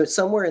well. So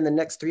somewhere in the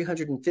next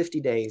 350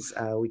 days,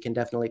 we can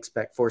definitely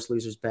expect Force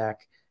Losers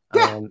back.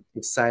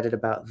 Excited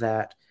about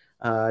that.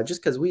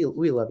 Just because we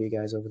love you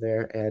guys over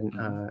there, and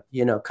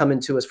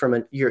coming to us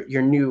from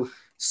your new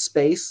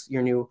space,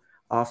 your new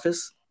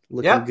office,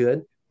 looking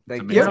good.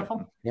 Thank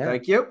you. Yeah.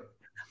 Thank you.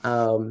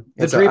 The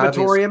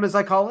Dreamatorium, as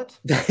I call it.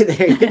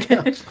 There you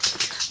go.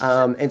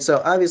 And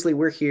so obviously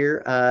we're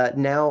here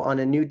now on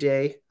a new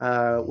day.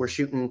 We're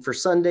shooting for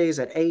Sundays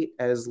at 8,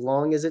 as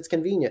long as it's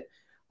convenient.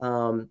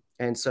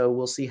 And so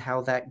we'll see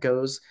how that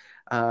goes.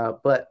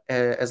 But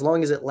as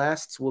long as it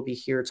lasts, we'll be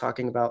here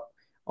talking about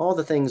all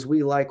the things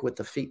we like with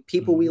the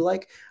people we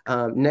like.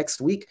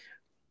 Next week,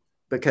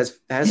 because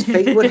as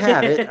fate would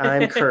have it,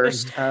 I'm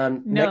cursed.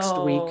 Next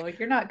week,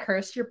 you're not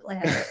cursed. You're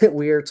blessed.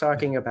 We are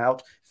talking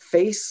about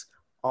Face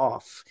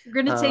Off. You're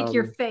going to take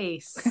your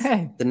face.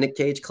 The Nick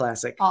Cage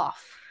classic.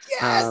 Off.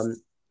 Yes.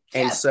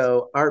 And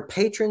so our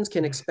patrons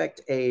can expect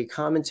a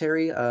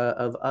commentary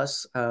of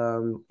us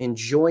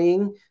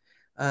enjoying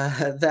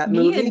that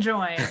movie.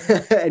 Enjoying.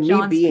 And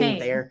John's me being pain.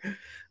 there.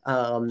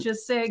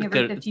 Just saying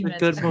every 15 minutes.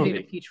 Good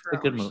movie. A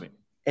good movie.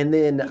 And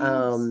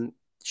then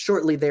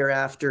shortly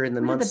thereafter, in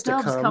the months to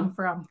come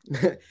from?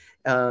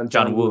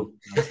 John Woo.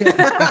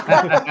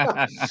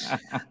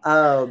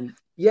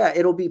 Yeah,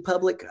 it'll be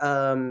public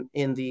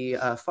in the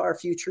far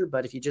future.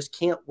 But if you just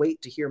can't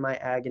wait to hear my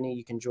agony,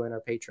 you can join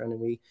our Patreon, and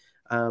we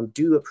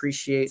do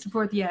appreciate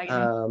support the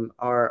agony.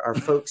 Our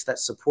folks that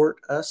support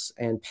us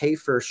and pay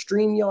for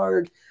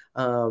StreamYard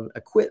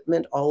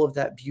equipment, all of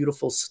that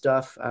beautiful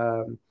stuff.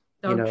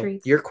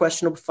 Your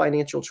questionable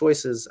financial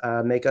choices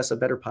make us a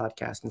better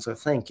podcast, and so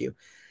thank you.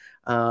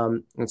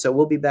 And so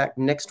we'll be back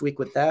next week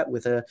with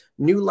a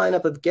new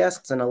lineup of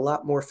guests and a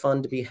lot more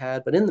fun to be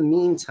had. But in the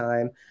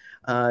meantime,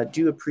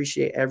 do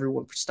appreciate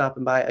everyone for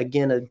stopping by.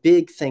 Again, a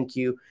big thank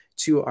you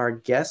to our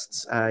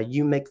guests.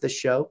 You make the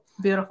show.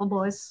 Beautiful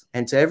boys.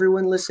 And to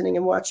everyone listening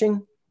and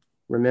watching,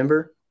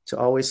 remember to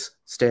always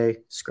stay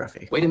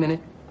scruffy. Wait a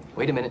minute.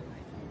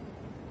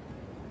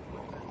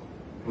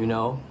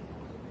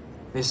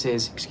 This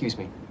is, excuse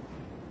me,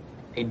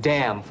 a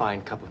damn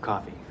fine cup of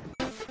coffee.